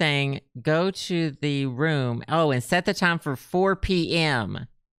have the thing, go to the room. Oh, and set the time for 4 p.m.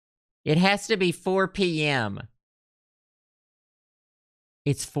 It has to be 4 p.m.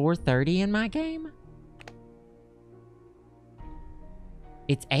 It's 4:30 in my game?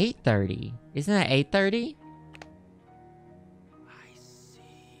 It's 8:30. Isn't that 8:30?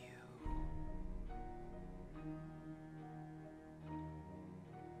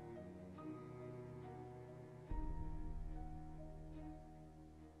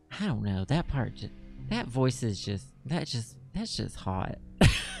 I don't know. That part, that voice is just, that's just hot.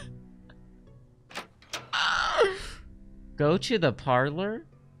 Go to the parlor?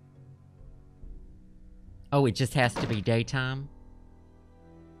 Oh, it just has to be daytime?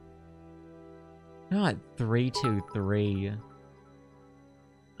 Not 323.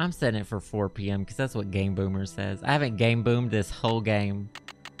 I'm setting it for 4 p.m. because that's what Game Boomer says. I haven't game boomed this whole game.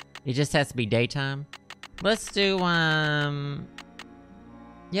 It just has to be daytime. Let's do,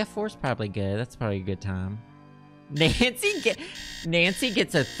 yeah, 4's probably good. That's probably a good time. Nancy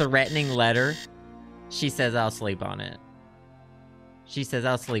gets a threatening letter. She says, I'll sleep on it. She says,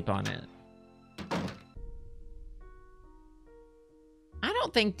 I'll sleep on it. I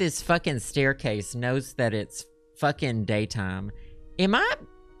don't think this fucking staircase knows that it's fucking daytime. Am I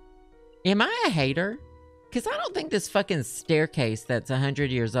a hater? Because I don't think this fucking staircase that's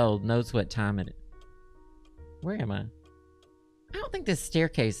 100 years old knows what time it is. Where am I? I don't think this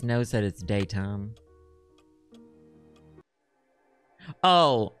staircase knows that it's daytime.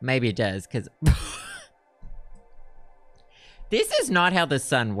 Oh, maybe it does, because... This is not how the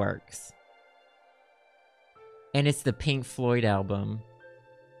sun works. And it's the Pink Floyd album.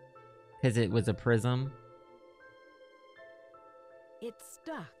 Because it was a prism. It's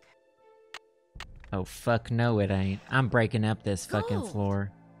stuck. Oh, fuck no it ain't. I'm breaking up this fucking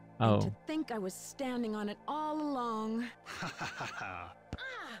floor. Oh. And to think I was standing on it all along. Ha ha ha ha.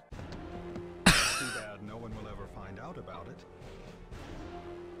 Too bad no one will ever find out about it.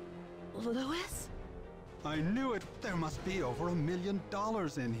 Louis? I knew it. There must be over $1 million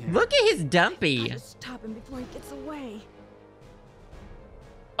in here. Look at his dumpy. Gotta stop him before he gets away.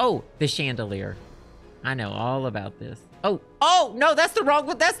 Oh, the chandelier. I know all about this. Oh, no, that's the wrong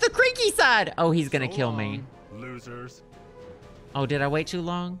one. That's the creaky side. Oh, he's gonna kill me. Losers. Oh, did I wait too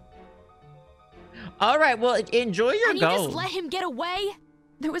long? All right, well, enjoy your And you gold. just let him get away?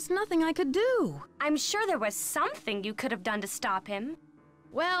 There was nothing I could do. I'm sure there was something you could have done to stop him.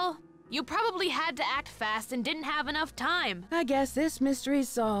 Well, you probably had to act fast and didn't have enough time. I guess this mystery's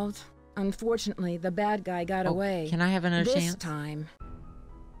solved. Unfortunately, the bad guy got away. Can I have another this chance? time.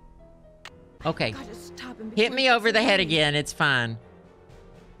 Okay. Gotta stop him Hit before me he over gets the head away. again. It's fine.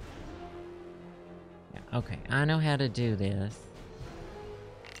 Yeah, okay, I know how to do this.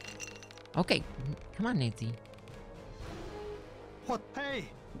 Okay, come on, Nancy. What? Hey!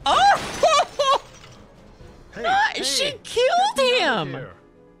 Oh! Hey! She hey, killed get me out of him! here.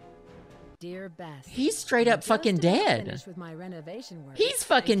 Dear Bess, He's straight up just fucking about dead. finished with my renovation work He's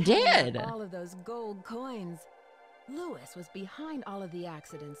fucking and counting up dead. all of those gold coins. Lewis was behind all of the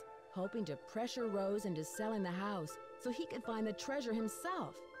accidents, hoping to pressure Rose into selling the house so he could find the treasure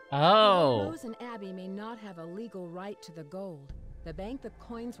himself. Although Oh. Rose and Abby may not have a legal right to the gold, the bank the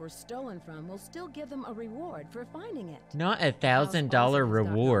coins were stolen from will still give them a reward for finding it. Not $1,000 House also has gotten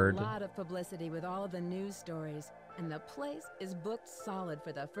reward. A lot of publicity with all of the news stories, and the place is booked solid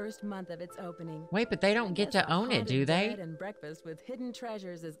for the first month of its opening. Wait, but they don't I get guess to a own it, do haunted they? bed and breakfast with hidden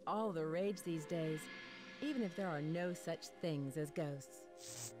treasures is all the rage these days, even if there are no such things as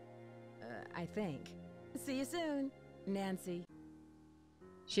ghosts. I think. See you soon, Nancy.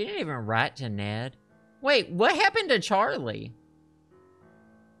 She didn't even write to Ned. Wait, what happened to Charlie?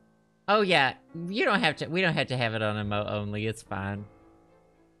 Oh yeah, we don't have to have it on emo only, it's fine.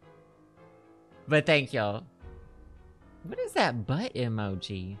 But thank y'all. What is that butt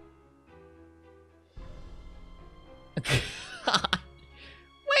emoji?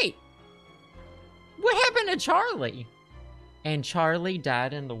 Wait. What happened to Charlie? And Charlie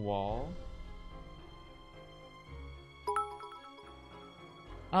died in the wall?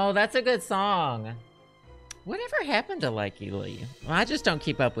 Oh, that's a good song. Whatever happened to Likey Lee? Well, I just don't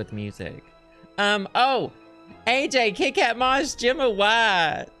keep up with music. Oh, AJ, Kit Kat Mosh, Gemma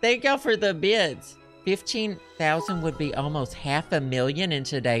Y. Thank y'all for the bits. 15,000 would be almost $500,000 in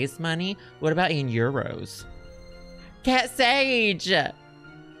today's money. What about in euros? Cat Sage.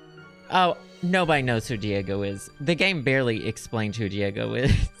 Oh, nobody knows who Diego is. The game barely explained who Diego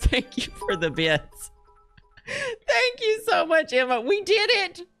is. Thank you for the bits. Thank you so much, Emma. We did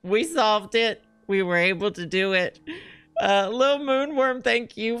it. We solved it. We were able to do it. Lil Moonworm,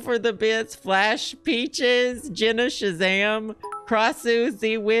 thank you for the bits. Flash Peaches, Jenna Shazam, Crossu,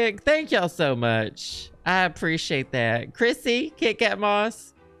 Z-Wig, thank y'all so much. I appreciate that. Chrissy, Kit Kat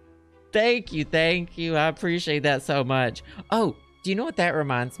Moss, thank you. I appreciate that so much. Oh, do you know what that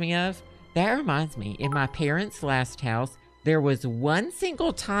reminds me of? That reminds me, in my parents' last house, there was one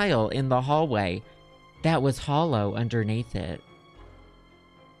single tile in the hallway that was hollow underneath it.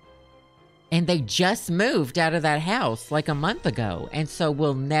 And they just moved out of that house like a month ago. And so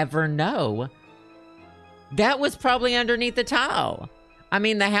we'll never know. That was probably underneath the tile. I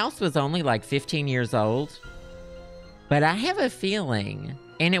mean, the house was only like 15 years old. But I have a feeling,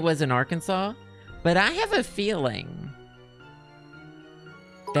 and it was in Arkansas, but I have a feeling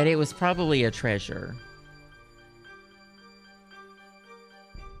that it was probably a treasure.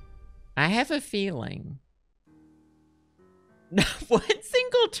 I have a feeling. Not one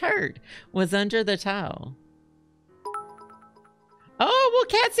single turd was under the tile. Oh,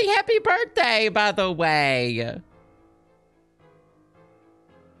 well, Catsy, happy birthday, by the way.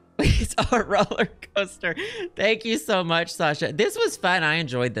 It's our roller coaster. Thank you so much, Sasha. This was fun. I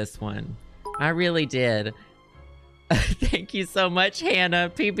enjoyed this one. I really did. Thank you so much, Hannah,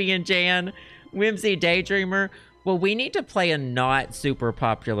 PB and Jan, Whimsy Daydreamer. Well, we need to play a not super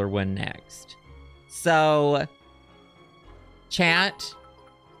popular one next. So, chat,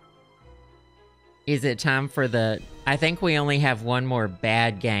 is it time for the... I think we only have one more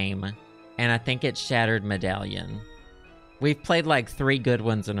bad game, and I think it's Shattered Medallion. We've played like 3 good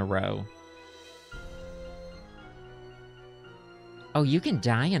ones in a row. Oh, you can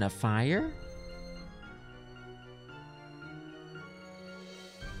die in a fire?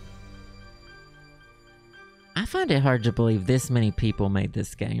 I find it hard to believe this many people made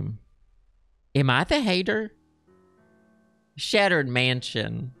this game. Am I the hater? Shattered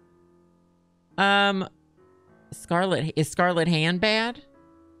Mansion. Is Scarlet Hand bad?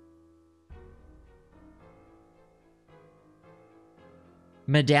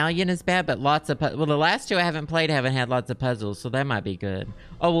 Medallion is bad, but lots of well, the last two I haven't played haven't had lots of puzzles, so that might be good.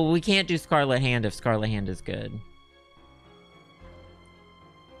 Oh, well, we can't do Scarlet Hand if Scarlet Hand is good.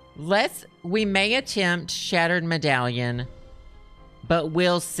 We may attempt Shattered Medallion, but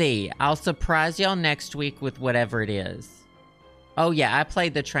we'll see. I'll surprise y'all next week with whatever it is. Oh yeah, I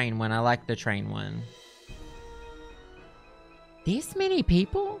played the train one. I like the train one. This many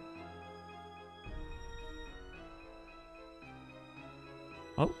people?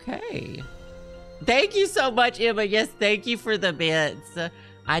 Okay. Thank you so much, Emma. Yes, thank you for the bits.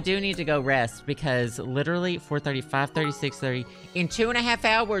 I do need to go rest because literally 4:30, 5:30, 6:30. In 2.5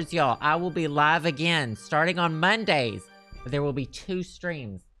 hours, y'all, I will be live again starting on Mondays. There will be 2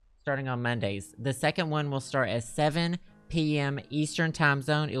 streams starting on Mondays. The second one will start at 7 p.m. Eastern Time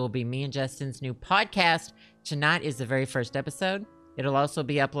Zone. It will be me and Justin's new podcast. Tonight is the very first episode. It'll also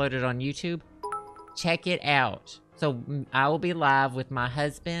be uploaded on YouTube. Check it out. So I will be live with my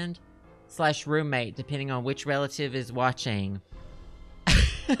husband/roommate, depending on which relative is watching.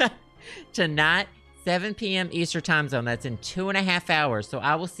 Tonight, 7 p.m. Eastern Time Zone. That's in 2.5 hours. So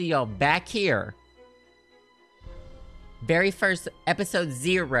I will see y'all back here. Very first episode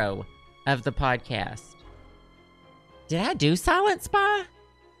 0 of the podcast. Did I do Silent Spy?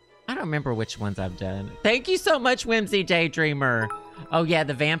 I don't remember which ones I've done. Thank you so much, Whimsy Daydreamer. Oh yeah,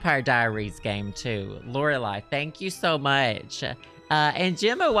 the Vampire Diaries game too. Lorelai, thank you so much. And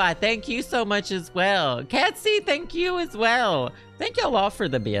Gemma Y, thank you so much as well. Catsy, thank you as well. Thank y'all all for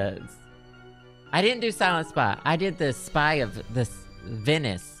the bits. I didn't do Silent Spy. I did the Spy of the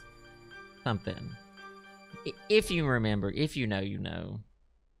Venice something. If you remember, if you know, you know.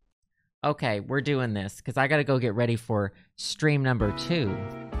 Okay, we're doing this because I got to go get ready for stream number 2.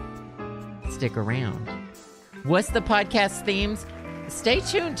 Stick around. What's the podcast themes? Stay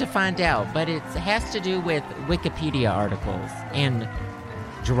tuned to find out, but it has to do with Wikipedia articles and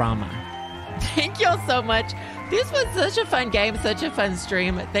drama. Thank y'all so much. This was such a fun game, such a fun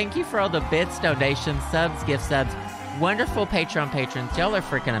stream. Thank you for all the bits, donations, subs, gift subs, wonderful Patreon patrons. Y'all are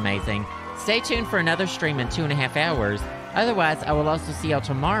freaking amazing. Stay tuned for another stream in 2.5 hours. Otherwise, I will also see y'all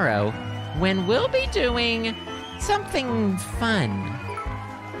tomorrow when we'll be doing something fun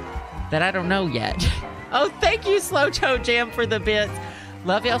that I don't know yet. Oh, thank you, Slow Toe Jam, for the bits.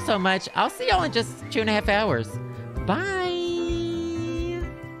 Love y'all so much. I'll see y'all in just 2.5 hours. Bye.